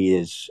honesty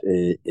is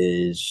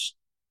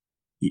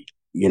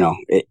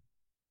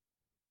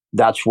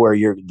that's where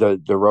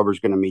the rubber's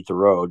going to meet the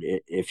road.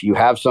 If you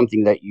have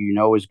something that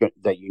is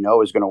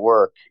going to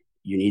work,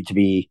 you need to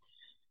be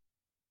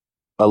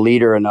a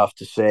leader enough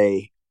to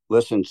say,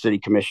 listen, city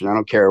commission, I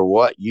don't care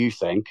what you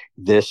think.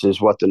 This is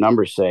what the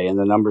numbers say. And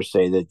the numbers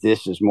say that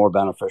this is more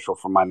beneficial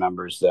for my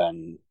members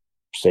than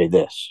say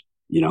this,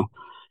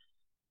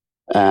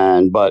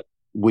 but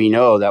we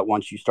know that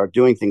once you start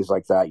doing things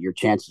like that, your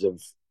chances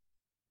of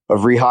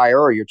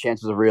rehire or your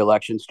chances of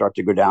reelection start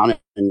to go down.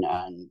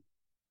 And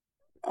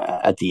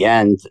at the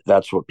end,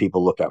 that's what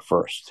people look at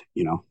first,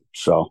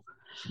 so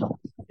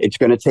it's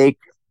going to take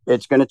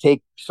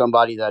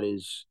somebody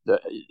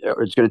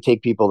it's going to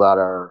take people that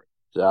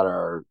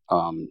are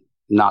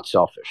not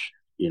selfish,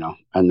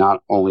 and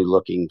not only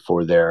looking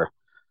for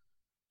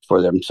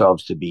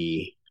themselves to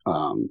be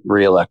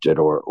reelected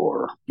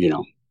or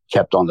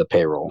kept on the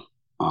payroll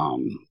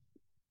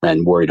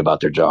and worried about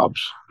their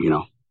jobs,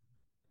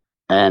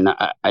 And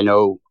I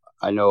know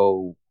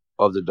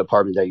of the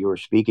department that you were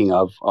speaking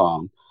of.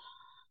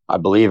 I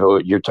believe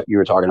you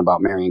were talking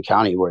about Marion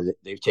County, where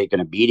they've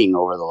taken a beating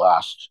over the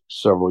last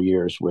several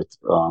years with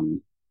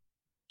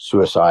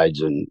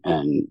suicides and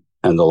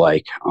the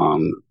like.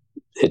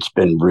 It's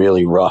been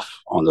really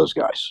rough on those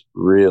guys.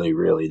 Really,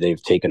 really,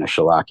 they've taken a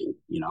shellacking.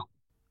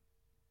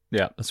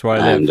 Yeah, that's where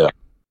I live.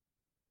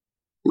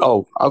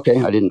 Oh,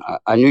 okay.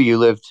 I knew you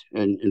lived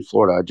in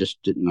Florida. I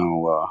just didn't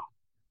know.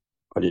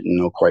 I didn't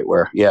know quite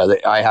where. Yeah,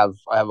 I have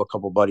a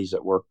couple buddies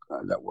that work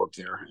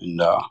there,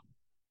 and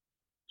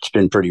it's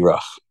been pretty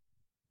rough.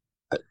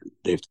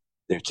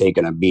 They've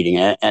taken a beating,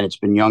 and it's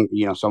been young.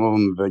 Some of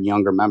them have been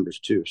younger members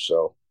too.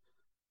 So,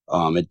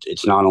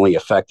 it's not only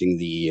affecting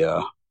the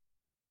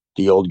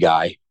old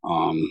guy.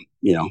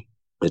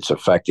 It's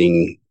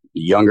affecting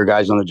the younger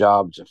guys on the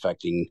job. It's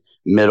affecting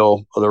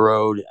middle of the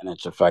road, and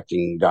it's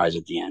affecting guys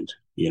at the end.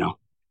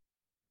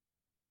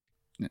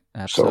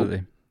 Absolutely.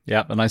 So,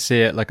 yeah, and I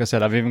see it. Like I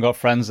said, I've even got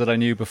friends that I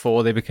knew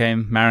before they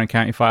became Marion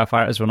County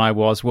firefighters when I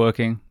was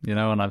working,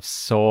 and I've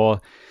saw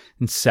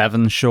in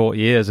 7 short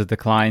years a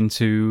decline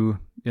to,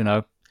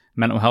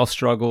 mental health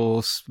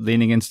struggles,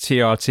 leaning into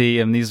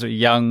TRT, and these are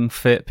young,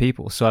 fit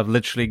people. So I've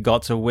literally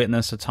got to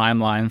witness a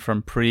timeline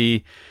from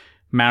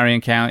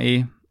pre-Marion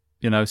County,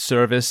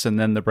 service, and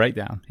then the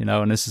breakdown,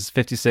 and this is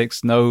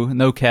 56,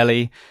 no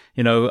Kelly,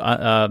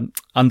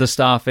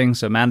 understaffing,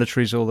 so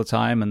mandatories all the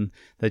time, and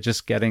they're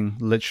just getting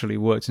literally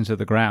worked into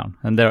the ground.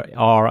 And there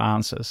are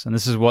answers. And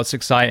this is what's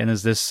exciting,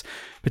 is this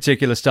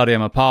particular study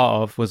I'm a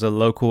part of was a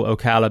local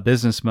Ocala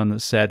businessman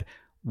that said,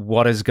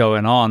 what is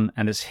going on?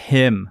 And it's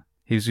him.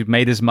 He's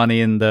made his money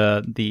in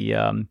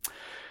the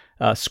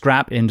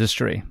scrap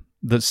industry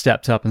that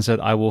stepped up and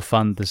said, I will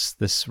fund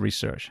this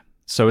research.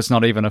 So it's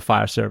not even a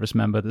fire service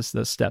member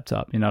that stepped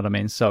up. You know what I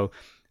mean? So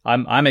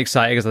I'm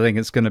excited because I think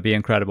it's going to be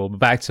incredible. But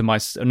back to my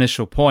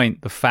initial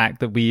point, the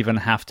fact that we even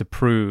have to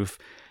prove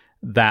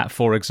that,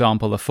 for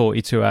example, a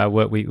 42-hour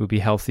work week would be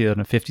healthier than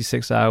a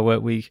 56-hour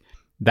work week,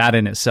 that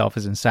in itself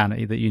is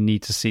insanity, that you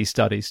need to see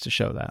studies to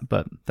show that.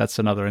 But that's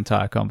another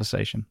entire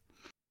conversation.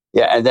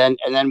 Yeah, and then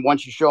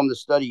once you show them the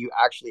study, you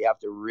actually have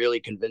to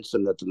really convince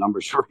them that the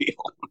numbers are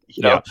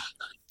real.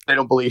 They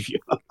don't believe you.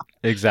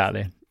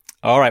 Exactly.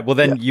 All right. Well,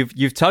 then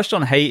you've touched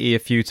on Haiti a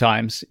few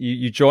times.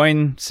 You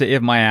join City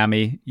of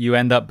Miami. You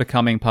end up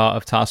becoming part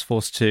of Task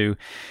Force 2.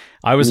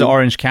 I was at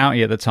Orange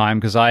County at the time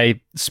because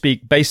I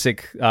speak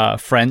basic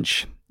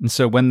French. And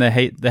so when the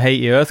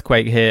Haiti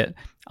earthquake hit,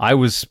 I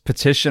was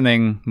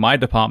petitioning my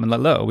department,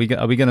 like, look,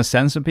 are we going to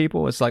send some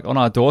people? It's like on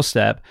our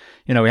doorstep.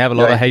 We have a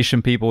lot of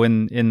Haitian people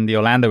in the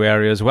Orlando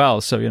area as well.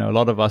 So, a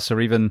lot of us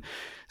are even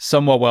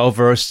somewhat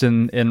well-versed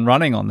in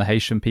running on the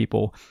Haitian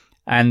people.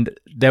 And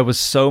there was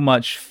so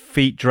much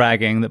feet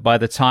dragging that by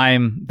the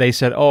time they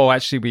said, oh,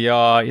 actually we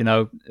are,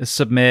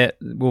 submit,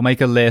 we'll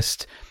make a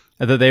list,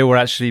 that they were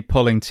actually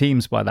pulling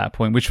teams by that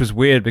point, which was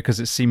weird because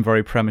it seemed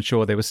very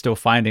premature. They were still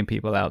finding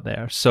people out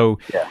there. So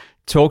Yeah.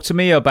 talk to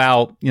me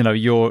about,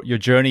 your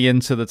journey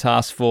into the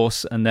task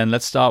force, and then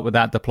let's start with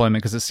that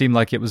deployment because it seemed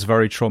like it was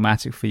very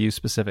traumatic for you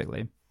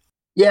specifically.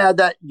 Yeah,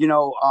 that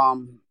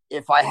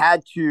if I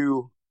had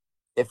to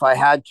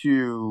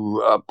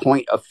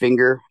point a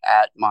finger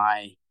at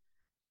my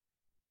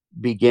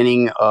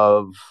beginning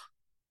of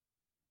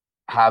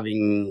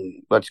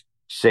having, let's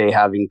say,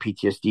 having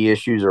PTSD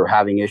issues or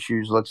having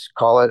issues, let's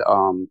call it,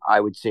 I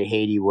would say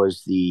Haiti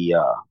was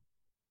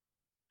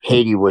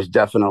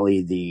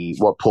definitely the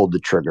what pulled the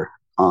trigger.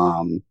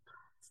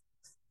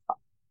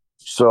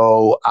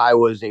 So I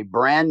was a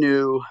brand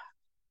new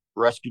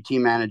rescue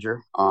team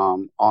manager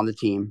on the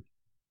team.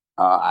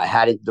 I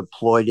hadn't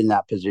deployed in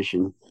that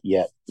position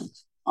yet.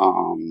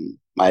 I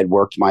had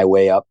worked my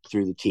way up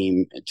through the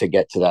team to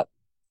get to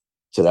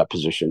that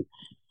position.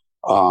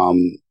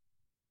 Um,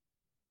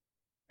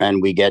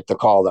 and we get the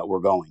call that we're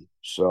going.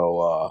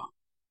 So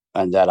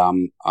and that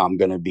I'm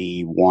going to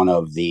be one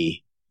of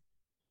the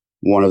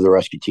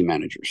rescue team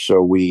managers.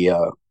 So we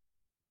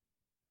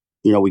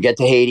get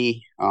to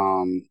Haiti.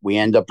 We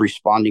end up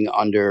responding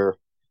under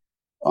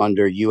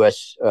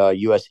US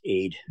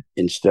aid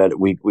instead.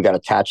 We got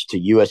attached to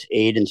US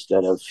aid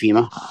instead of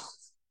FEMA.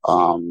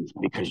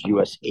 Because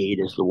US aid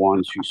is the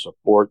ones who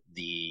support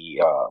the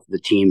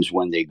teams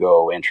when they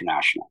go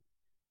international.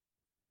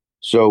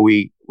 So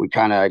we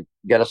kind of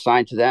get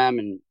assigned to them,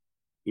 and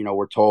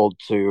we're told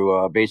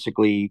to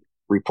basically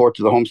report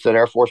to the Homestead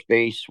Air Force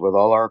Base with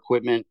all our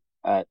equipment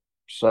at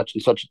such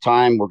and such a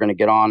time. We're going to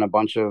get on a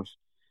bunch of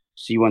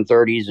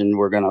C-130s and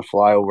we're going to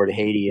fly over to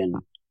Haiti and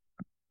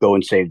go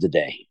and save the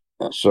day.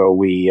 So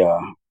we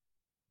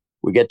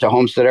get to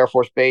Homestead Air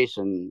Force Base,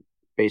 and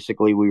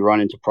basically we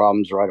run into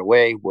problems right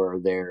away where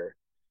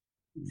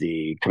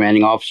the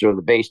commanding officer of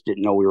the base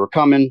didn't know we were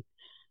coming.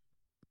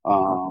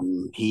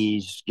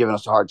 He's giving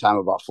us a hard time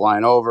about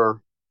flying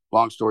over.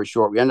 Long story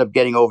short, we end up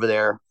getting over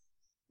there.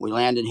 We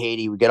land in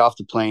Haiti. We get off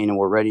the plane and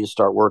we're ready to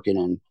start working.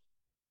 And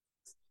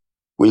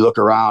we look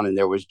around and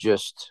there was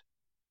just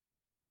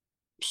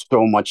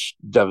so much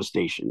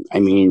devastation. I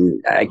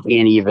mean,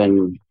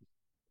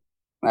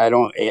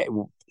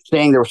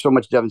 saying there was so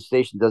much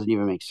devastation doesn't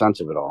even make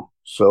sense of it all.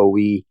 So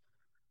we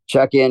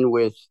check in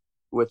with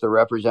a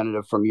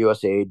representative from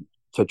USAID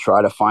to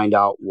try to find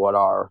out what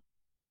our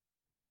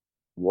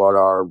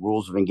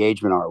rules of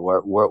engagement are.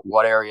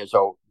 What areas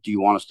do you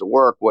want us to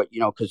work?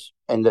 Because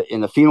in the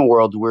FEMA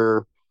world,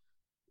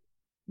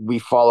 we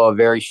follow a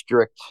very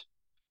strict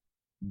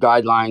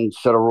guideline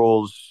set of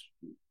rules.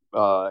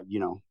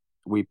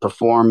 We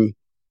perform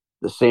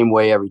the same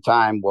way every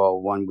time.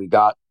 Well, when we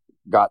got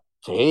to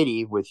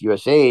Haiti with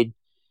USAID,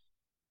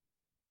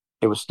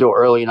 it was still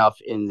early enough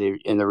in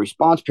the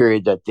response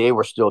period that they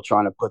were still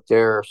trying to put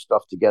their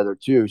stuff together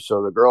too.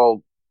 So the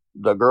girl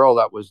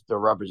that was the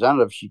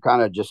representative, she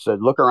kind of just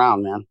said, "Look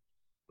around, man.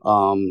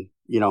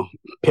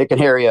 Pick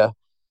an area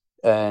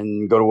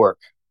and go to work."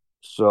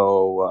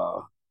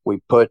 So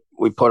we put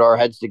our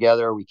heads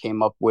together. We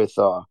came up with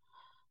a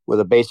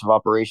base of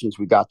operations.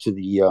 We got to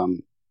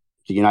the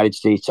United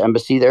States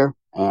Embassy there,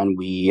 and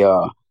we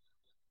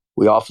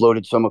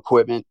offloaded some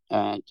equipment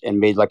and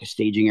made like a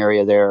staging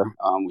area there.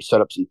 We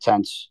set up some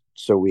tents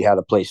so we had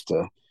a place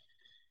to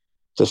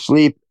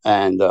sleep.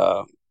 And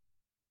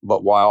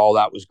but while all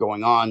that was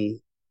going on,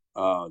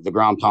 the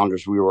ground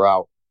pounders, we were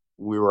out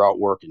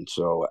working.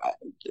 So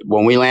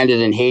when we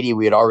landed in Haiti,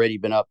 we had already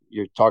been up.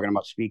 You're talking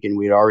about speaking.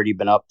 We had already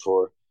been up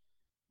for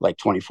like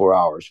 24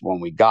 hours. When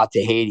we got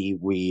to Haiti,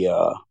 we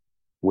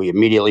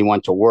immediately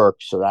went to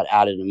work. So that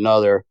added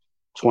another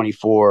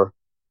 24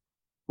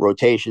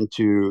 rotation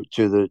to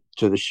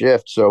the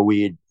shift. So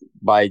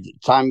by the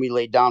time we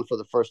laid down for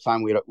the first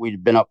time,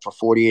 we'd been up for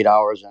 48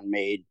 hours and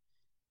made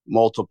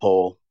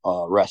multiple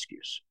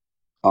rescues.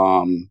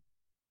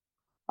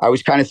 I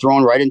was kind of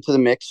thrown right into the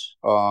mix.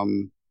 I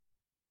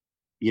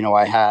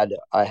had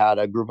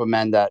a group of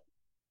men that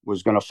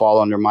was going to fall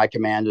under my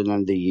command, and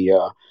then the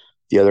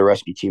other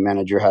rescue team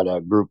manager had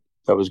a group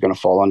that was going to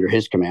fall under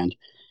his command.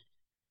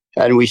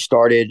 And we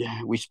split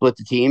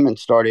the team and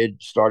started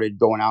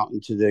going out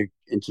into the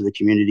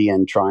community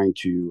and trying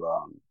to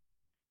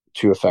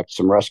effect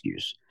some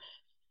rescues.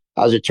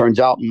 As it turns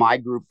out, my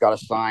group got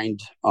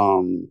assigned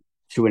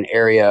to an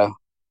area,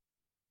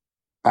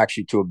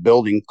 actually to a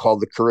building called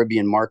the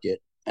Caribbean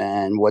Market.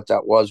 And what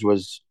that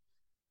was,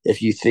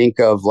 if you think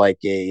of like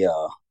a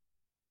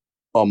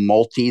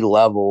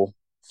multi-level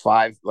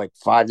 5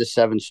 to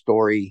 7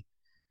 story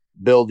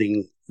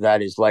building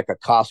that is like a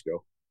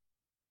Costco,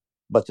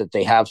 but that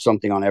they have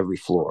something on every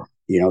floor.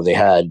 They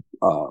had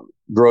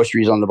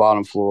groceries on the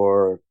bottom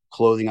floor,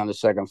 clothing on the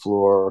second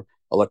floor,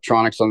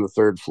 electronics on the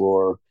third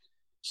floor.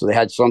 So they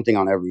had something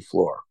on every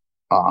floor.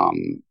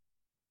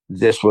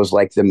 This was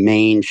like the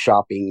main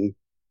shopping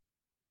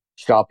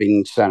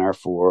center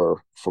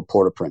for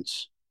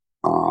Port-au-Prince.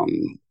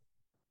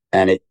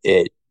 And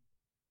it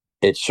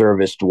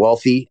serviced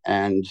wealthy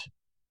and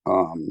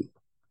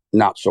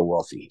not so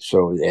wealthy.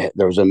 So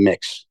there was a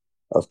mix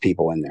of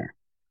people in there.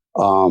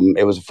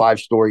 It was a five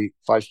story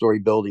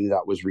building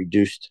that was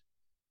reduced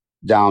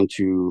down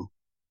to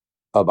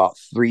about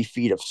 3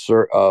 feet of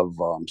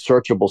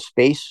searchable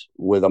space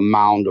with a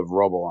mound of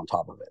rubble on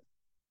top of it.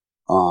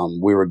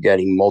 We were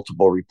getting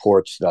multiple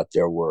reports that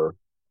there were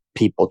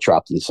people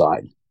trapped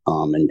inside,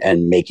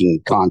 and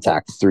making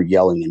contact through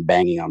yelling and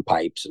banging on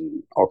pipes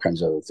and all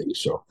kinds of other things.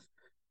 So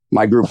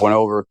my group went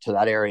over to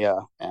that area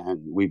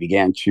and we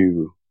began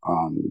to,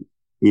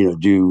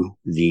 do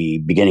the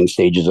beginning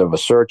stages of a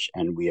search.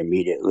 And we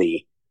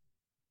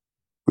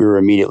were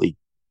immediately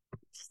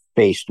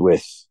faced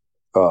with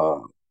uh,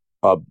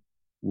 a,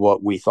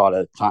 what we thought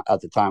at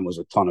the time was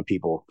a ton of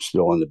people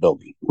still in the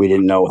building. We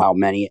didn't know how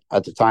many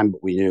at the time,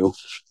 but we knew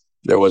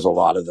there was a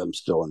lot of them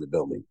still in the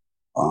building.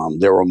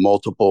 There were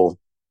multiple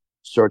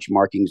search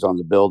markings on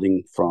the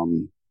building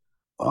from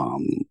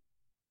um,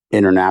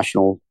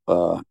 international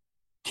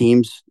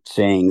teams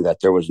saying that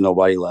there was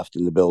nobody left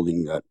in the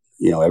building, that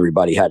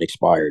everybody had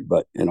expired.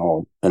 But in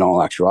all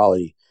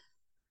actuality,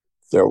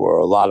 there were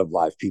a lot of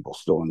live people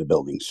still in the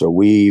building. So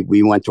we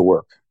went to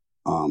work,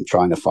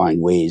 trying to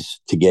find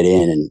ways to get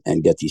in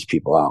and get these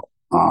people out.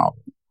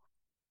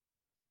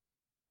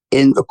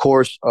 In the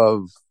course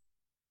of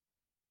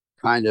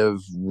kind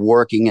of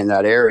working in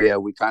that area,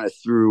 we kind of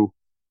threw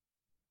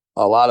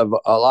a lot of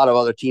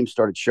other teams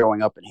started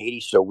showing up in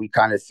Haiti. So we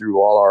kind of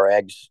threw all our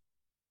eggs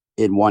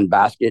in one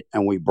basket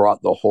and we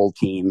brought the whole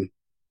team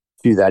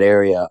to that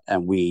area,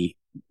 and we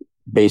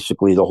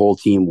basically the whole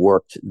team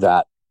worked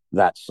that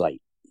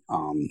site,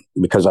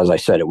 because, as I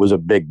said, it was a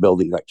big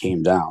building that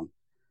came down,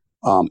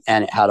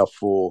 and it had a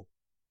full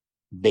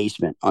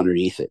basement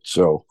underneath it.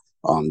 So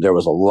there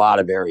was a lot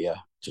of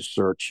area to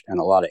search and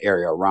a lot of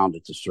area around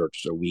it to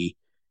search. So we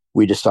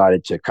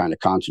decided to kind of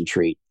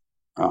concentrate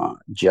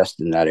just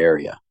in that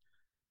area.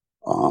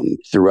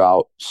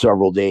 Throughout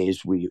several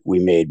days, we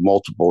made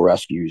multiple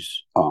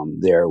rescues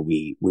there.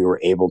 We were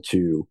able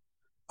to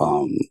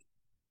um,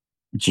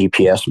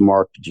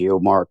 geomark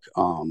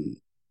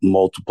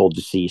multiple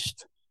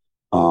deceased,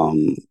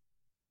 um,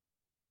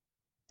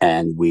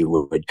 and we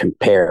would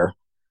compare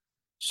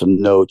some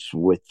notes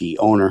with the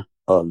owner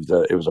of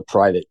it was a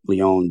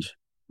privately owned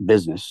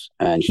business,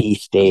 and he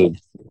stayed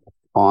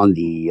on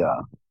the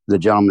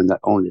gentleman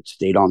that owned it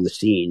stayed on the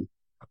scene,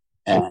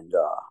 and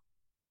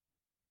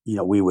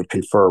we would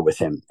confer with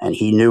him, and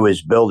he knew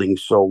his building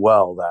so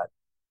well that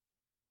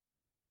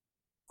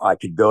I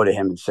could go to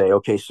him and say,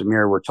 "Okay,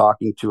 Samir, we're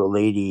talking to a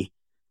lady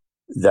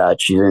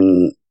that she's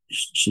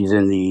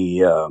in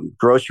the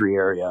grocery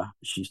area.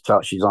 She's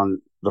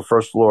on the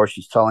first floor.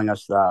 She's telling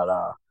us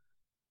that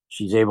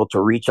she's able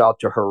to reach out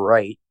to her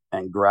right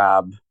and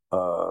grab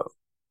uh,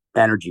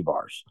 energy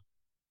bars."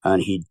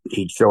 And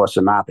he'd show us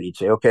a map and he'd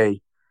say,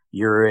 "Okay,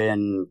 you're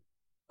in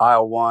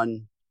aisle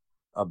one,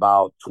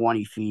 about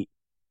 20 feet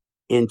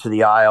into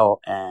the aisle,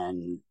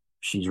 and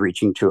she's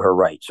reaching to her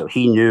right." So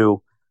he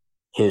knew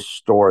his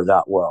store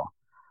that well.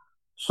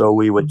 So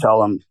we would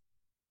tell him,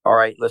 "All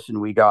right, listen,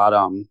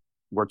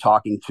 we're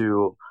talking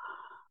to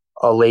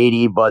a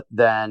lady, but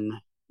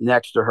then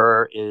next to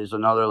her is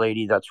another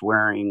lady that's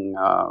wearing,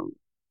 a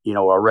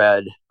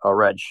red.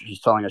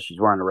 She's telling us she's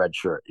wearing a red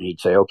shirt." And he'd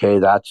say, "Okay,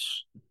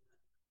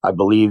 I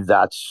believe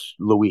that's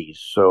Louise."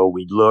 So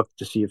we'd look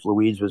to see if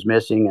Louise was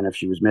missing, and if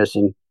she was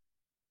missing,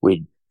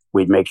 we'd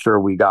we'd make sure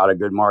we got a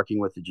good marking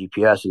with the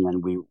GPS, and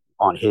then we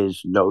on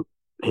his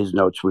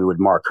notes we would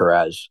mark her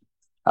as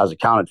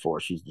accounted for.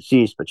 She's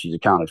deceased, but she's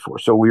accounted for.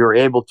 So we were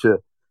able to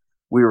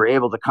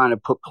kind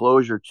of put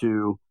closure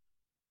to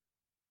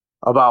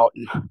about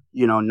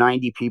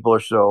 90 people or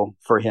so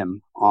for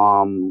him.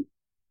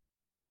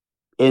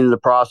 In the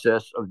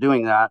process of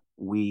doing that,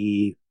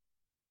 we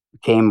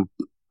came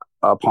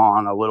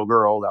upon a little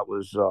girl that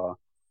was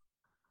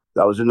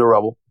in the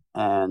rubble,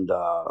 and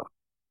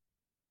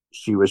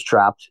she was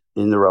trapped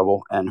in the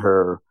rubble, and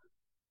her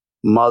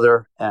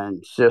mother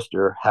and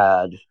sister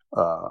had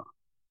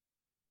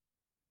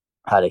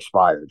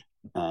expired,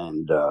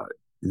 and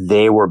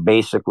they were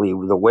basically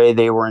the way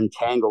they were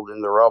entangled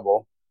in the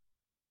rubble.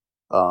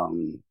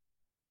 Um,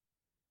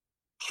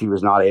 she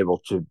was not able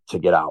to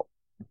get out.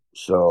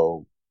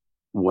 So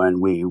when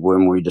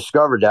we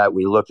discovered that,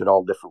 we looked at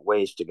all different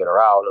ways to get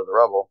her out of the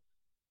rubble,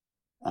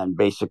 and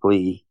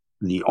basically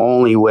the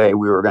only way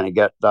we were going to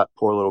get that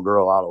poor little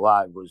girl out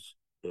alive was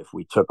if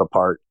we took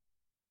apart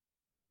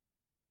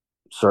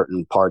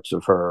certain parts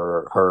of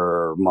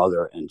her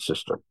mother and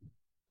sister.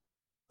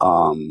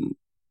 Um,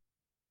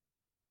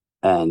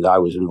 and I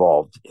was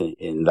involved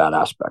in that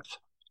aspect.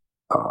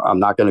 I'm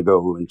not going to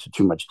go into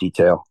too much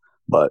detail,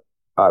 but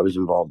I was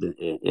involved in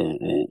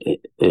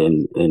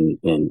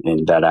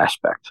that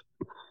aspect.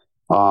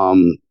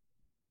 Um,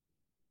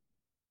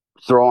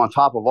 Throw on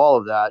top of all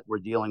of that, we're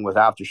dealing with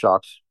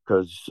aftershocks,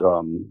 because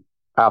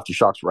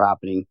aftershocks were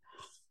happening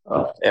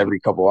every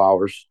couple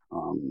hours.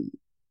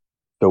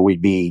 So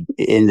we'd be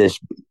in this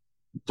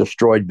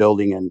destroyed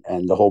building,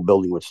 and the whole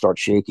building would start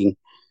shaking,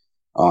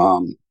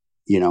 and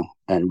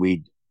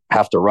we'd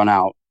have to run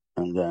out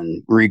and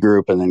then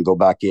regroup and then go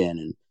back in.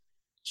 And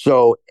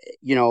so,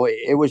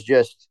 it was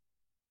just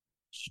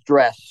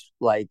stress,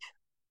 like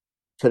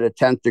to the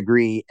 10th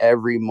degree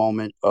every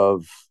moment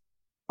of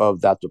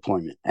that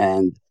deployment.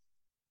 And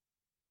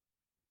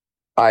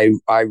I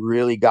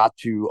really got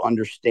to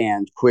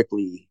understand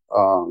quickly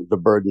the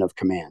burden of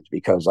command,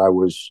 because I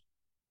was,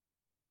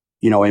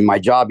 in my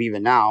job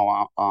even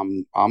now,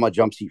 I'm a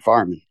jump seat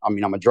fireman. I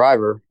mean, I'm a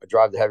driver. I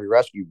drive the heavy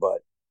rescue, but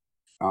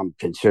I'm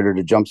considered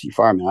a jump seat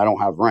fireman. I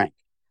don't have rank.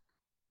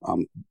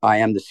 I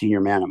am the senior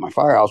man at my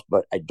firehouse,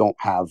 but I don't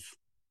have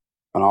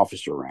an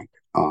officer rank.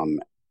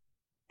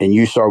 In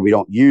USAR, we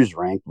don't use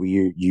rank.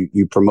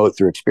 You promote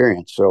through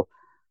experience. So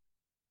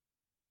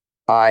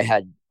I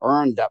had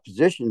earned that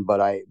position,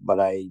 but I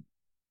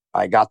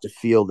got to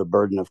feel the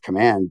burden of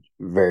command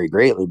very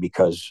greatly,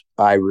 because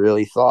I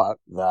really thought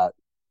that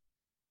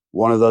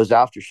one of those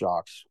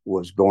aftershocks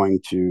was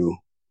going to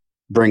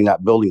bring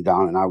that building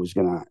down, and I was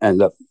going to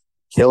end up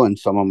killing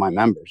some of my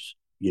members.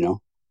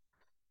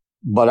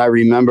 But I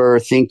remember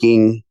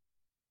thinking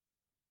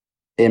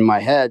in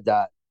my head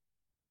that,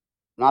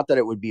 not that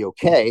it would be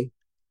okay,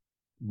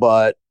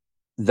 but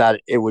that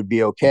it would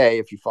be okay,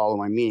 if you follow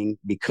my meaning,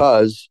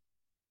 because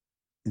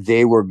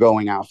they were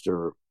going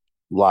after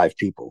live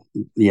people.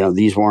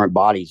 These weren't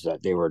bodies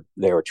that they were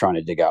trying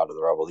to dig out of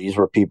the rubble. These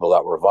were people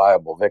that were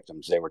viable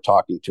victims. They were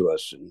talking to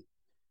us, and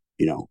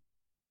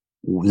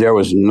there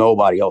was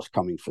nobody else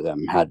coming for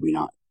them had we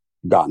not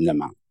gotten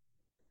them out.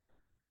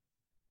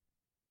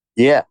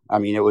 Yeah, I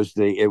mean, it was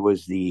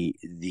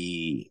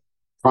the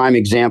prime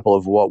example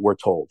of what we're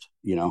told.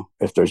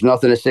 If there's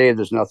nothing to save,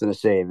 there's nothing to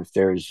save. If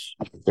there's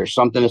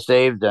something to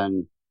save,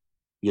 then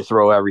you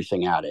throw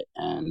everything at it.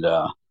 And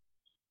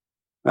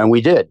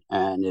we did,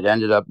 and it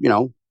ended up,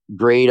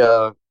 great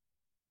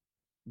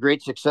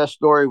great success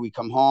story. We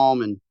come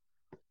home, and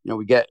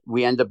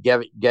we end up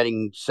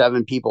getting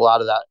 7 people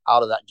out of that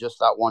just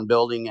that one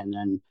building, and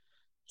then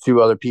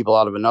 2 other people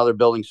out of another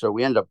building. So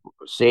we end up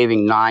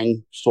saving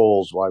 9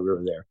 souls while we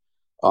were there.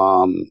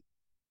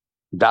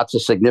 That's a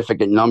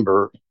significant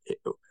number,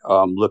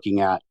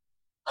 looking at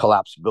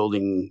collapsed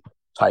building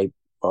type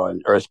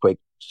earthquake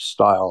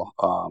style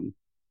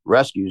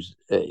rescues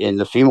in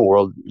the FEMA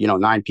world.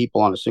 9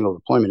 people on a single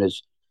deployment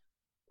is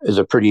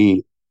a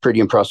pretty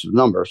impressive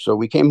number. So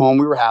we came home,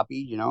 we were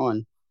happy,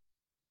 and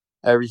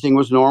everything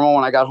was normal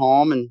when I got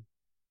home, and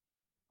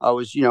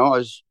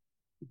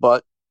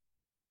but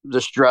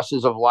the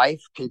stresses of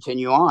life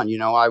continue on.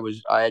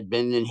 I had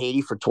been in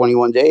Haiti for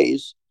 21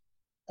 days,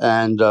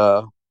 and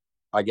I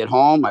get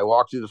home, I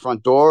walk through the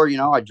front door,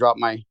 I drop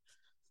my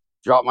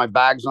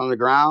bags on the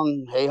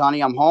ground. Hey,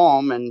 honey, I'm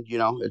home. And,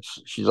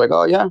 she's like,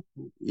 oh, yeah,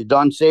 you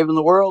done saving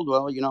the world?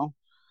 Well,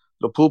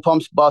 the pool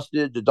pump's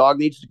busted. The dog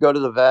needs to go to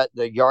the vet.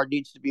 The yard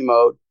needs to be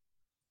mowed.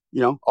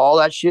 All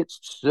that shit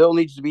still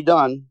needs to be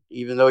done,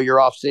 even though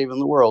you're off saving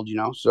the world,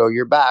 so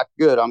you're back.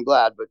 Good. I'm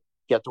glad, but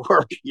get to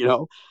work,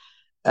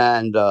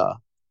 and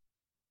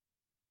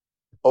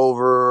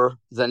over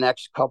the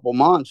next couple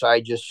months,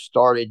 it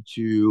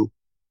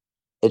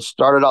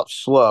started out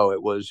slow.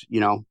 It was,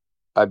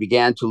 I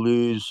began to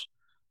lose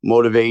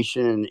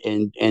motivation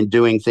in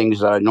doing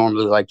things that I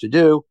normally like to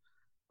do.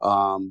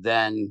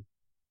 Then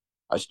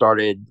I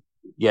started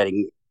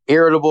getting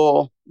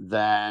irritable.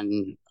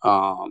 Then,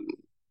 I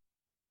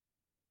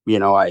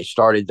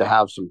started to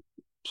have some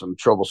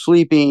trouble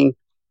sleeping,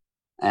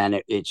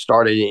 and it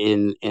started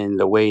in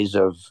the ways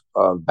of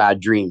bad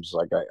dreams.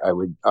 Like I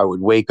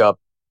would wake up,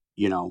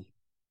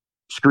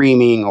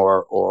 screaming,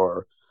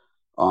 or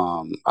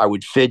I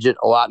would fidget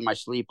a lot in my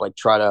sleep, like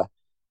I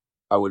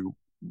would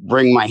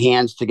bring my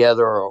hands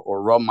together,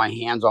 or rub my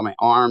hands on my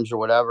arms or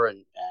whatever.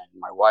 And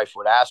my wife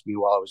would ask me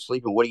while I was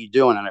sleeping, what are you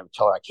doing? And I would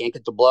tell her, I can't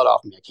get the blood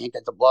off me. I can't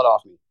get the blood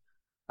off me.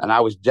 And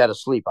I was dead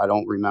asleep. I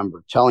don't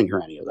remember telling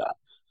her any of that.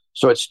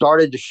 So it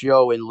started to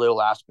show in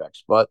little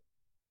aspects. But,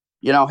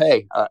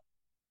 hey,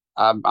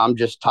 I'm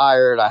just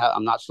tired.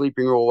 I'm not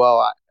sleeping real well.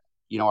 I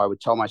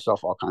would tell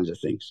myself all kinds of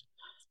things.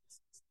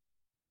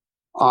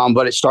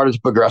 But it started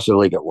to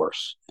progressively get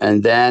worse.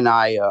 And then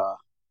I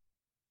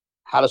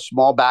had a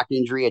small back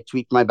injury. I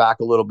tweaked my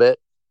back a little bit,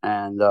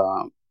 and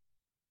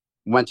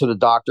went to the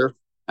doctor,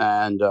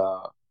 and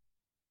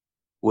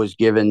was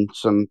given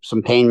some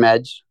pain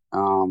meds.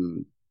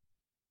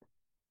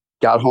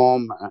 Got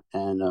home,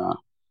 and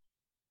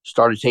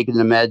started taking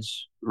the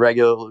meds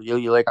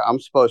regularly, like I'm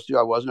supposed to.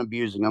 I wasn't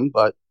abusing them,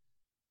 but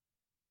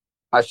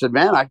I said,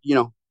 man,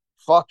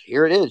 fuck,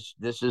 here it is.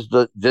 This is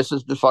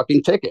the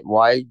fucking ticket.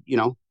 Why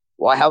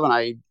haven't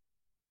I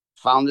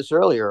found this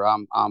earlier?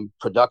 I'm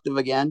productive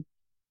again.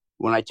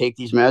 When I take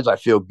these meds, I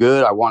feel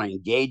good. I want to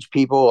engage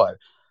people.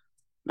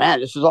 Man,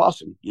 this is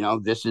awesome.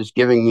 This is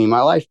giving me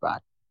my life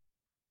back.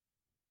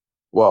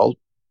 Well,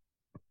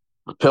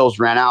 the pills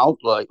ran out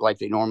like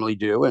they normally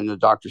do, and the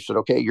doctor said,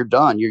 okay, you're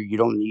done. You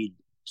don't need,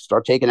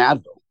 start taking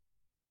Advil.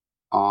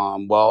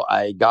 Well,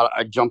 I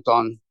jumped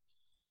on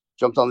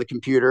the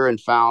computer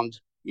and found,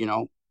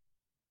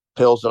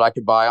 pills that I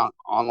could buy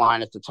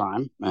online at the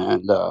time.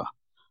 And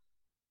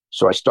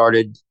so I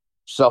started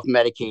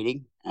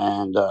self-medicating,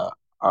 and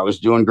I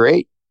was doing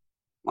great.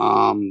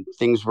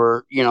 Things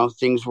were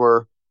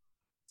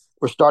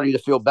starting to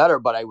feel better,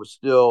 but I was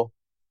still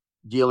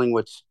dealing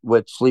with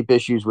sleep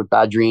issues, with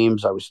bad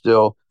dreams. I was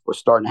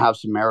starting to have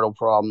some marital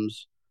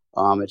problems.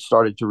 It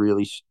started to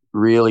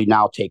really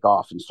now take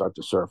off and start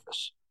to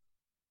surface.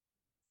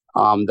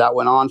 That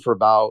went on for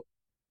about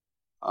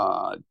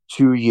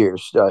 2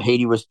 years.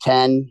 Haiti was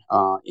 10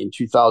 in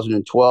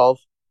 2012.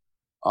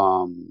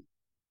 Um,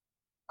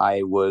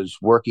 I was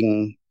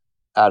working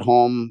at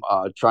home,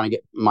 trying to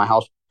get my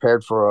house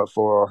prepared for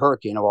a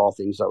hurricane of all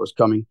things that was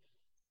coming,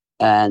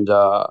 and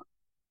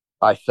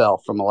I fell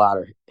from a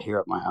ladder here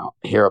at my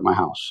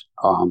house,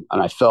 and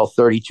I fell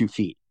 32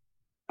 feet.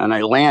 And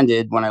I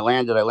landed. When I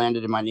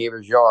landed in my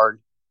neighbor's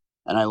yard,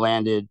 and I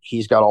landed.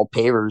 He's got all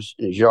pavers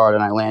in his yard,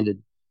 and I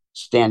landed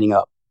standing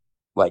up,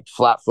 like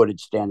flat-footed,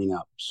 standing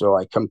up. So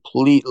I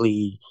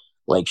completely,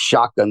 like,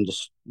 shotgun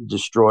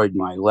destroyed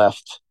my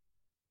left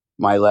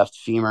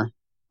femur,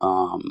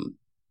 um,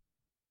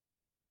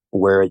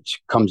 where it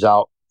comes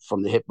out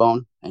from the hip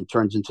bone and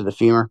turns into the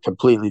femur.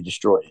 Completely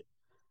destroyed it.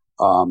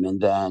 And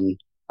then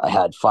I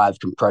had 5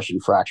 compression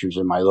fractures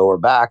in my lower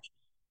back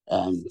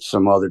and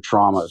some other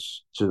traumas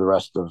to the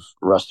rest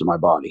of my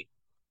body.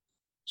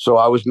 So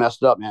I was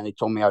messed up, man. They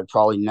told me I'd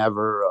probably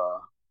never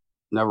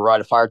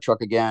ride a fire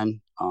truck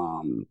again.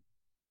 And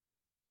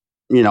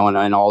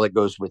all that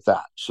goes with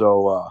that.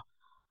 So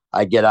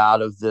I get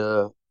out of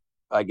the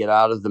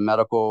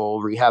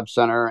medical rehab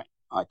center.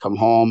 I come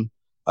home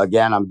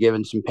again. I'm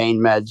given some pain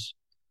meds.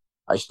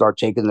 I start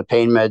taking the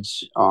pain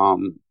meds,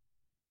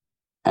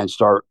 and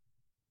start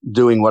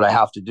doing what I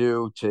have to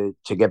do to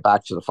get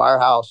back to the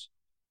firehouse.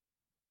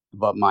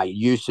 But my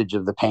usage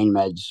of the pain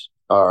meds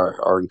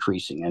are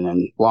increasing. And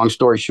then, long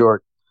story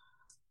short,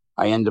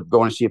 I end up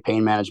going to see a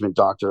pain management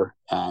doctor,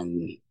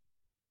 and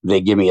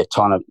they give me a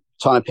ton of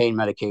pain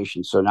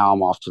medication. So now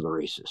I'm off to the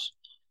races.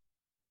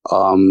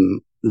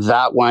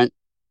 That went.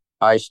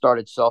 I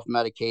started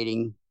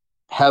self-medicating,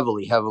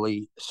 heavily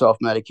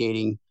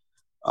self-medicating,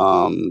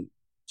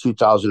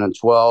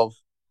 2012,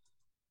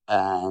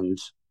 and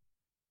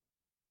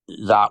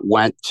that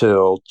went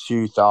till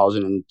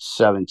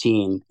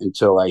 2017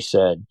 until I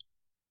said,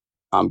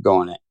 I'm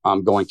going to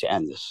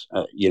end this.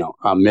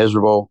 I'm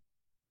miserable.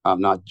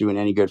 I'm not doing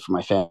any good for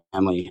my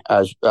family,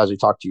 as we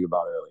talked to you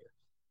about earlier.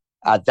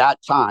 At that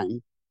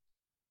time,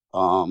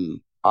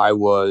 I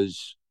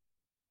was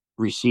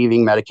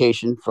receiving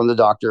medication from the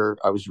doctor.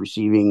 I was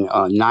receiving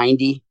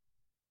 90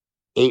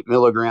 8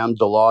 milligram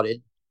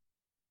Dilaudid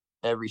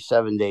every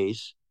 7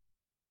 days,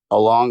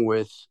 along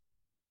with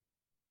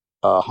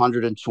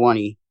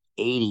 120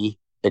 80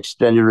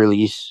 extended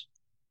release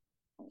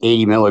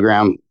 80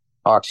 milligram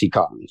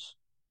Oxycontins.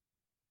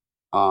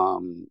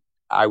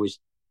 I was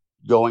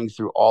going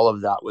through all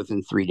of that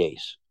within 3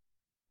 days,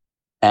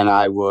 and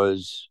the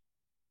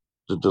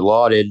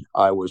Dilaudid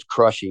I was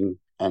crushing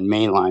and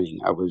mainlining.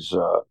 I was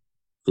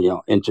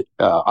into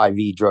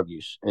IV drug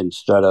use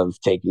instead of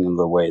taking them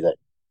the way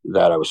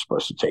that I was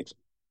supposed to take them.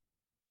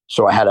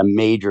 So I had a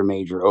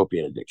major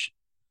opiate addiction.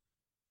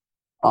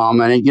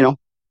 And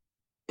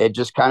it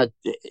just kind of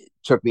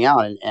took me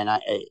out, and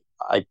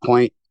I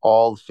point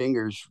all the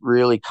fingers.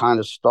 Really, kind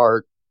of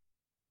start.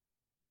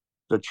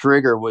 The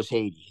trigger was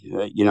Haiti.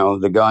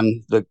 The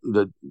gun, the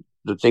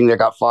thing that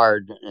got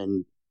fired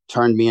and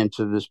turned me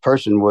into this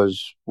person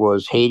was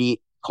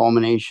Haiti.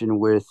 Culmination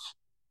with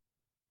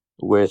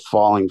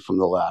falling from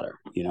the ladder.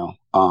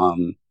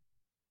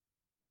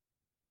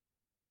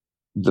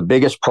 The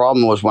biggest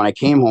problem was when I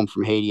came home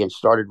from Haiti and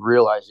started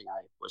realizing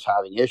I was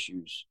having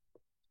issues.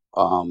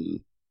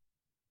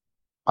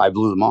 I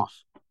blew them off,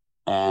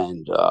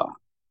 and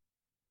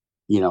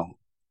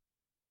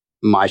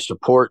my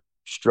support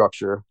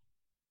structure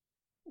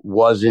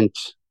wasn't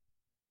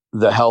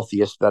the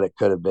healthiest that it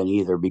could have been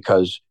either,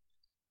 because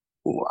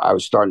I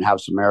was starting to have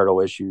some marital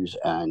issues,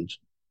 and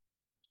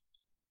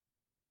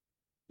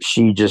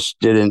she just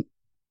didn't,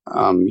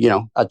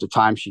 at the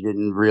time, she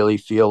didn't really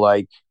feel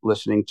like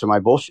listening to my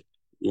bullshit,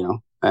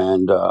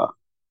 and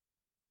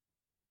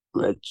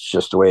it's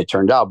just the way it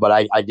turned out. But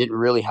I didn't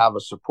really have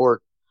a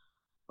support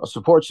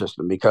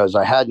system, because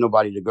I had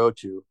nobody to go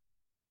to.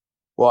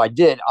 Well, I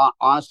did.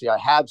 Honestly, I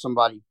had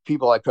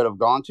people I could have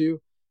gone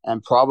to,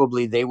 and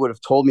probably they would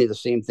have told me the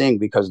same thing,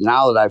 because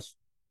now that I've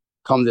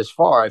come this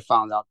far, I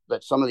found out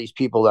that some of these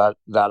people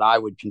that I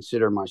would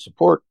consider my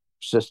support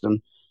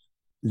system,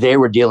 they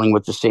were dealing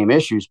with the same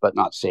issues, but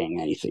not saying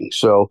anything.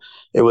 So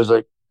it was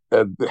a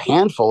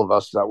handful of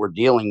us that were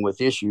dealing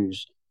with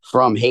issues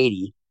from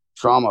Haiti,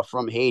 trauma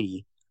from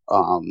Haiti,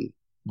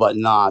 but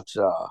not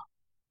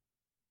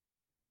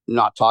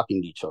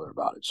talking to each other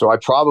about it. So I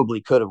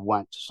probably could have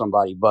went to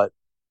somebody, but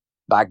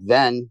back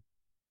then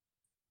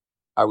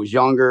I was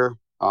younger.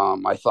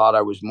 I thought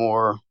I was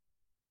more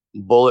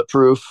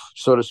bulletproof,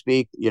 so to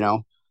speak.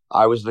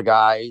 I was the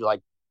guy,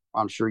 like,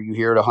 I'm sure you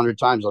hear it 100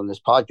 times on this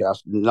podcast.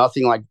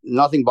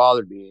 Nothing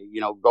bothered me.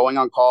 Going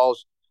on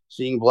calls,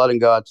 seeing blood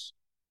and guts,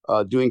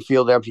 doing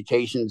field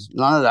amputations.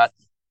 None of that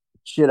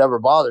shit ever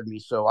bothered me.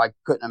 So I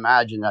couldn't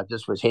imagine that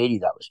this was Haiti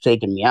that was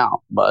taking me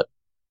out, but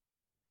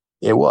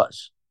it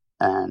was.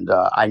 And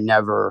I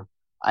never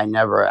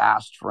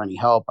asked for any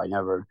help.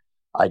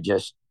 I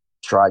just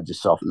tried to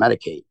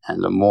self-medicate.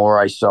 And the more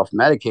I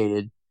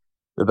self-medicated,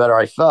 the better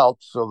I felt.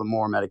 So the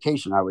more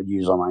medication I would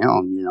use on my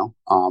own,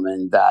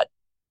 and that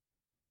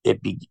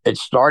it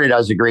started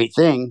as a great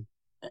thing,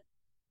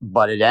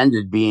 but it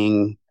ended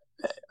being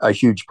a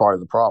huge part of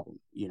the problem,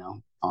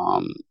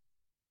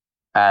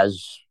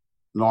 as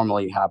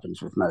normally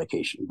happens with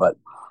medication. But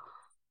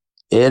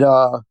it,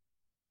 I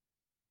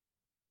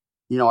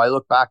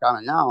look back on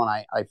it now and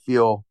I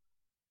feel,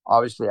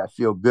 obviously I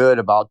feel good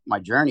about my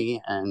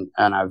journey, and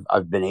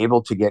I've been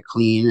able to get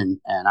clean,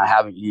 and I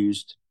haven't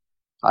used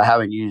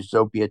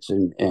opiates,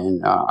 and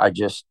I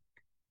just,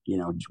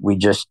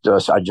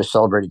 I just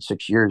celebrated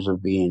 6 years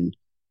of being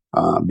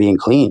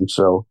clean.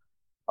 So,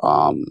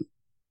 um,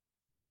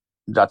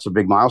 that's a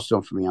big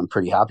milestone for me. I'm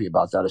pretty happy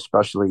about that,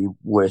 especially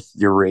with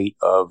the rate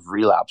of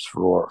relapse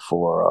for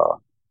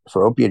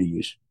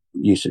opiate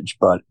usage.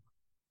 But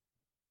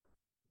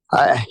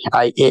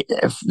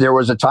if there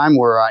was a time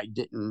where I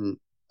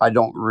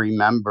don't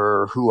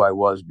remember who I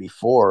was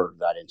before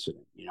that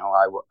incident.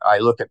 I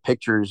look at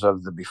pictures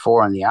of the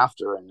before and the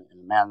after, and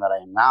the man that I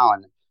am now,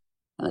 and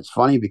it's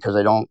funny because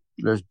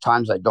there's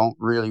times I don't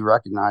really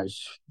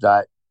recognize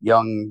that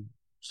young,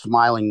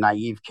 smiling,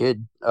 naive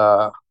kid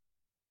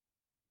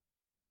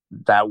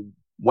that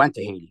went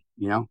to Haiti.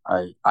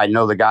 I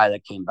know the guy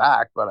that came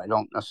back, but I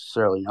don't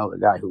necessarily know the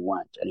guy who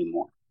went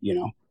anymore.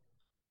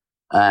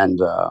 And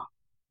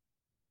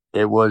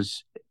it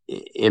was,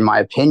 in my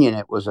opinion,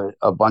 it was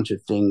a bunch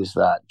of things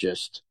that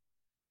just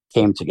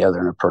came together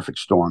in a perfect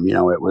storm.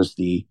 It was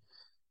the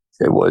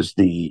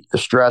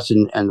stress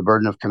and the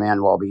burden of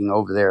command while being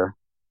over there.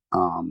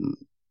 Um,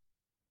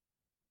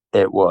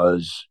 it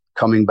was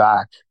coming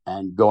back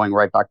and going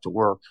right back to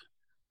work.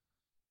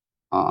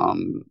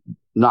 Um,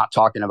 Not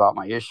talking about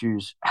my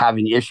issues,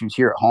 having issues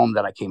here at home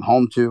that I came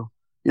home to.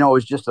 It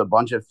was just a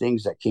bunch of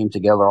things that came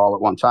together all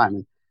at one time.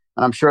 And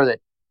I'm sure that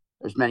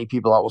there's many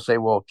people that will say,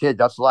 well, kid,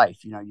 that's life.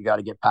 You got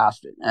to get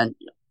past it. And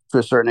to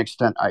a certain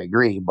extent, I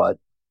agree. But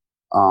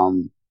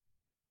um,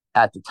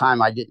 at the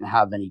time, I didn't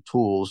have any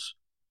tools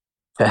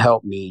to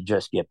help me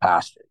just get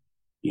past it.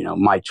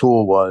 My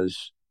tool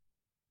was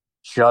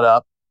shut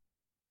up,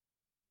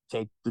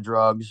 take the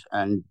drugs,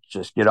 and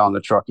just get on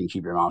the truck and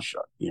keep your mouth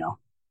shut.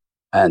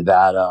 And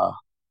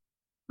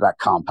that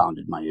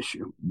compounded my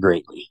issue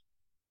greatly.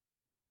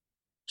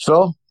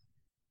 So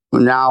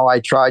now I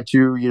try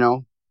to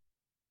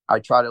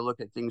look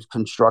at things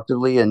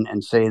constructively,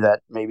 and say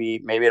that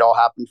maybe it all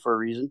happened for a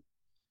reason.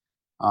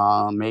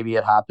 Maybe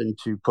it happened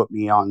to put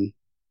me on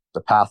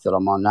the path that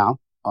I'm on now.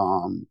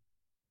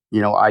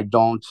 I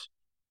don't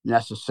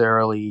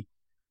necessarily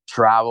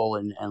travel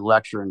and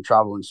lecture and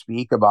travel and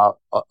speak about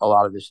a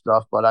lot of this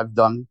stuff, but I've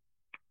done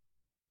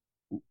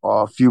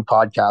a few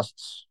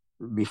podcasts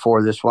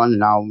before this one,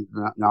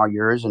 now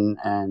yours,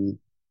 and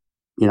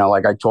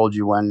like I told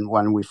you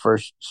when we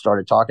first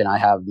started talking, I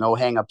have no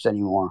hangups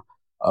anymore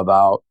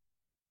about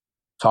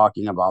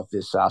talking about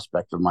this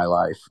aspect of my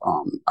life.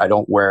 I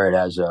don't wear it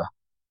as a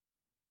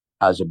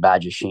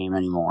badge of shame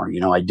anymore.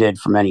 I did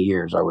for many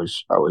years. I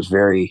was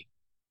very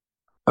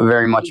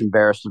much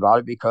embarrassed about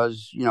it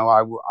because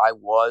I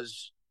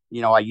was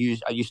I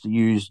used to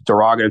use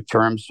derogative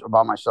terms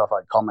about myself.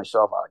 I'd call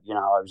myself I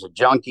was a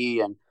junkie,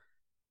 and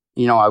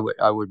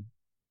I would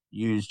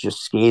use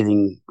just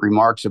scathing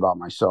remarks about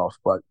myself.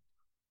 But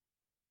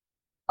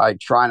I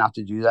try not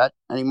to do that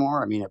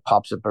anymore. I mean, it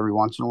pops up every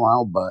once in a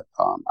while, but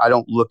I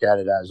don't look at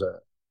it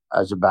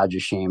as a badge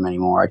of shame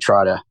anymore. I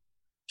try to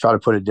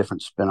put a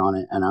different spin on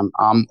it, and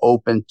I'm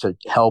open to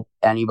help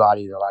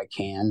anybody that I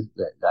can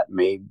that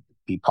may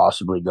be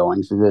possibly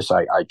going through this.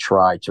 I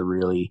try to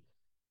really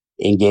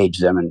engage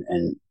them,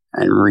 and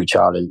reach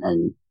out,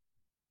 and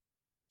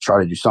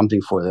try to do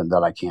something for them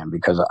that I can,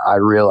 because I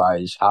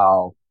realize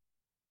how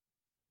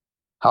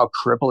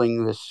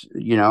crippling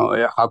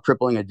how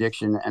crippling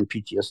addiction and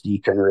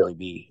PTSD can really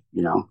be.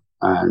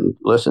 And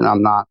listen,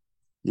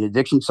 the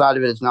addiction side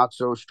of it is not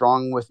so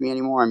strong with me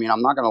anymore. I mean,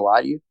 I'm not going to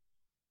lie to you,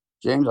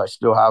 James. I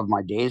still have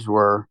my days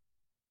where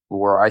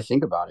I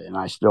think about it, and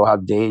I still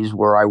have days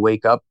where I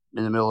wake up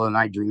in the middle of the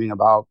night dreaming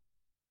about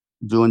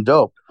doing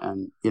dope,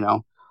 and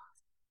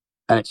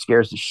it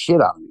scares the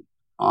shit out of me.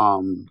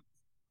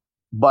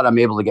 But I'm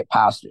able to get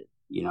past it.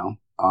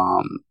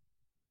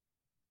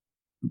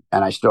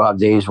 And I still have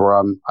days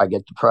where I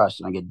get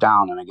depressed and I get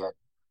down and I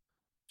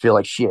feel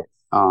like shit.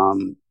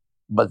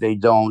 But they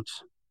don't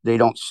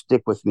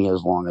stick with me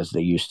as long as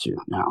they used to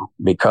now,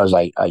 because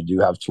I do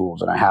have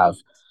tools, and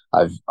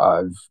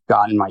I've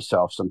gotten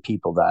myself some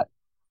people that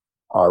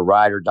are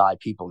ride or die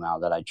people now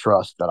that I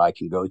trust, that I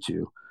can go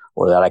to,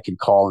 or that I can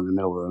call in the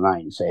middle of the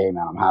night and say, hey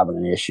man, I'm having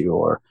an issue.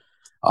 Or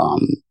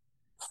um,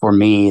 for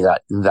me,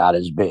 that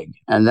is big.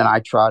 And then I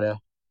try to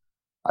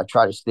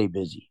stay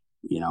busy.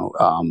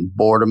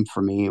 Boredom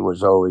for me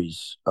was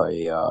always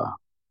a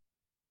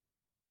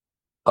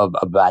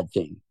bad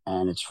thing.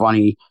 And it's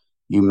funny,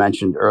 you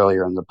mentioned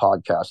earlier in the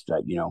podcast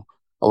that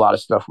a lot of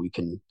stuff we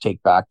can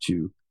take back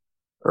to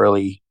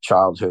early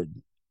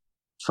childhood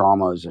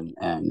traumas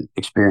and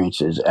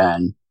experiences.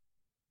 And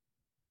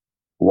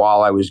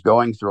while I was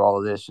going through all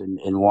of this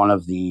in one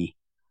of the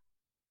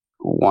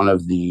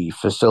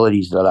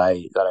facilities that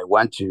I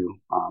went to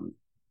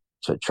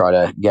try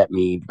to get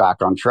me back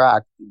on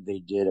track, they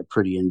did a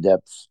pretty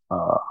in-depth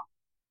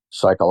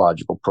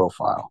psychological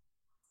profile,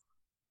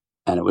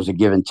 and it was a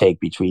give and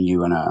take between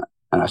you and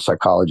a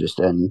psychologist.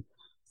 And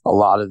a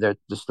lot of the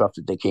stuff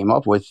that they came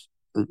up with,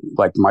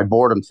 like my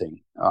boredom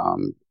thing,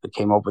 it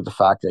came up with the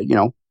fact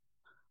that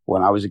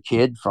when I was a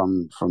kid,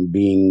 from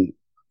being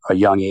a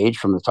young age,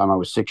 from the time I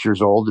was 6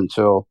 years old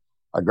until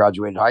I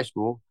graduated high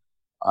school,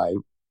 I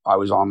I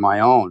was on my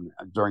own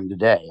during the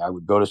day. I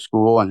would go to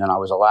school, and then I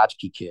was a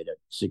latchkey kid. At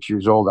 6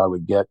 years old, I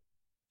would get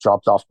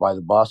dropped off by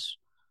the bus,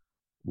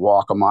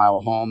 walk a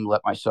mile home,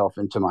 let myself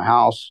into my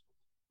house,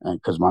 and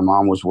because my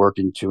mom was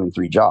working 2 and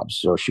 3 jobs,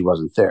 so she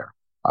wasn't there.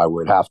 I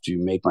would have to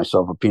make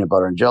myself a peanut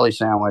butter and jelly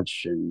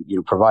sandwich, and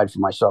provide for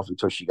myself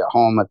until she got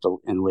home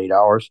in late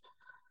hours.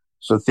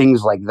 So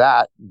things like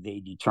that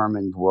they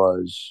determined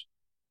was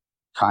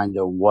kind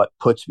of what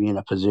puts me in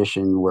a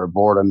position where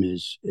boredom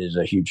is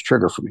a huge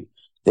trigger for me.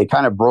 They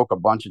kind of broke a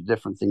bunch of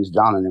different things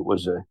down, and it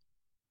was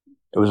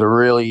a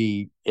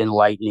really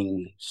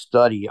enlightening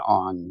study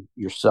on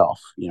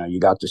yourself. You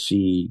got to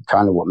see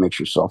kind of what makes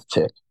yourself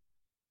tick.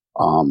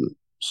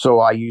 So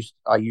I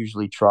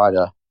usually try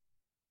to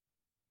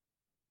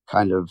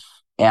kind of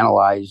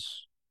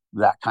analyze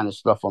that kind of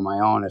stuff on my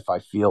own if I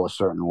feel a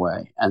certain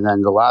way. And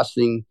then the last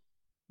thing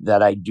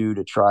that I do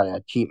to try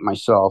to keep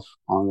myself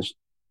on the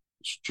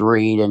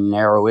straight and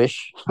narrowish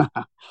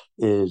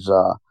is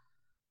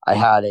I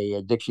had a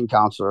addiction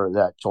counselor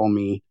that told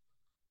me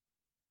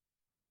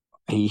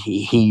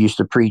he used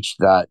to preach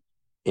that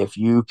if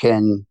you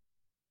can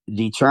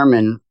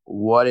determine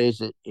what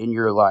is it in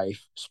your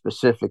life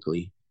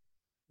specifically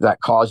that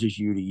causes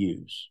you to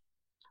use,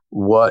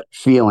 what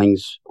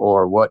feelings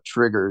or what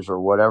triggers or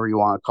whatever you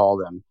want to call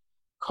them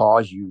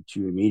cause you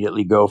to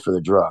immediately go for the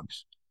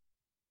drugs.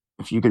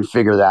 If you can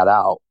figure that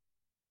out,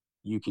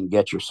 you can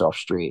get yourself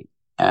straight.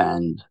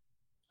 And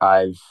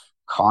I've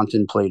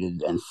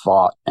contemplated and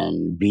thought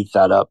and beat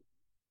that up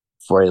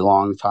for a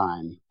long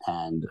time.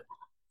 And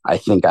I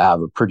think I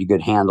have a pretty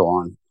good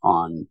handle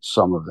on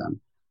some of them,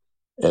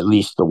 at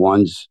least the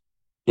ones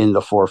in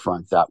the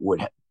forefront that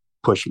would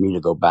push me to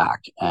go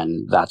back.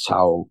 And that's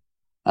how,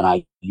 and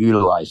I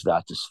utilize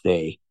that to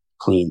stay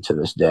clean to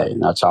this day.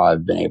 And that's how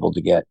I've been able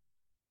to get,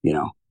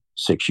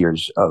 6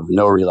 years of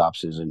no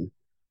relapses and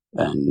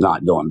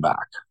not going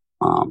back.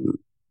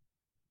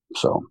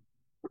 So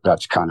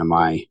that's kind of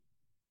my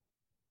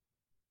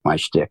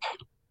shtick.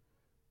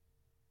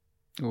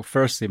 Well,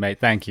 firstly, mate,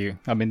 thank you.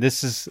 I mean,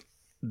 this is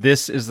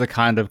the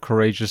kind of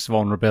courageous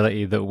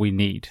vulnerability that we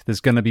need. There's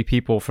going to be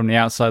people from the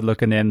outside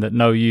looking in that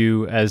know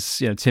you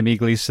as, Timmy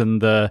Gleason,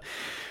 the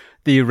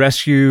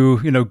rescue,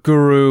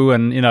 guru,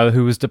 and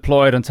who was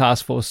deployed on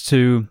Task Force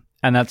 2,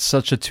 and that's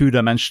such a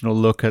two-dimensional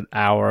look at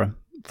our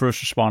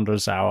first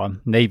responders, our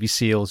Navy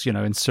SEALs,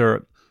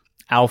 insert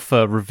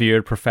alpha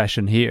revered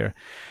profession here.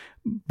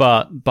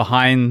 But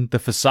behind the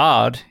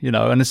facade,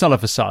 and it's not a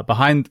facade,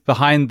 behind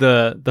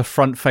the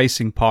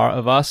front-facing part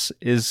of us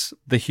is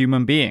the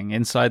human being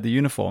inside the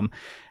uniform.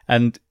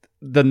 And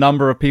the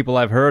number of people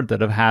I've heard that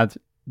have had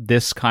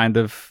this kind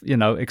of,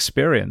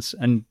 experience.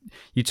 And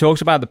you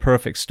talked about the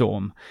perfect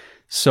storm.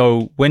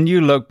 So when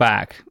you look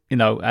back,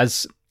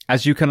 as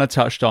you kind of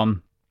touched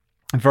on,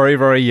 very,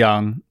 very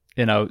young,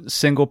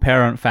 single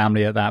parent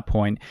family at that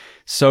point.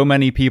 So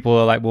many people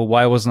are like, well,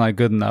 why wasn't I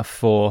good enough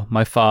for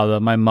my father,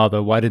 my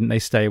mother? Why didn't they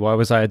stay? Why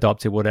was I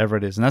adopted? Whatever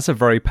it is. And that's a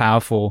very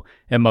powerful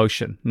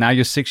emotion. Now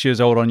you're 6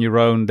 years old on your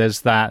own.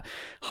 There's that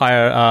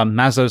higher,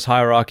 Maslow's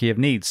hierarchy of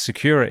needs,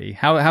 security.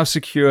 How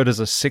secure does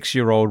a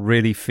 6-year-old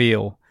really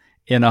feel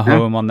in a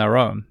home on their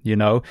own?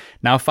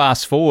 Now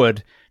fast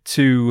forward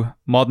to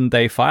modern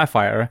day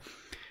firefighter.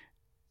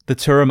 The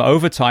term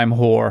overtime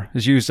whore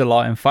is used a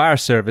lot in fire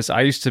service.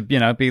 I used to,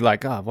 be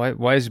like,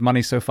 why is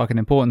money so fucking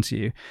important to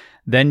you?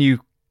 Then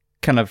you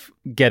kind of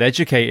get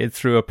educated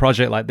through a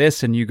project like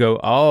this, and you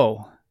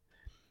go,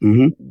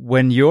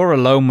 when you're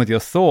alone with your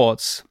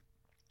thoughts,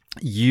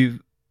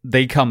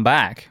 they come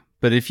back.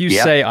 But if you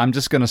say, I'm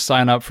just going to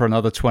sign up for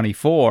another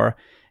 24,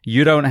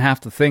 you don't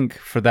have to think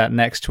for that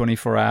next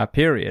 24-hour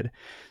period.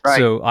 Right.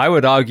 So I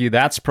would argue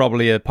that's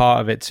probably a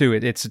part of it too.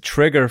 It's a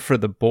trigger for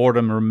the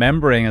boredom,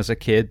 remembering as a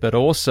kid, but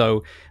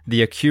also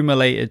the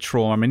accumulated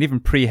trauma. I mean, even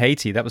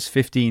pre-Haiti, that was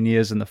 15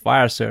 years in the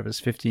fire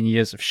service, 15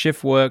 years of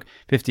shift work,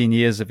 15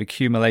 years of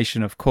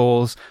accumulation of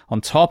calls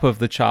on top of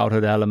the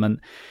childhood element.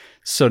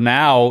 So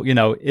now,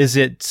 is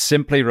it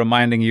simply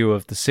reminding you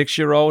of the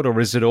 6-year-old, or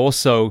is it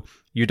also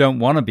you don't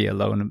want to be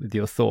alone with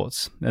your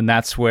thoughts? And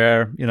that's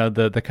where,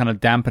 the kind of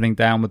dampening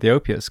down with the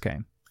opiates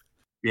came.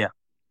 Yeah.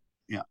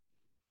 Yeah.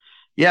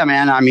 Yeah,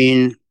 man. I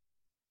mean,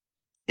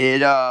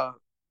 the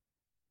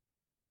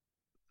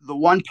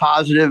one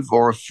positive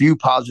or a few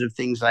positive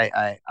things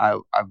I've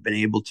been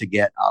able to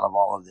get out of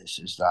all of this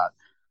is that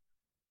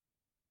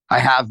I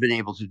have been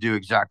able to do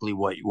exactly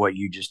what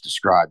you just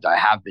described. I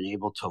have been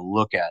able to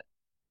look at,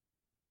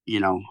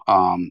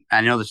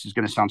 I know this is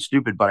going to sound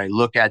stupid, but I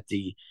look at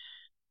the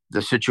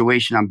the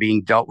situation I'm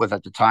being dealt with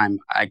at the time,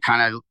 I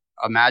kind of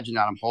imagine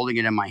that I'm holding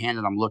it in my hand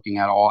and I'm looking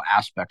at all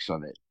aspects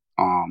of it.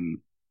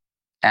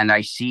 And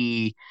I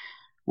see,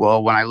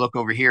 well, when I look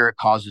over here, it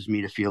causes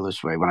me to feel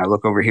this way. When I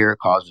look over here, it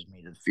causes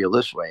me to feel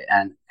this way.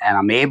 And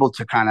I'm able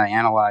to kind of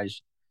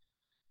analyze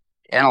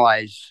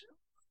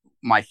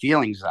my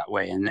feelings that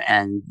way.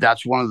 And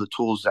that's one of the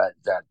tools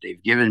that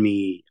they've given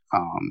me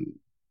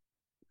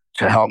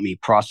to help me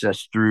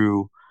process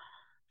through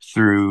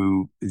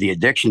the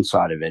addiction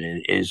side of it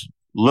is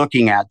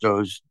looking at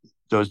those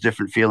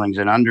different feelings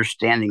and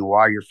understanding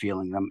why you're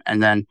feeling them,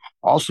 and then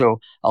also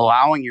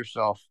allowing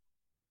yourself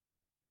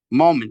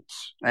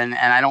moments. And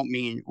I don't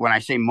mean, when I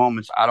say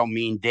moments, I don't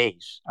mean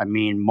days, I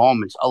mean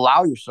moments.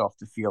 Allow yourself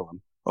to feel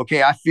them.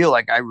 Okay, I feel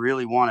like I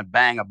really want to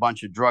bang a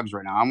bunch of drugs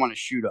right now. I want to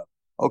shoot up.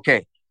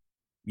 Okay,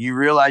 you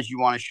realize you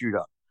want to shoot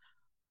up.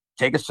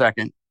 Take a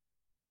second,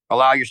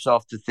 allow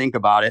yourself to think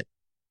about it,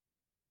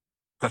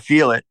 to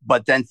feel it,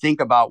 but then think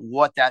about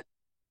what that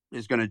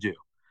is going to do.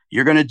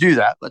 You're going to do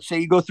that. Let's say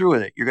you go through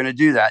with it. You're going to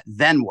do that.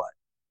 Then what?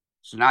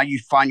 So now you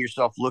find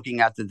yourself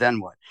looking at the then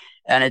what,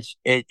 and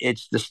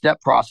it's the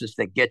step process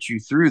that gets you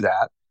through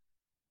that.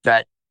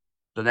 That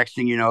the next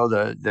thing you know,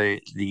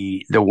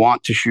 the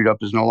want to shoot up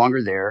is no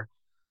longer there.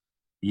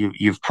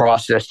 You've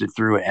processed it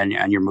through it,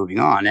 and you're moving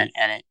on. And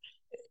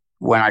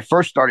when I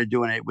first started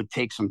doing it, it would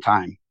take some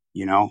time.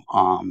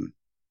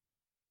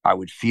 I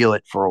would feel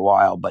it for a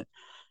while, but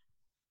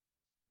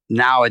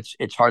now it's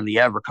hardly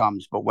ever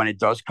comes. But when it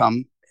does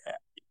come,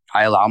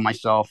 I allow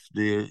myself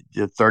the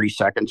 30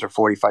 seconds or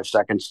 45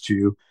 seconds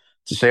to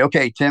say,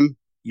 okay, Tim,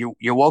 you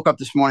woke up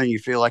this morning, you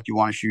feel like you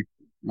want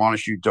to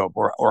shoot dope,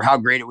 or how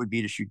great it would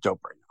be to shoot dope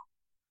right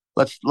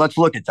now. Let's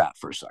look at that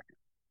for a second.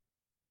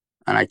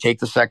 And I take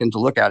the second to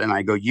look at it, and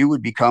I go, you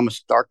would become a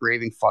stark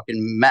raving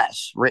fucking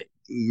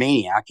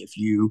maniac if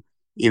you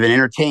even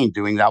entertained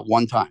doing that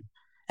one time.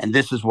 And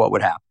this is what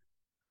would happen.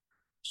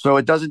 So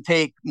it doesn't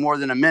take more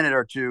than a minute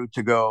or two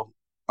to go,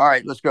 all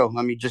right, let's go.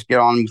 Let me just get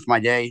on with my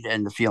day,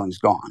 and the feeling's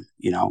gone,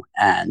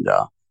 and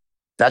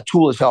that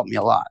tool has helped me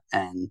a lot.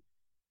 And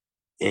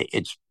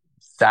it's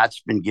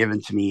that's been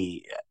given to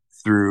me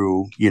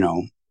through,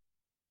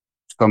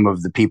 some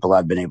of the people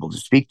I've been able to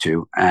speak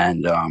to.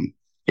 And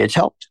it's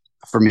helped.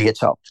 For me,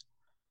 it's helped.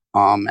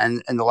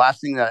 And the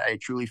last thing that I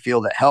truly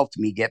feel that helped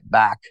me get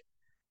back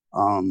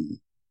on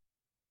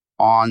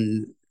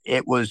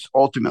it was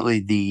ultimately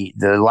the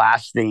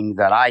last thing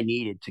that I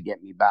needed to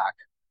get me back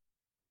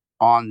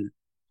on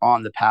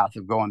the path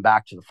of going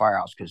back to the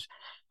firehouse, because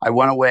I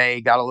went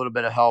away, got a little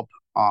bit of help,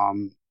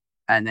 and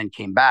then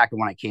came back. And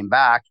when I came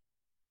back,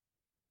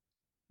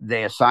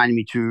 they assigned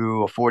me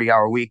to a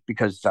 40-hour week,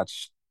 because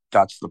that's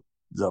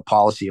the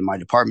policy in my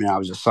department. I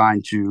was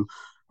assigned to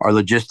our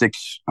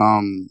logistics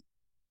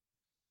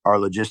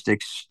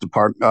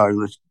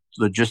department,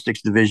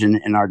 logistics division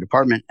in our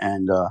department,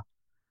 and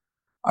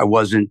I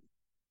wasn't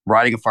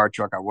riding a fire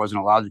truck. I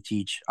wasn't allowed to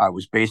teach. I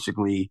was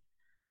basically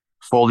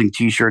folding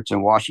T-shirts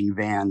and washing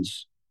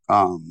vans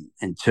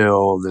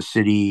until the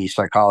city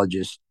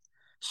psychologist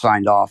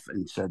signed off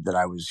and said that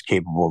I was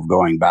capable of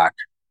going back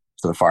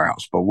to the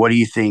firehouse. But what do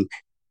you think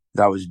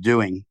that was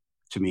doing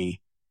to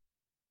me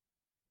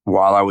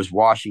while I was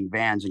washing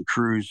vans, and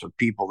crews of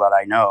people that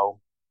I know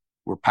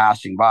were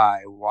passing by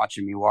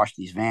watching me wash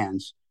these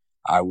vans?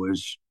 I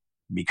was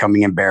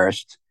becoming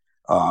embarrassed,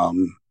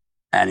 and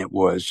it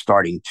was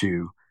starting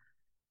to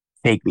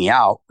take me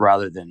out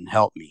rather than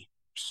help me.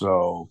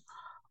 So,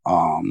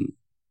 um,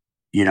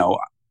 you know,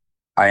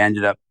 I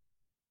ended up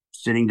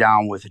sitting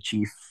down with a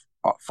chief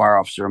fire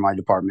officer in my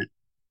department.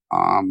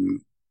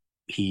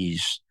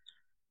 He's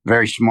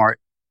very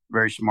smart,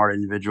 very smart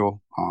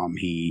individual.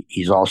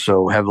 He's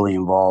also heavily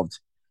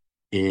involved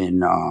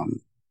in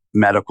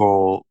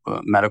medical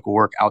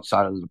work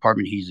outside of the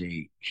department. He's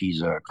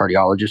a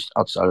cardiologist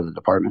outside of the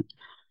department,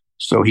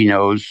 so he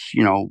knows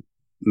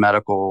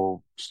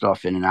medical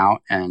stuff in and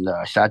out. And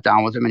I sat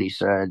down with him, and he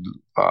said,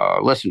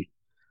 "Listen,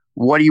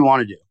 what do you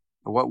want to do?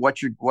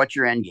 What's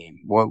your end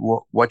game?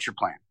 What's your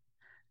plan?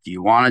 Do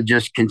you want to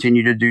just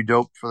continue to do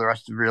dope for the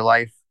rest of your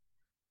life,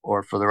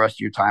 or for the rest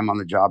of your time on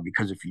the job?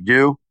 Because if you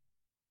do,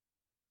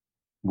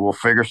 we'll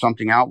figure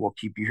something out. We'll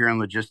keep you here in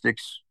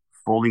logistics,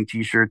 folding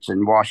T-shirts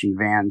and washing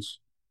vans.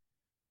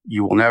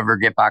 You will never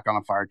get back on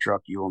a fire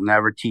truck. You will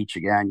never teach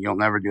again. You'll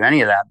never do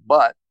any of that,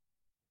 but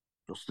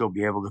you'll still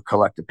be able to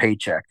collect a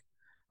paycheck."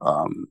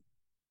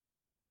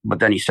 But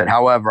then he said,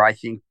 "However, I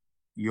think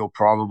you'll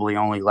probably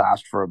only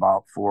last for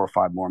about 4 or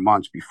 5 more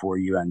months before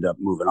you end up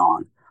moving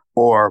on,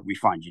 or we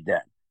find you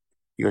dead."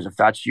 He goes, "If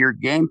that's your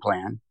game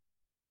plan,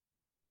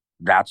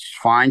 that's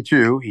fine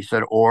too." He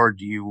said, "Or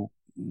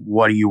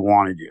what do you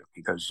want to do?"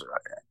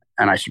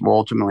 And I said, "Well,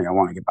 ultimately, I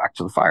want to get back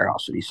to the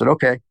firehouse." And he said,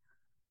 "Okay."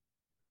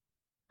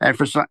 And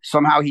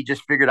somehow he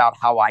just figured out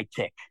how I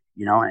tick,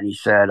 and he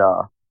said,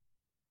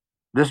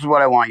 "This is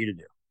what I want you to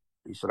do."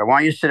 He said, "I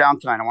want you to sit down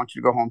tonight. I want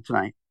you to go home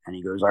tonight." And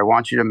he goes, "I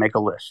want you to make a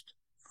list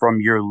from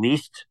your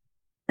least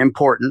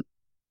important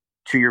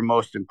to your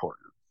most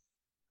important.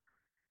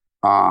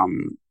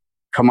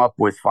 Come up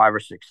with 5 or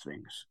 6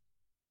 things."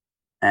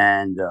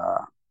 And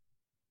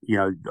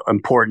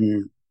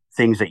important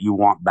things that you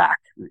want back,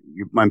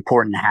 your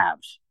important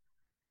haves.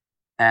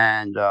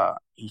 And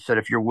he said,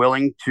 if you're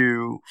willing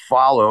to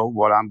follow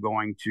what I'm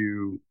going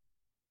to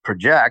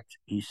project,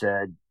 he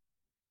said,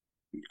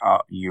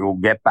 you'll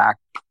get back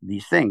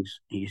these things.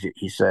 He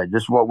said,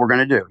 this is what we're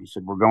going to do. He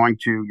said, you're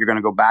going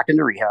to go back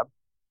into rehab.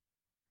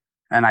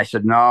 And I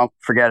said, no,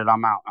 forget it.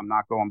 I'm out. I'm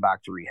not going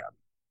back to rehab.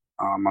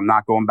 I'm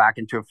not going back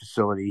into a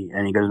facility.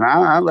 And he goes,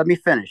 no, let me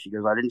finish. He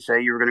goes, I didn't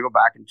say you were going to go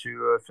back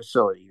into a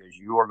facility. He goes,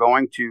 you are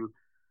going to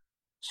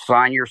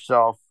sign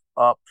yourself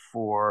up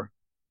for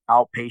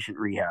outpatient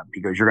rehab.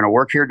 He goes, you're going to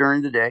work here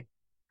during the day,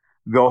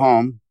 go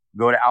home,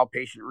 go to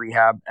outpatient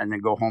rehab, and then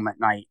go home at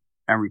night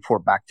and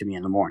report back to me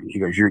in the morning. He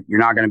goes, you're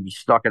not going to be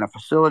stuck in a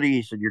facility.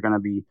 He said, you're going to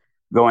be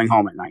going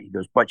home at night. He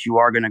goes, but you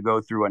are going to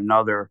go through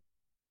another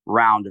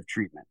round of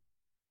treatment.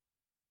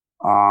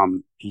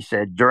 He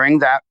said, during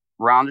that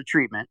round of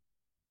treatment,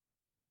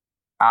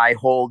 I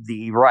hold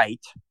the right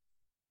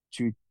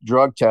to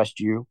drug test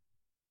you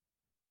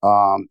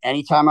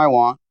anytime I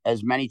want,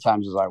 as many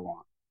times as I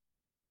want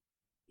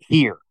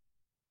here.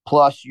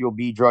 Plus, you'll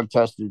be drug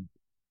tested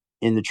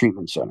in the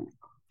treatment center.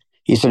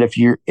 He said, if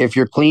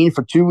you're clean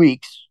for 2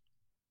 weeks,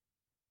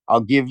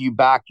 I'll give you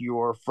back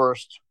your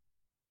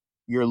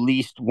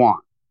least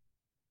want.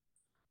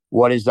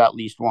 What is that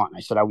least want?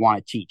 I said, I want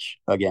to teach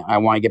again. I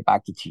want to get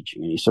back to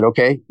teaching. And he said,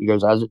 okay. He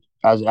goes, as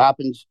it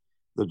happens,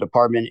 the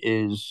department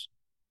is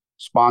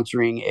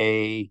sponsoring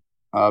a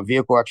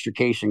vehicle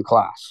extrication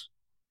class.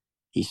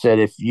 He said,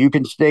 if you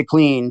can stay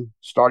clean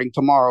starting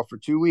tomorrow for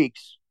 2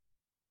 weeks,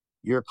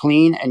 you're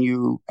clean and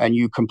you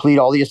complete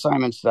all the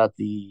assignments that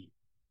the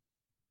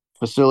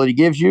facility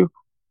gives you,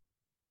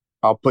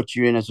 I'll put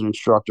you in as an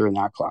instructor in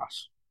that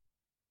class.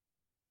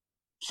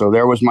 So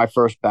there was my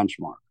first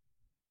benchmark.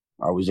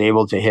 I was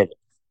able to hit it.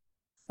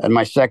 And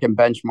my second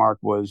benchmark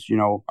was,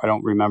 I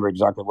don't remember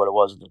exactly what it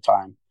was at the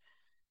time.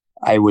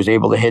 I was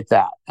able to hit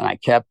that. And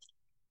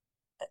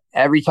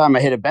every time I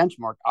hit a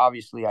benchmark,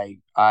 obviously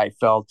I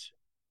felt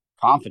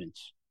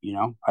confidence,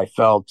 I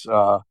felt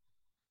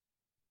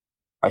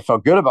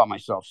good about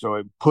myself. So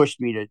it pushed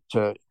me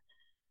to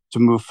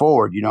move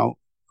forward,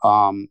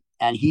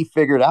 and he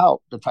figured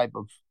out the type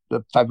of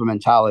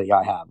mentality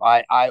I have.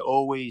 I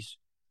always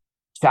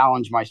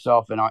challenge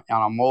myself, and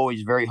I'm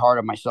always very hard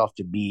on myself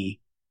to be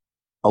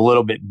a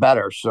little bit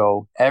better.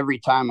 So every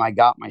time I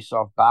got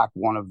myself back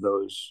one of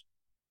those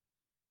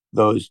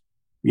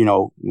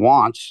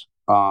wants,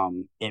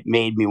 it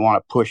made me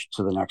want to push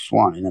to the next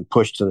one and then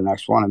push to the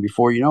next one. And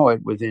before you know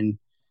it, within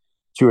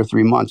 2 or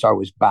 3 months, I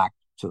was back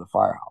to the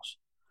firehouse.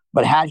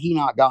 But had he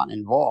not gotten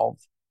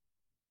involved,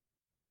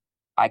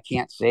 I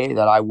can't say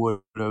that I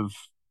would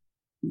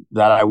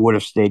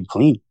have stayed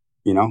clean.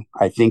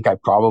 I think I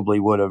probably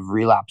would have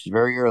relapsed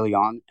very early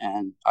on,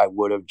 and I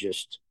would have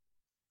just,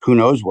 who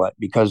knows what,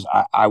 because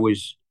I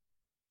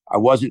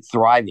wasn't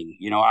thriving.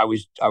 I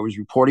was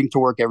reporting to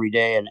work every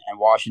day and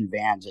washing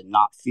vans and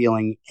not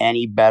feeling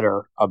any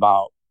better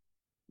about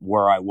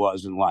where I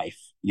was in life.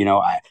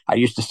 I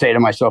used to say to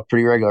myself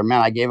pretty regular,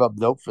 man, I gave up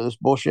dope for this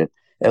bullshit.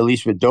 At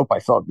least with dope,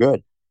 I felt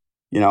good.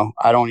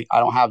 I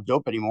don't have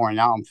dope anymore, and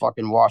now I'm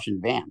fucking washing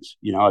vans,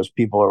 as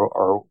people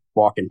are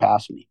walking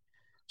past me.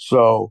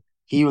 So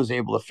he was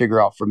able to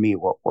figure out for me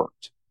what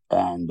worked,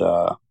 and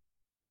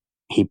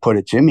he put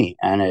it to me,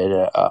 and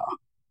it,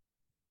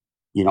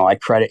 I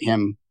credit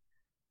him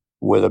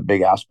with a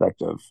big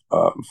aspect of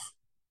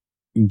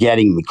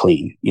getting me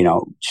clean.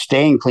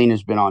 Staying clean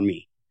has been on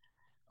me,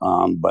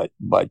 but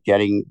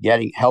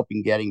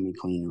helping getting me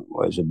clean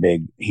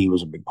he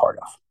was a big part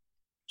of.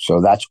 So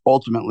that's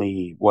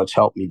ultimately what's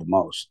helped me the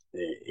most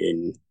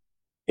in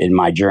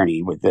my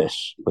journey with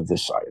this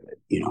side of it.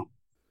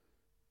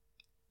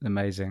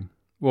 Amazing.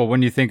 Well,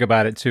 when you think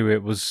about it too,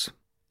 it was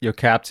your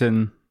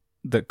captain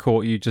that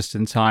caught you just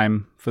in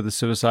time for the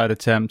suicide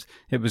attempt.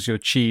 It was your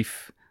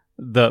chief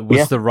that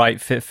was the right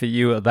fit for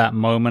you at that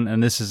moment.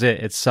 And this is it.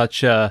 It's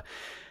such a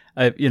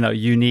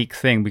unique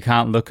thing. We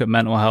can't look at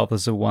mental health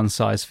as a one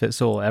size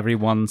fits all.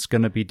 Everyone's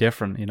going to be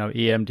different.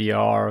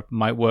 EMDR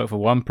might work for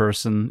one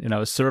person,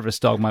 a service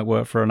dog might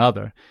work for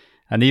another.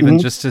 And even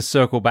just to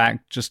circle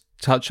back, just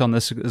touch on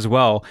this as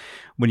well.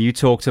 When you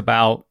talked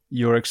about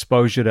your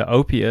exposure to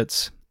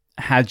opiates,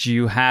 had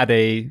you had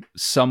a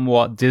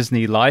somewhat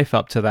Disney life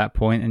up to that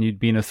point and you'd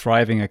been a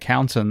thriving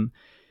accountant,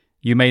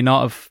 you may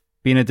not have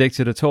been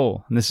addicted at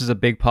all. And this is a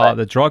big part of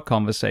the drug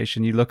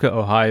conversation. You look at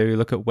Ohio, you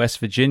look at West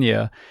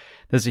Virginia,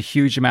 there's a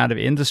huge amount of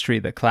industry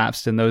that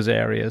collapsed in those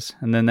areas.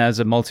 And then there's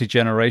a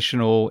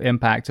multi-generational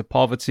impact of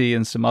poverty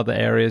in some other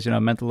areas,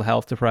 mental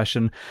health,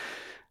 depression.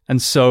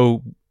 And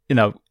so,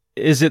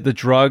 is it the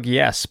drug?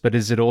 Yes. But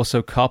is it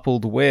also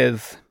coupled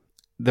with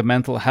the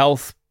mental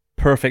health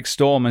perfect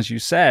storm, as you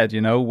said,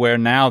 where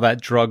now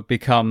that drug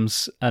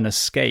becomes an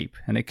escape?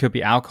 And it could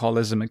be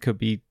alcoholism, it could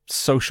be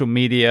social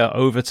media,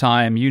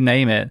 overtime, you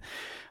name it.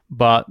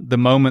 But the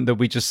moment that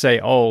we just say,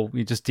 oh,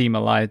 we just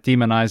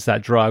demonize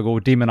that drug or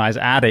demonize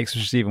addicts,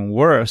 which is even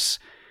worse,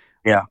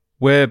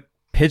 we're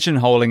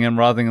pigeonholing them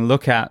rather than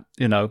look at,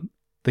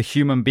 the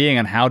human being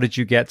and how did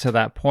you get to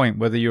that point,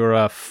 whether you're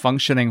a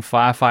functioning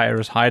firefighter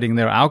who's hiding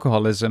their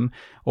alcoholism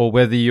or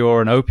whether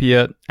you're an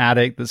opiate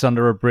addict that's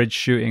under a bridge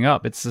shooting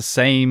up. It's the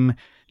same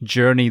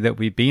journey that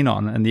we've been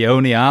on, and the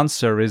only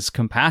answer is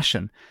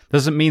compassion.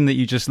 Doesn't mean that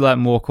you just let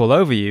them walk all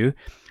over you,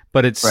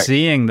 but it's Right.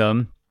 seeing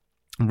them,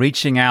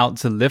 reaching out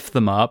to lift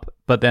them up,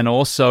 but then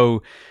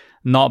also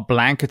not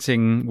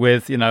blanketing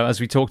with, as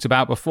we talked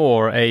about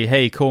before,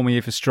 hey, call me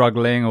if you're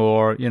struggling,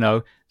 or,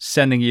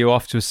 sending you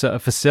off to a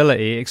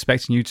facility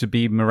expecting you to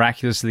be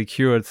miraculously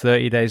cured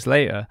 30 days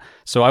later.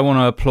 So I want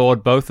to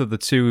applaud both of the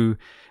two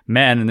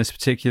men in this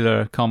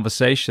particular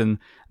conversation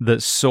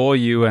that saw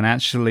you and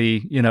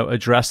actually,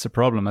 address the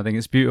problem. I think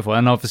it's beautiful.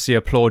 And obviously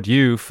applaud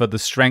you for the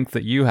strength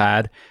that you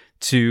had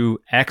to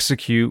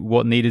execute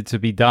what needed to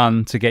be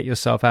done to get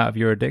yourself out of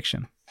your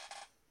addiction.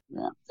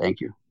 Yeah,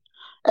 thank you.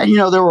 And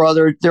there were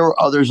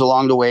others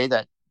along the way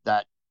that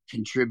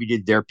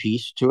contributed their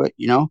piece to it,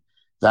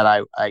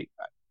 that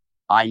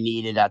I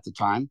needed at the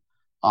time,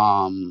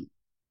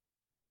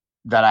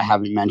 that I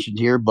haven't mentioned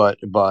here, but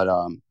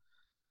the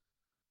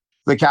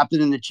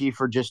captain and the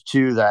chief are just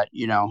two that,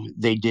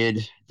 they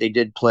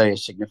did play a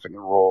significant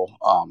role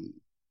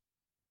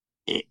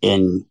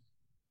in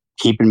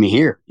keeping me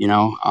here,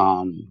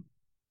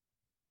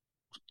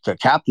 the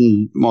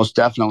captain most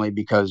definitely,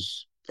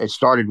 because it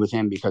started with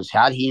him, because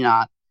had he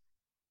not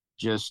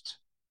just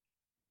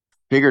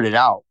figured it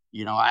out,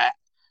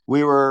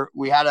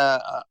 we had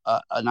a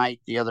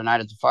night the other night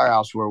at the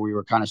firehouse where we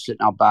were kind of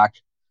sitting out back,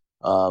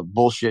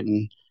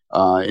 bullshitting,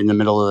 in the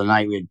middle of the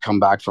night. We had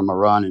come back from a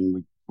run,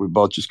 and we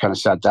both just kind of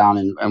sat down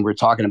and we're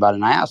talking about it.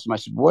 And I asked him, I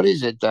said, what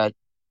is it that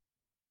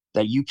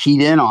you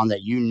keyed in on,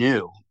 that you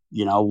knew,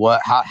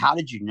 how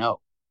did you know?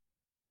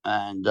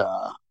 And,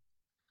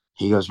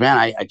 he goes, man,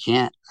 I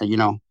can't,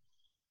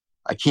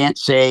 I can't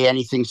say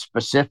anything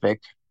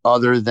specific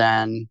other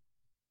than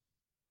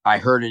I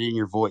heard it in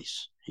your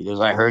voice. He goes,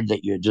 I heard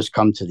that you had just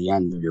come to the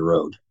end of your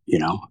road,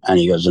 and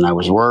he goes, and I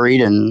was worried,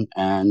 and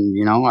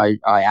I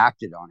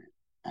acted on it.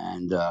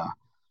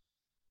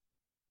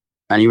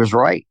 And he was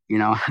right,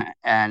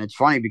 and it's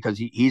funny because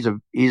he's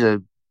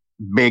a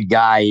big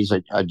guy. He's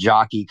a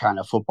jockey, kind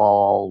of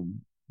football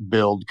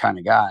build kind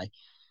of guy.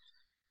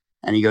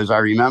 And he goes, I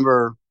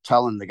remember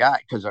telling the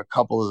guy, because a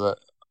couple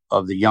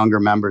of the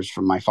younger members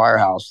from my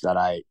firehouse that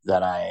I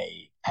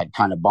had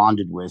kind of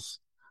bonded with,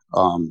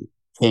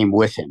 came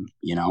with him,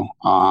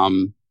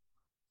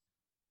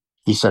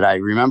 he said, I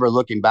remember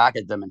looking back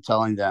at them and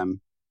telling them,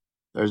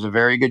 there's a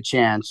very good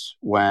chance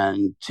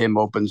when Tim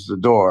opens the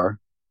door,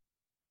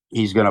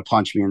 he's going to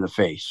punch me in the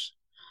face.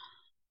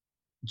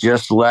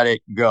 Just let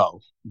it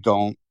go.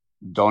 Don't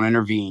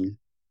intervene.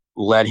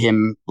 Let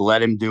him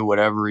do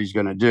whatever he's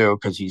going to do,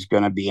 because he's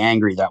going to be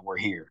angry that we're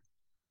here.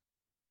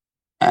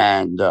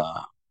 And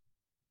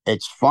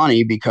it's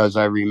funny because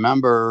I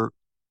remember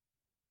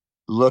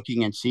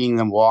looking and seeing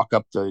them walk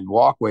up the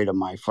walkway to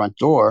my front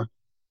door,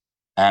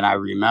 and I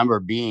remember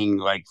being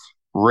like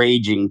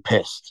raging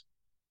pissed.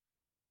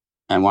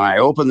 And when I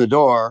opened the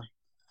door,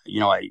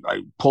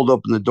 I pulled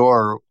open the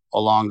door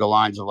along the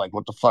lines of like,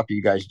 what the fuck are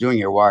you guys doing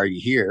here? Why are you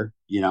here?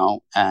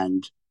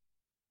 And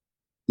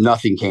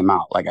nothing came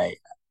out. Like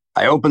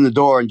I opened the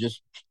door and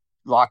just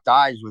locked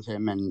eyes with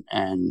him,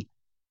 and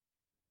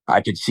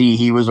I could see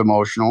he was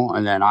emotional.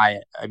 And then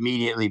I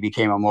immediately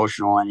became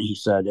emotional. And he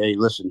said, hey,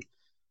 listen,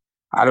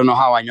 I don't know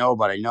how I know,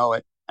 but I know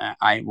it.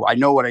 I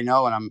know what I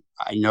know. And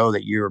I know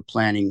that you're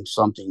planning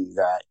something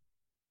that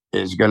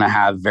is going to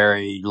have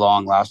very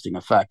long lasting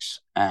effects.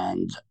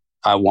 And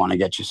I want to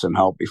get you some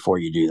help before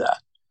you do that.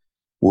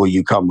 Will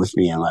you come with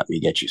me and let me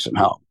get you some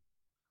help?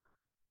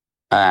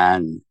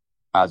 And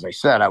as I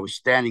said, I was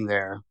standing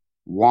there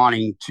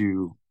wanting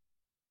to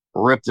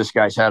rip this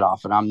guy's head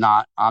off. And I'm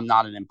not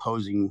an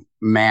imposing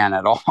man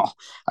at all.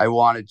 I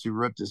wanted to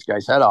rip this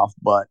guy's head off,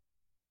 but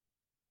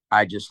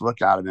I just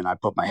looked at him and I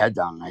put my head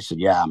down and I said,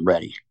 yeah, I'm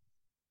ready.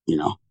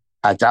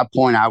 At that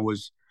point,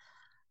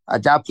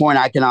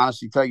 I can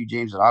honestly tell you,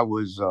 James, that I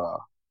was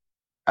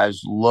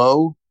as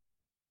low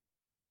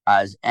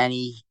as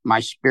my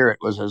spirit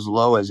was as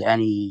low as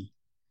any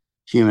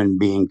human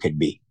being could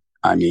be.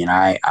 I mean,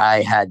 I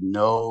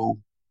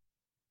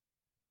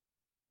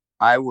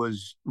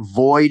was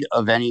void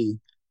of any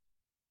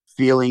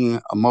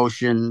feeling,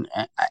 emotion.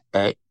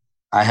 I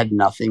had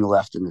nothing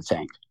left in the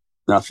tank,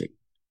 nothing.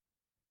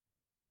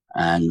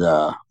 And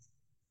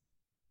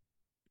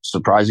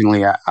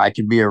surprisingly, I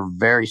could be a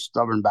very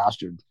stubborn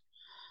bastard,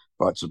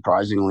 but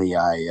surprisingly,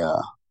 I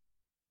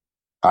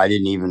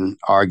didn't even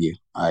argue.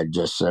 I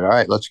just said, all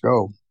right, let's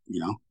go,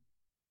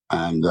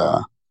 and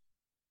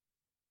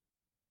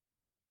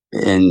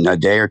in a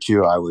day or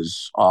two, I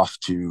was off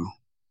to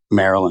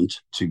Maryland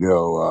to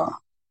go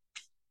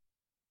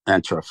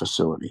enter a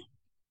facility.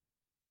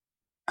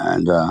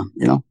 And,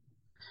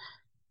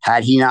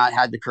 had he not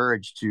had the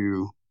courage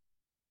to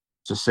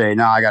say,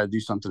 no, I got to do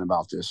something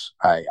about this,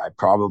 I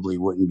probably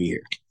wouldn't be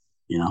here.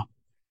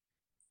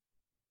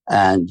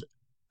 And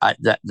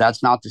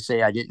that's not to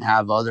say I didn't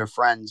have other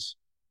friends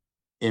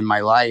in my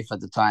life at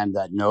the time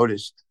that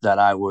noticed that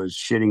I was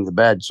shitting the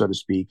bed, so to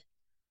speak,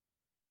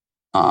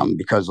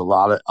 because a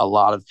lot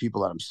of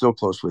people that I'm still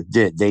close with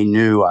did. They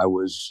knew I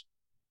was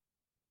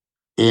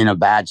in a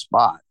bad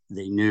spot.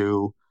 They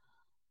knew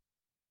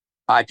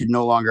I could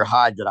no longer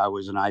hide that I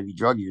was an IV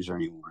drug user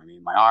anymore. I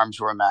mean, my arms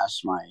were a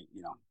mess.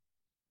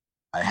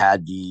 I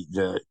had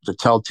the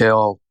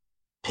telltale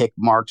pick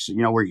marks,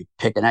 where you're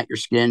picking at your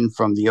skin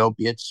from the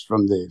opiates,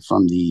 from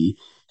the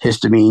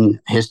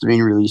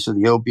histamine release of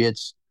the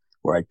opiates,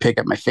 where I'd pick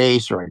at my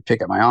face or I'd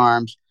pick at my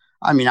arms.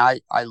 I mean,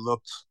 I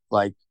looked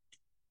like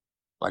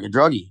a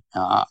druggie.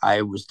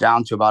 I was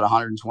down to about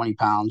 120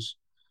 pounds.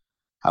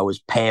 I was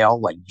pale,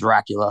 like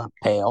Dracula,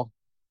 pale.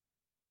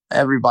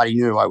 Everybody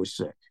knew I was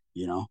sick,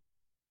 you know.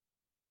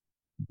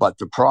 But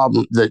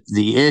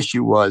the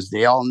issue was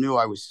they all knew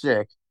I was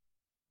sick,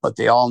 but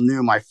they all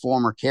knew my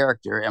former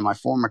character, and my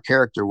former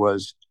character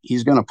was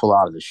he's going to pull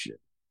out of this shit.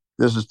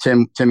 This is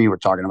Timmy we're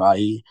talking about.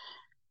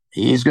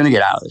 He's going to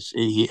get out of this.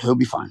 He'll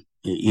be fine.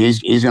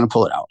 He's going to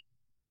pull it out,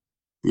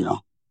 you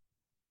know.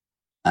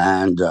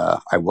 And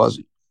I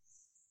wasn't.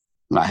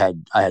 I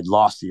had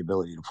lost the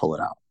ability to pull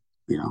it out,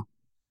 you know.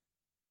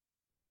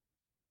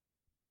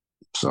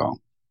 So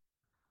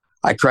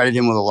I credit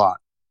him with a lot.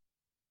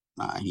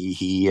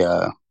 He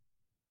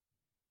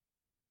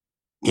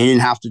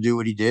didn't have to do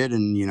what he did,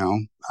 and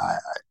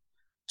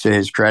to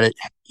his credit,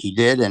 he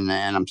did, and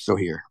I'm still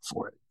here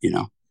for it,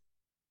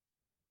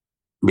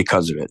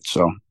 because of it.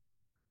 So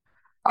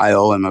I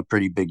owe him a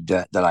pretty big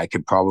debt that I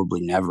could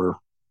probably never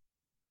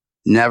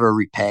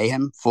repay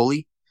him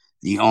fully.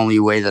 The only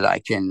way that I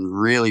can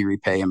really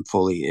repay him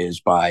fully is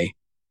by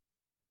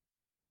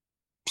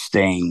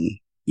staying,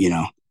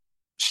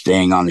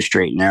 staying on the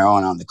straight and narrow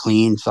and on the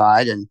clean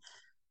side. And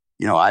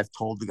I've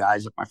told the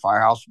guys at my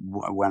firehouse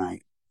when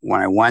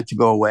I went to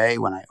go away,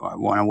 when I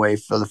went away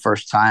for the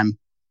first time,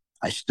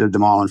 I stood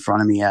them all in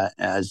front of me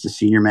as the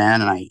senior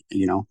man, and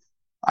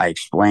I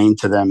explained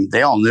to them.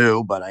 They all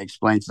knew, but I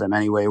explained to them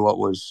anyway what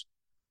was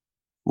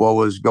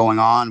going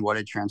on, what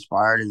had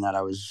transpired, and that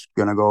I was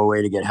going to go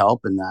away to get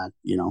help, and that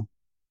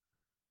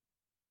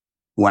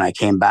when I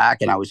came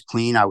back and I was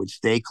clean, I would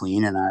stay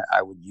clean, and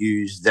I would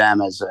use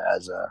them as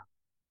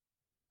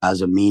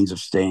a means of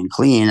staying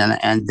clean,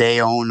 and they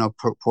own a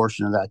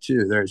portion of that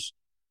too. There's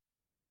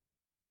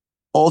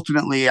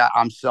ultimately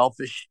I'm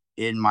selfish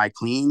in my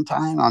clean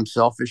time. I'm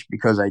selfish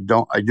because I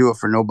do it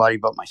for nobody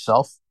but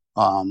myself.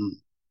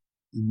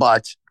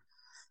 But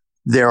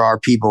there are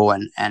people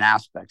and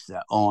aspects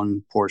that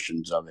own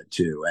portions of it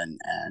too,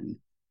 and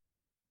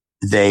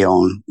they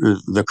own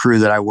the crew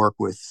that I work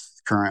with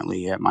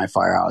currently at my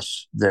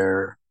firehouse.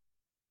 They're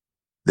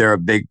a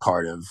big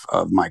part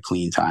of my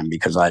clean time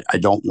because I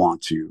don't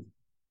want to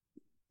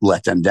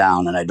let them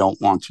down, and I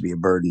don't want to be a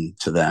burden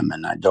to them,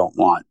 and I don't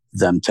want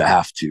them to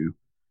have to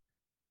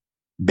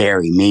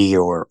bury me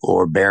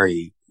or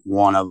bury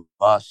one of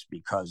us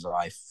because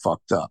I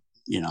fucked up,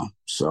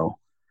 So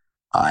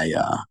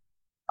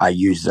I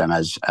use them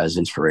as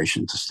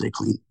inspiration to stay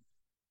clean.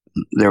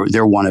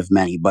 They're one of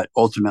many, but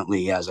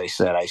ultimately, as I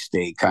said, I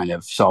stay kind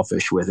of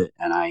selfish with it,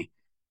 and I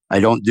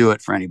don't do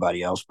it for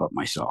anybody else but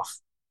myself.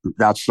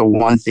 That's the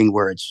one thing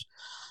where it's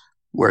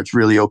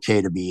really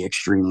okay to be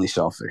extremely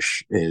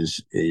selfish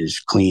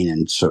is clean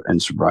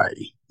and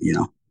sobriety.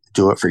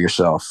 Do it for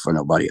yourself, for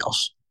nobody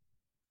else.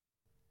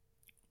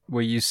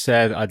 Well, you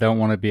said I don't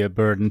want to be a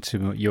burden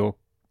to your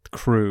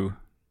crew,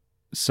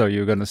 so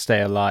you're going to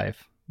stay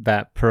alive.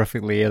 That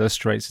perfectly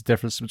illustrates the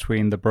difference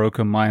between the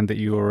broken mind that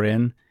you were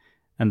in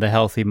and the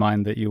healthy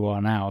mind that you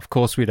are now. Of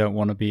course, we don't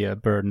want to be a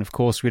burden. Of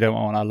course, we don't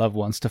want our loved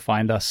ones to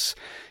find us,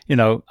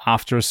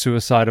 after a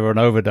suicide or an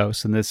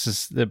overdose. And this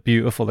is the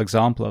beautiful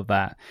example of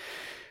that.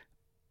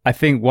 I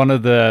think one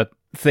of the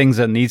things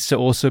that needs to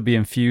also be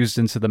infused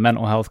into the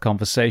mental health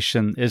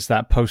conversation is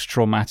that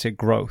post-traumatic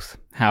growth.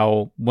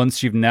 How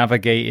once you've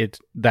navigated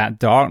that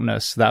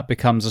darkness, that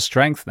becomes a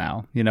strength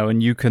now,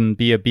 and you can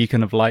be a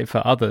beacon of light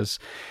for others.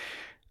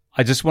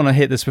 I just want to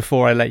hit this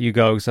before I let you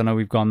go, because I know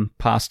we've gone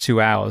past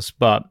 2 hours,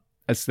 but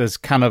there's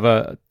kind of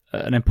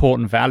an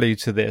important value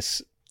to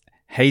this.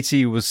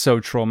 Haiti was so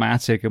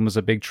traumatic and was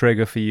a big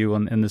trigger for you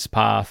in this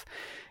path.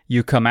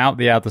 You come out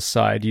the other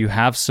side, you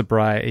have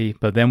sobriety,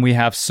 but then we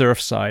have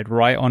Surfside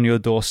right on your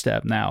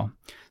doorstep now.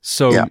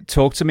 So yeah.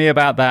 Talk to me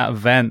about that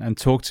event, and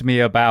talk to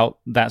me about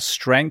that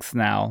strength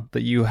now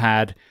that you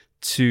had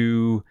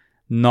to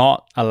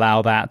not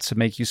allow that to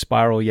make you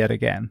spiral yet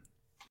again.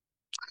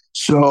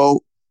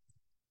 So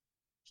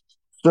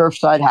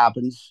Surfside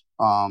happens.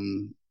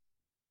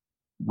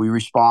 We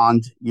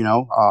respond,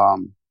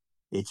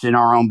 it's in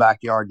our own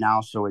backyard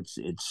now. So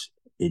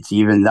it's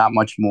even that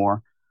much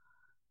more.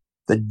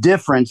 The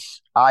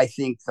difference, I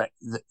think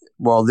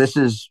this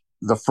is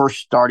the first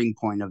starting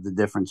point of the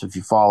difference. If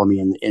you follow me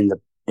in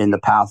the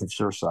path of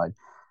Surfside,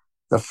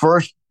 the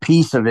first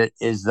piece of it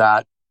is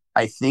that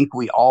I think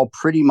we all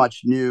pretty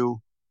much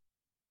knew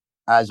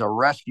as a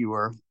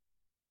rescuer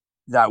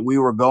that we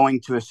were going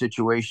to a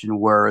situation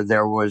where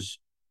there was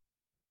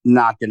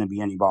not going to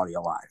be anybody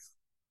alive,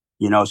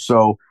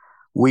 so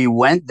we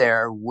went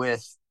there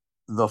with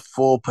the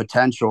full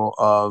potential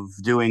of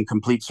doing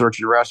complete search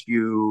and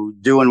rescue,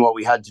 doing what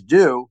we had to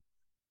do.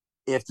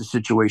 if the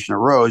situation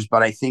arose.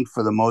 But I think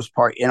for the most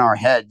part, in our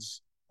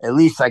heads, at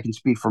least I can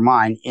speak for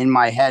mine, in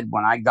my head,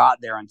 when I got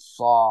there and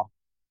saw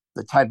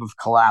the type of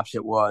collapse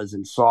it was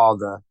and saw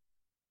the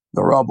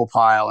rubble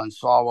pile and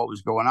saw what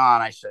was going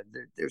on, I said,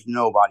 there's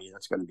nobody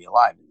that's going to be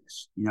alive in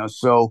this,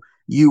 so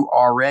you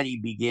already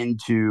begin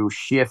to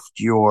shift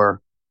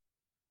your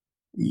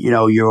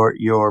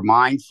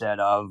mindset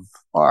of,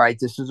 all right,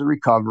 this is a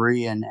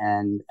recovery, and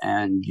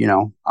I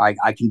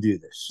can do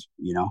this.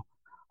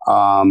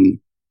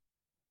 um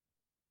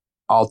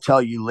I'll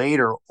tell you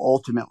later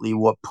ultimately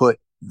what put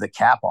the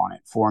cap on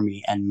it for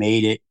me and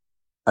made it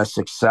a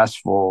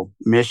successful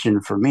mission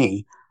for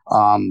me.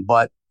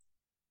 But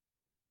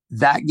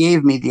that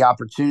gave me the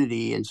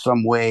opportunity in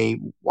some way.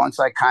 Once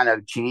I kind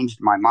of changed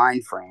my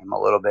mind frame a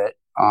little bit,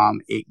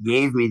 it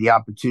gave me the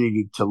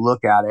opportunity to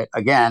look at it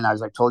again,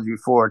 as I told you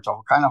before,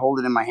 to kind of hold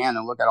it in my hand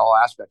and look at all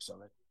aspects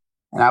of it.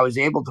 And I was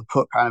able to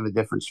put kind of a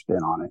different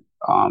spin on it.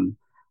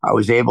 I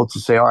was able to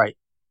say, all right,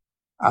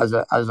 as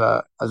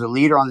a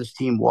leader on this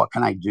team, what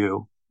can I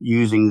do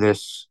using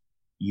this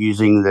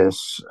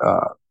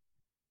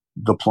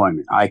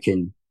deployment? I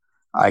can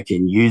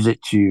use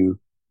it to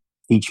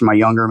teach my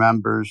younger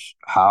members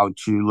how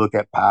to look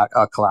at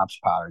collapse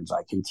patterns.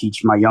 I can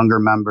teach my younger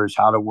members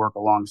how to work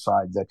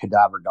alongside the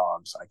cadaver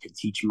dogs. I can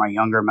teach my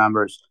younger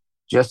members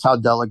just how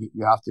delicate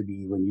you have to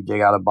be when you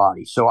dig out a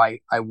body. So I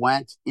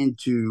went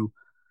into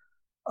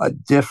a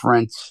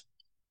different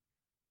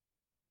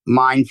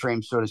mind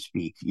frame, so to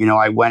speak.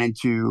 I went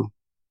into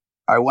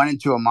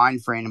a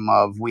mind frame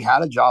of, we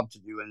had a job to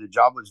do, and the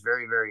job was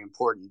very, very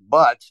important,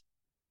 but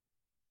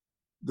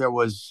there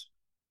was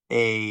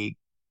a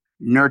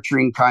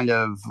nurturing kind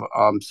of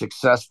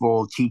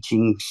successful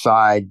teaching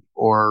side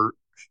or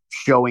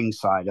showing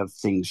side of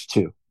things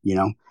too.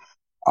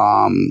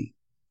 Um,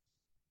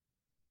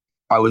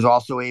 I was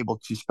also able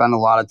to spend a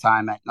lot of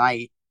time at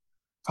night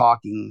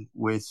talking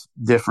with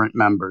different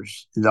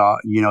members, the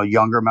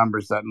younger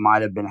members that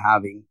might have been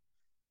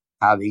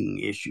having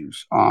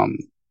issues.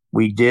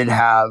 We did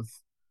have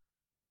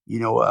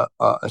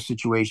a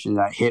situation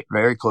that hit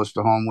very close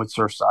to home with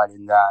Surfside,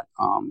 in that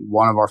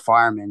one of our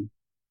firemen,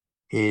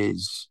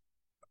 his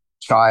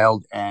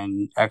child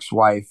and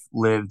ex-wife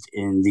lived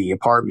in the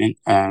apartment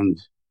and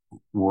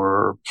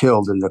were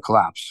killed in the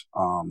collapse.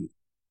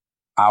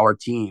 Our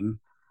team,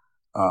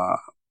 uh,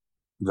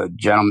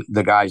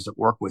 the guys that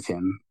work with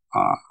him,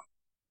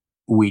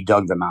 we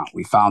dug them out.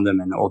 We found them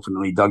and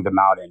ultimately dug them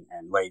out and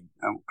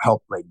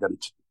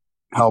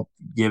helped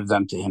give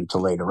them to him to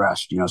lay to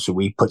rest. So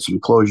we put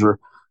some closure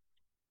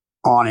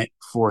on it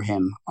for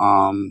him.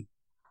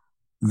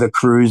 The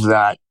crews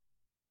that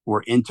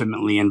were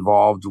intimately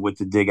involved with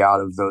the dig out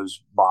of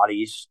those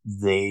bodies,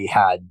 they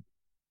had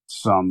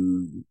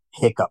some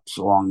hiccups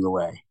along the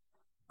way.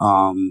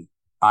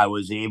 I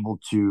was able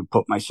to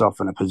put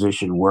myself in a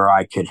position where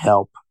I could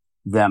help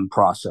them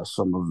process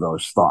some of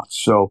those thoughts.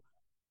 So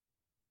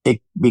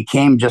it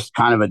became just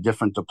kind of a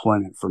different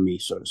deployment for me,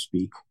 so to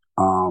speak.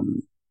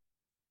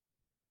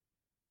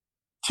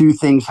 Two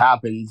things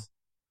happened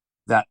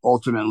that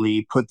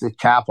ultimately put the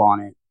cap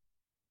on it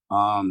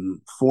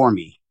for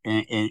me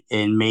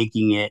in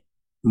making it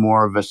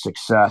more of a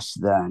success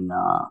than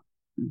a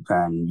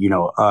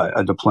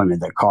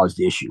deployment that caused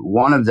the issue.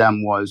 One of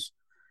them was,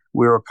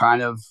 we were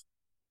kind of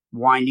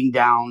winding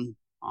down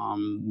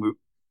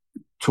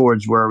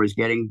towards where it was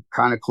getting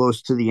kind of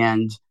close to the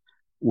end,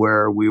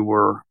 where we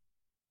were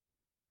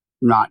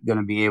not going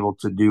to be able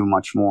to do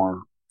much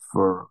more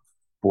for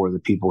the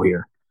people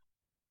here.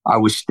 I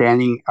was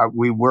standing.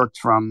 We worked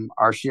from,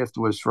 our shift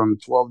was from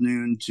 12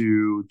 noon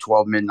to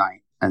 12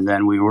 midnight, and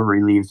then we were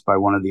relieved by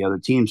one of the other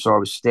teams. So I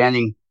was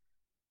standing. It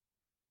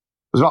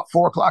was about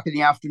 4 o'clock in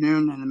the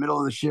afternoon, in the middle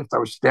of the shift. I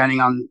was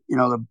standing on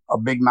a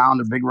big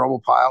mound, a big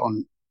rubble pile,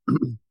 and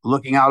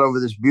looking out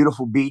over this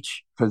beautiful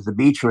beach, because the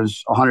beach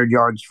was 100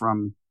 yards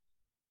from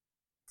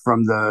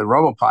the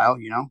rubble pile.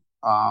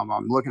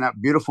 I'm looking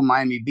at beautiful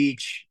Miami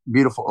Beach,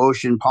 beautiful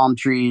ocean, palm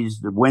trees.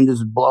 The wind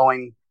is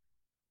blowing,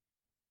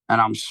 and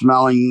I'm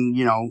smelling,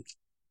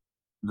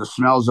 the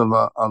smells of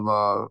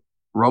a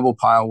rubble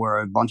pile where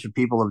a bunch of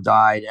people have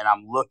died. And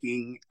I'm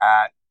looking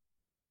at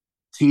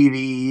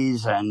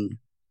TVs and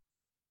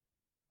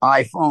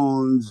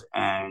iPhones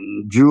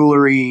and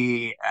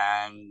jewelry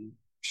and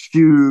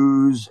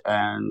shoes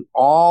and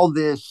all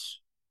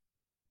this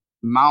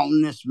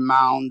mountainous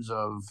mounds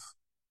of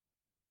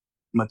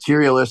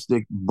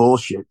materialistic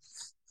bullshit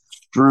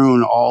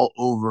strewn all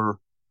over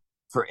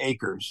for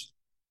acres.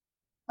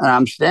 And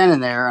I'm standing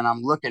there and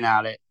I'm looking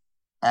at it,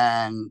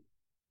 and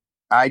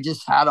I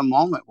just had a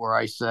moment where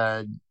I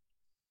said,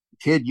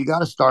 kid, you got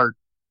to start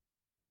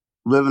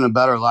living a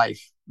better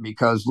life,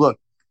 because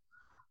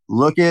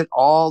look at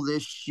all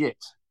this shit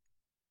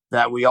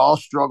that we all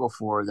struggle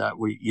for, that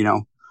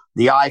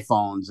the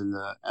iPhones and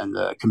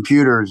the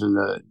computers and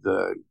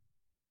the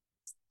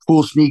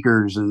cool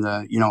sneakers and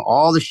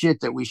all the shit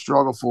that we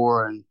struggle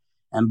for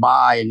and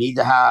buy and need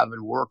to have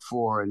and work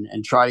for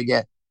and try to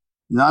get.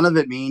 None of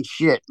it means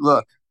shit.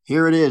 Look,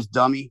 here it is,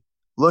 dummy.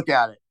 Look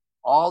at it.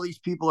 all these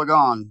people are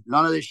gone.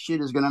 None of this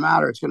shit is going to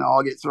matter. It's going to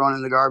all get thrown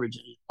in the garbage.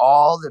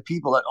 All the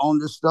people that own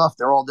this stuff,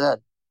 they're all dead.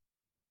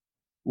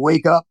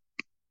 Wake up.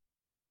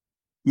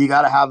 You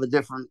got to have a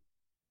different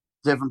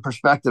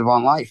perspective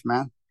on life,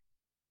 man.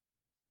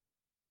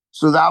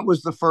 So that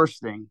was the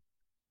first thing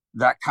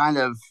that kind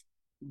of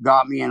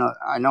got me in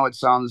I know it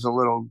sounds a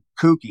little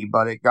kooky,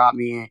 but it got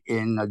me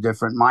in a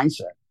different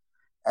mindset.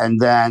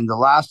 And then the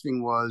last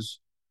thing was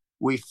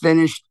we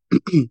finished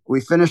we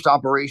finished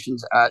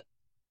operations at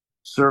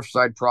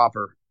Surfside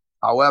proper.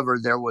 However,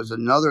 there was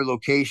another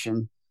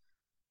location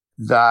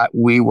that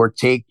we were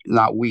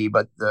not we,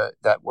 but that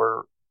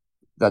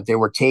they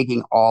were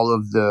taking all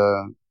of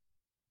the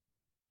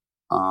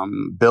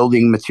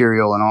building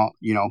material and all,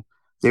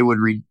 they would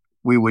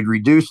we would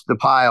reduce the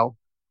pile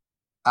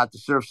at the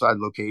Surfside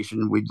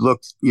location. We'd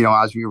look,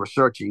 as we were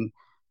searching,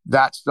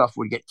 that stuff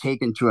would get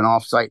taken to an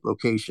offsite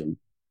location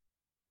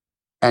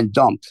and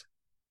dumped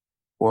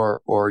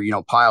or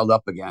piled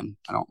up again.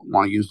 I don't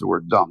want to use the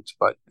word dumped,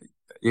 but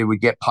it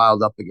would get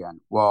piled up again.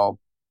 Well,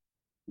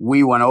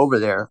 we went over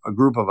there, a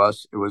group of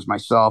us. It was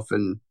myself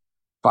and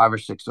 5 or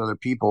 6 other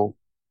people.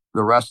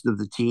 The rest of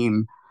the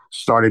team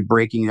started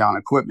breaking down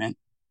equipment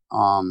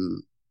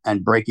and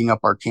breaking up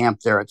our camp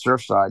there at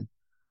Surfside.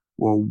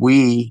 Well,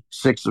 we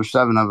 6 or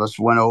 7 of us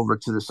went over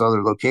to this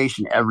other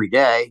location every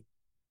day,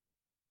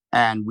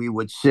 and we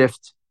would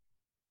sift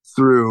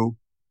through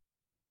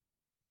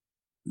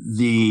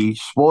the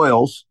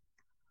spoils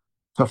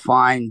to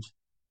find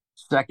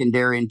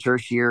secondary and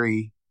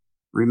tertiary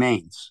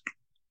remains.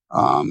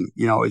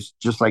 It's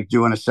just like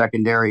doing a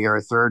secondary or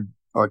a third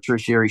or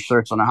tertiary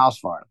search on a house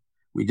fire.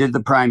 We did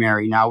the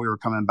primary. Now we were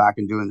coming back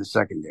and doing the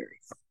secondary.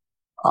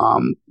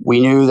 We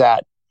knew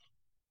that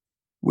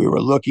we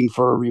were looking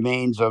for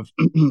remains of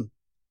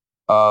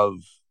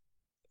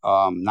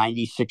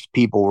 96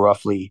 people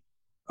roughly,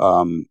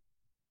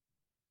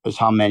 is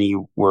how many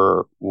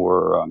were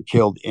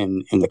killed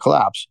in the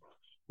collapse.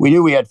 We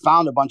knew we had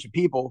found a bunch of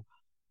people,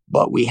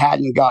 but we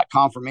hadn't got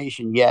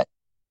confirmation yet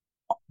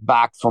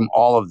back from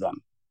all of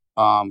them,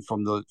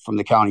 from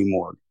the county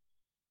morgue.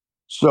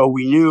 So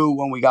we knew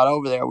when we got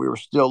over there, we were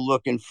still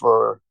looking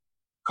for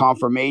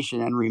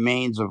confirmation and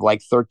remains of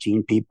like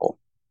 13 people.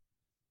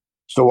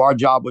 So our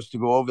job was to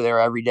go over there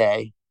every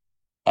day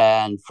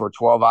and for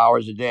 12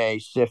 hours a day,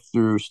 sift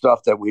through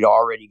stuff that we'd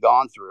already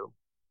gone through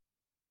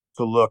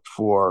to look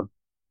for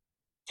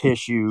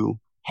tissue,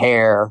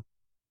 hair,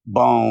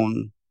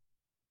 bone,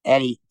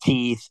 any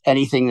teeth,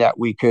 anything that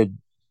we could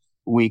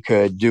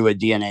do a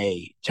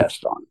DNA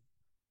test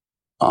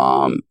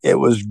on. It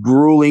was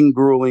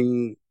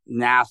grueling,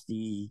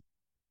 nasty,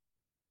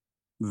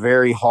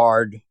 very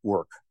hard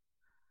work.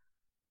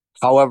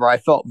 However, I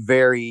felt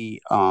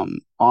very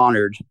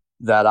honored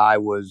that I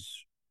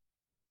was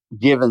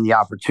given the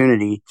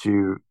opportunity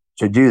to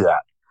do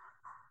that.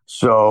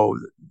 So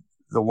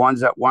the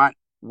ones that went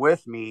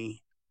with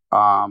me,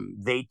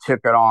 they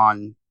took it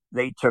on.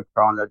 They took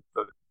on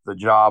the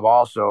job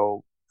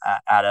also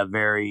at a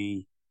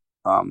very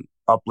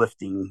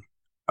uplifting,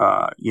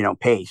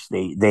 pace.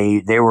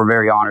 They were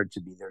very honored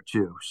to be there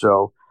too.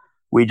 So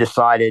we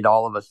decided,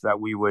 all of us, that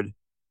we would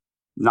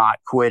not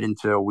quit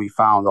until we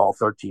found all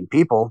 13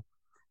 people,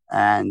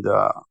 and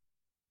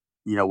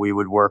we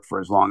would work for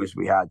as long as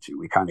we had to.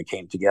 We kind of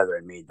came together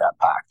and made that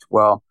pact.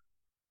 Well,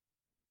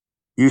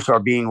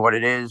 USAR being what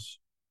it is,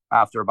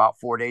 after about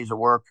 4 days of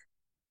work,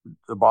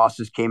 the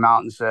bosses came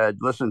out and said,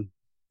 "Listen,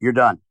 you're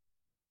done.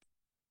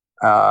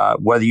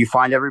 Whether you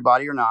find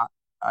everybody or not,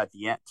 at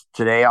the end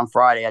today on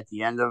Friday, at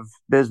the end of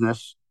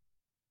business,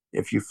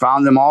 if you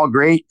found them all,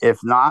 great. If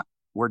not,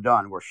 we're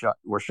done.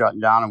 We're shutting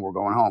down and we're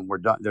going home. We're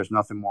done. There's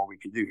nothing more we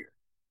can do here."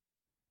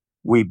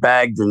 We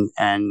begged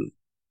and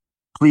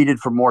pleaded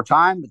for more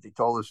time, but they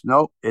told us,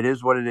 "Nope, it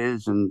is what it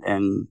is."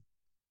 And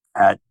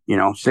at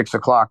 6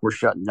 o'clock, we're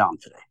shutting down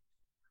today.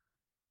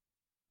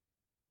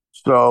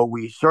 So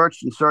we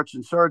searched and searched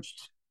and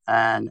searched,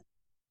 and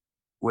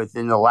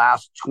within the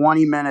last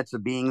 20 minutes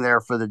of being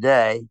there for the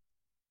day,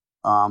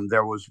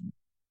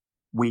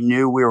 we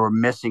knew we were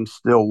missing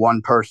still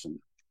one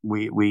person.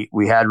 We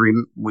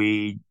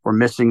were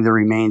missing the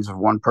remains of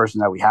one person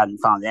that we hadn't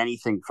found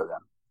anything for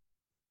them.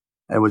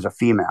 It was a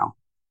female,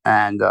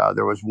 and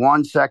there was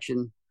one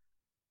section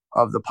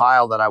of the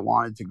pile that I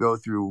wanted to go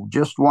through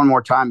just one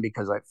more time,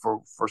 because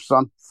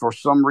for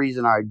some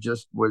reason I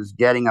just was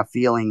getting a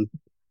feeling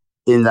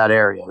in that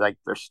area, like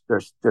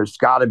there's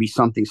got to be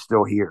something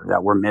still here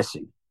that we're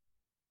missing.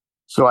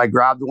 So I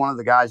grabbed one of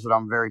the guys that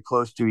I'm very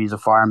close to. He's a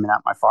fireman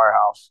at my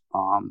firehouse.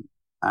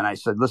 And I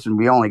said, "Listen,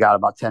 we only got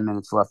about 10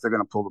 minutes left. They're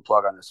going to pull the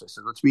plug on this." I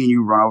said, "Let's me and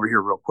you run over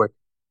here real quick,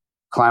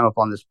 climb up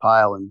on this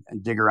pile and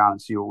dig around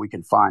and see what we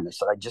can find." I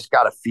said, "I just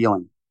got a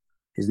feeling."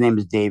 His name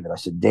is David. I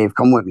said, "Dave,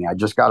 come with me. I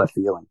just got a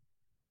feeling."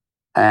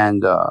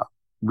 And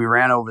we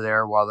ran over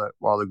there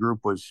while the group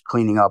was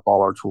cleaning up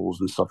all our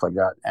tools and stuff like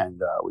that.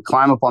 And we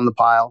climb up on the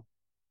pile.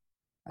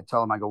 I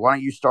tell him, I go, "Why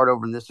don't you start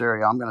over in this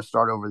area? I'm going to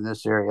start over in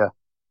this area."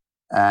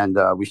 And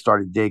we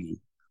started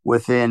digging.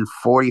 Within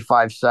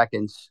 45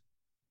 seconds,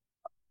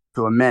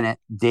 to a minute,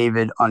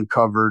 David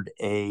uncovered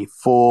a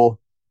full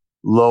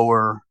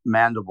lower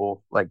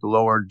mandible, like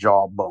lower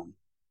jaw bone,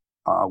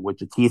 with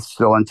the teeth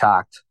still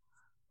intact,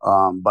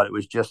 but it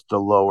was just the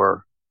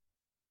lower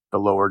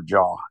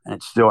jaw, and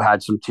it still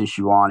had some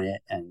tissue on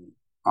it. And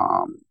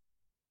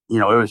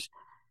it was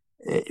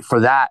for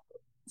that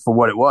for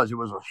what it was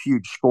a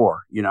huge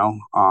score. It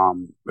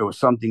was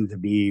something to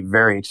be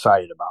very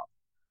excited about.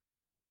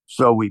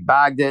 So we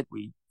bagged it.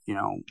 We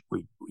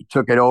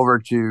took it over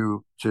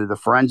to the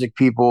forensic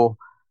people,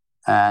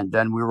 and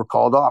then we were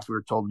called off. We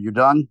were told, "You're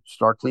done.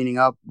 Start cleaning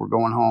up. We're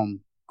going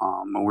home."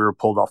 And we were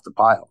pulled off the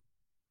pile.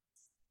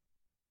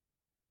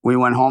 We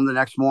went home the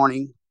next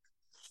morning,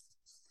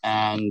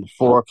 and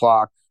 4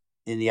 o'clock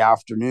in the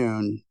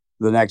afternoon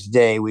the next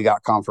day, we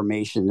got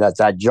confirmation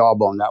that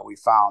jawbone that we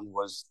found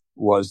was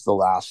the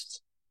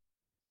last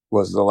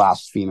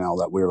female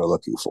that we were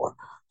looking for.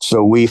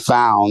 So we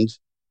found,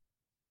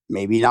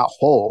 maybe not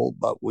whole,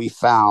 but we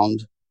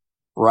found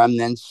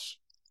remnants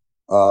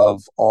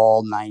of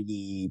all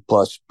 90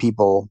 plus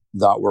people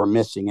that were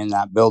missing in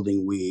that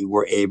building. We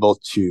were able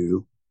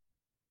to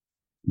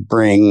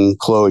bring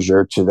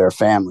closure to their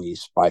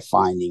families by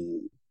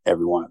finding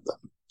every one of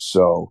them.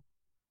 So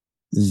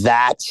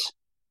that,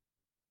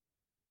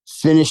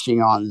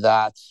 finishing on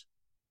that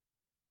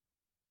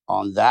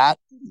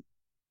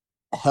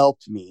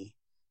helped me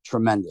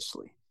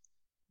tremendously,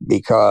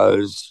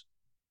 because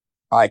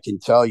I can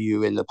tell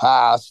you, in the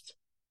past,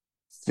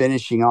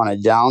 finishing on a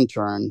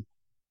downturn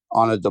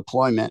on a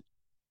deployment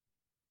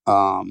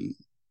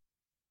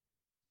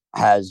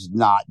has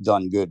not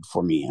done good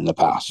for me in the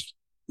past.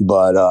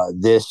 But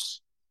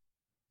this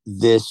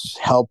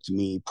helped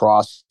me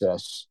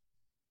process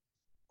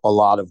a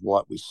lot of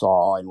what we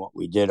saw and what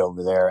we did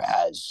over there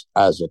as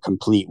a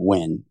complete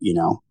win.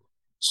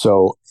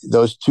 So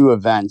those two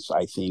events,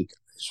 I think,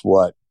 is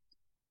what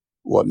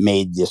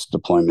made this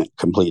deployment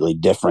completely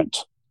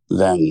different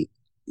than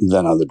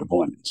other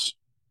deployments.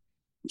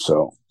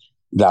 So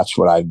that's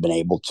what I've been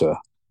able to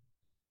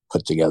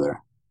put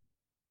together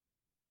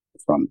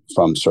from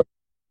Surfside.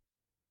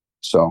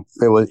 So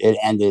it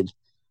ended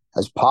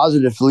as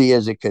positively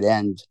as it could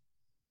end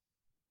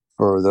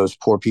for those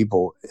poor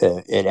people.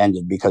 It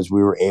ended because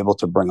we were able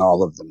to bring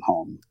all of them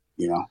home.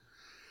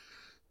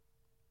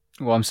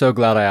 Well, I'm so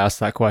glad I asked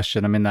that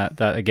question. I mean,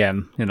 that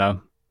again,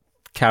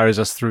 carries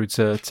us through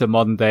to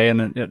modern day,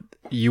 and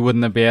you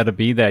wouldn't be able to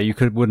be there. You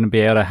wouldn't be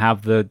able to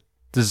have the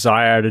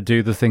desire to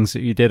do the things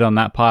that you did on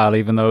that pile,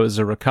 even though it was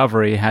a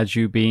recovery, had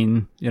you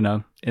been,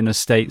 in a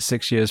state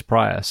 6 years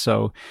prior.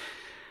 So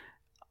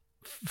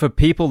for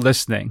people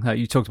listening,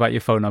 you talked about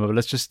your phone number, but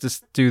let's just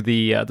do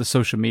the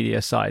social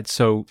media side.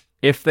 So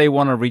if they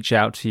want to reach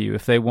out to you,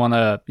 if they want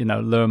to,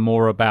 learn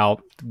more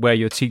about where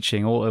you're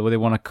teaching, or they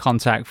want to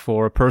contact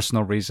for a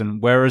personal reason,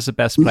 where is the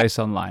best place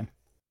online?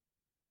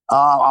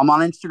 I'm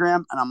on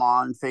Instagram and I'm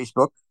on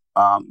Facebook.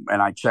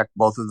 And I check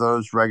both of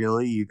those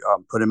regularly. You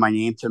put in my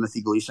name,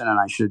 Timothy Gleason, and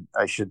I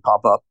should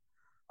pop up.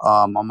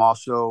 I'm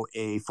also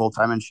a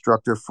full-time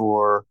instructor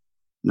for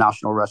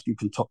National Rescue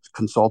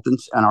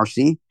Consultants,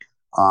 NRC.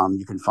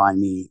 You can find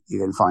me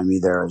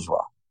there as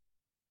well.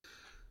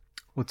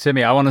 Well,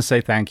 Timmy, I want to say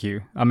thank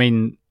you. I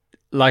mean,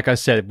 like I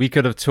said, we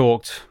could have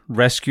talked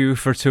rescue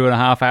for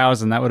 2.5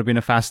 hours, and that would have been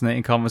a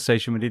fascinating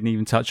conversation. We didn't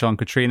even touch on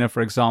Katrina,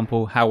 for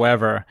example.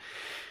 However,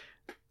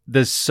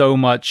 there's so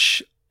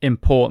much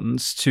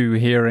importance to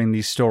hearing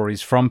these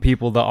stories from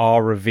people that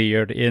are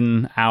revered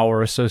in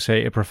our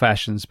associated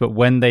professions. But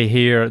when they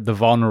hear the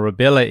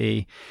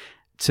vulnerability,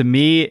 to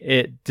me,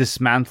 it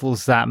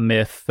dismantles that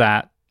myth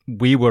that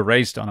we were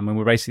raised on. I mean,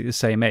 we're basically the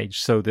same age.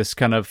 So this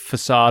kind of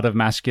facade of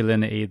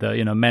masculinity,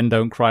 the, men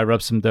don't cry,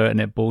 rub some dirt in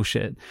it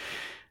bullshit.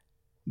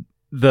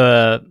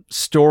 The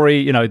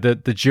story,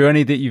 the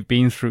journey that you've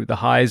been through, the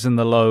highs and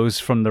the lows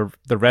from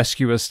the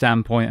rescuer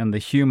standpoint and the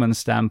human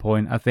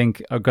standpoint, I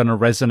think are going to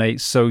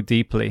resonate so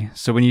deeply.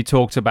 So when you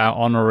talked about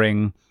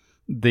honoring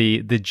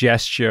the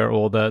gesture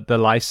or the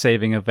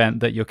life-saving event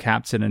that your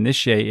captain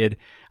initiated,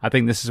 I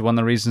think this is one of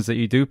the reasons that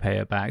you do pay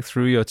it back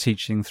through your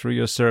teaching, through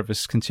your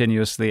service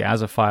continuously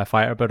as a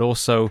firefighter, but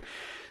also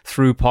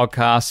through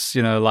podcasts,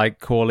 like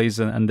Corley's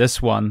and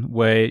this one,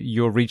 where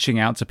you're reaching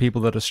out to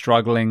people that are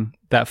struggling,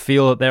 that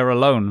feel that they're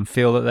alone and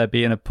feel that they're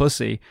being a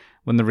pussy,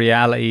 when the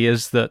reality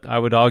is that I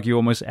would argue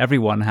almost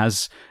everyone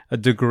has a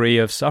degree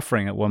of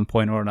suffering at one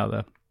point or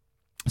another.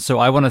 So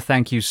I want to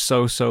thank you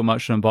so, so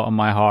much from the bottom of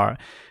my heart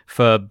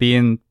for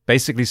being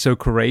basically so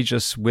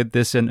courageous with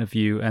this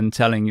interview and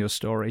telling your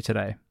story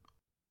today.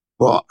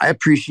 Well, I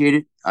appreciate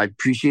it. I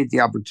appreciate the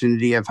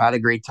opportunity. I've had a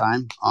great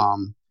time.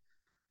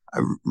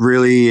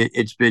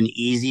 It's been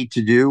easy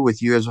to do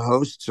with you as a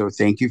host. So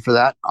thank you for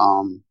that.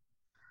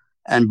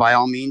 And by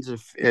all means,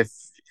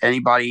 if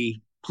anybody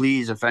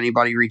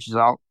reaches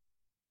out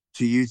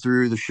to you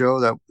through the show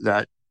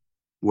that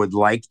would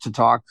like to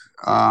talk,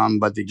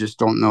 but they just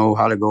don't know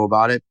how to go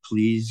about it,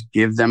 please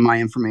give them my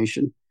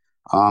information.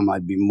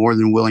 I'd be more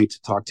than willing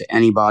to talk to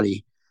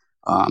anybody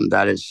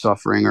that is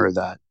suffering or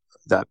that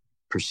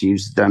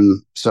perceives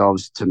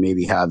themselves to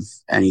maybe have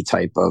any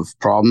type of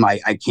problem.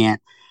 I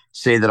can't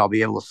say that I'll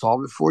be able to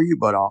solve it for you,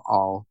 but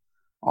I'll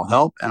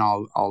help, and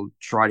I'll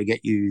try to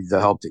get you the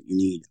help that you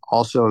need.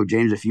 Also,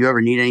 James, if you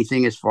ever need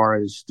anything as far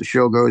as the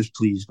show goes,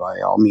 please by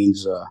all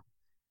means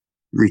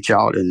reach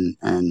out,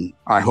 and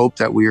I hope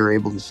that we are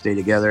able to stay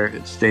together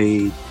and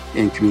stay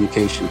in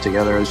communication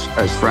together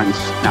as friends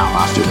now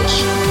after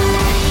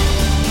this.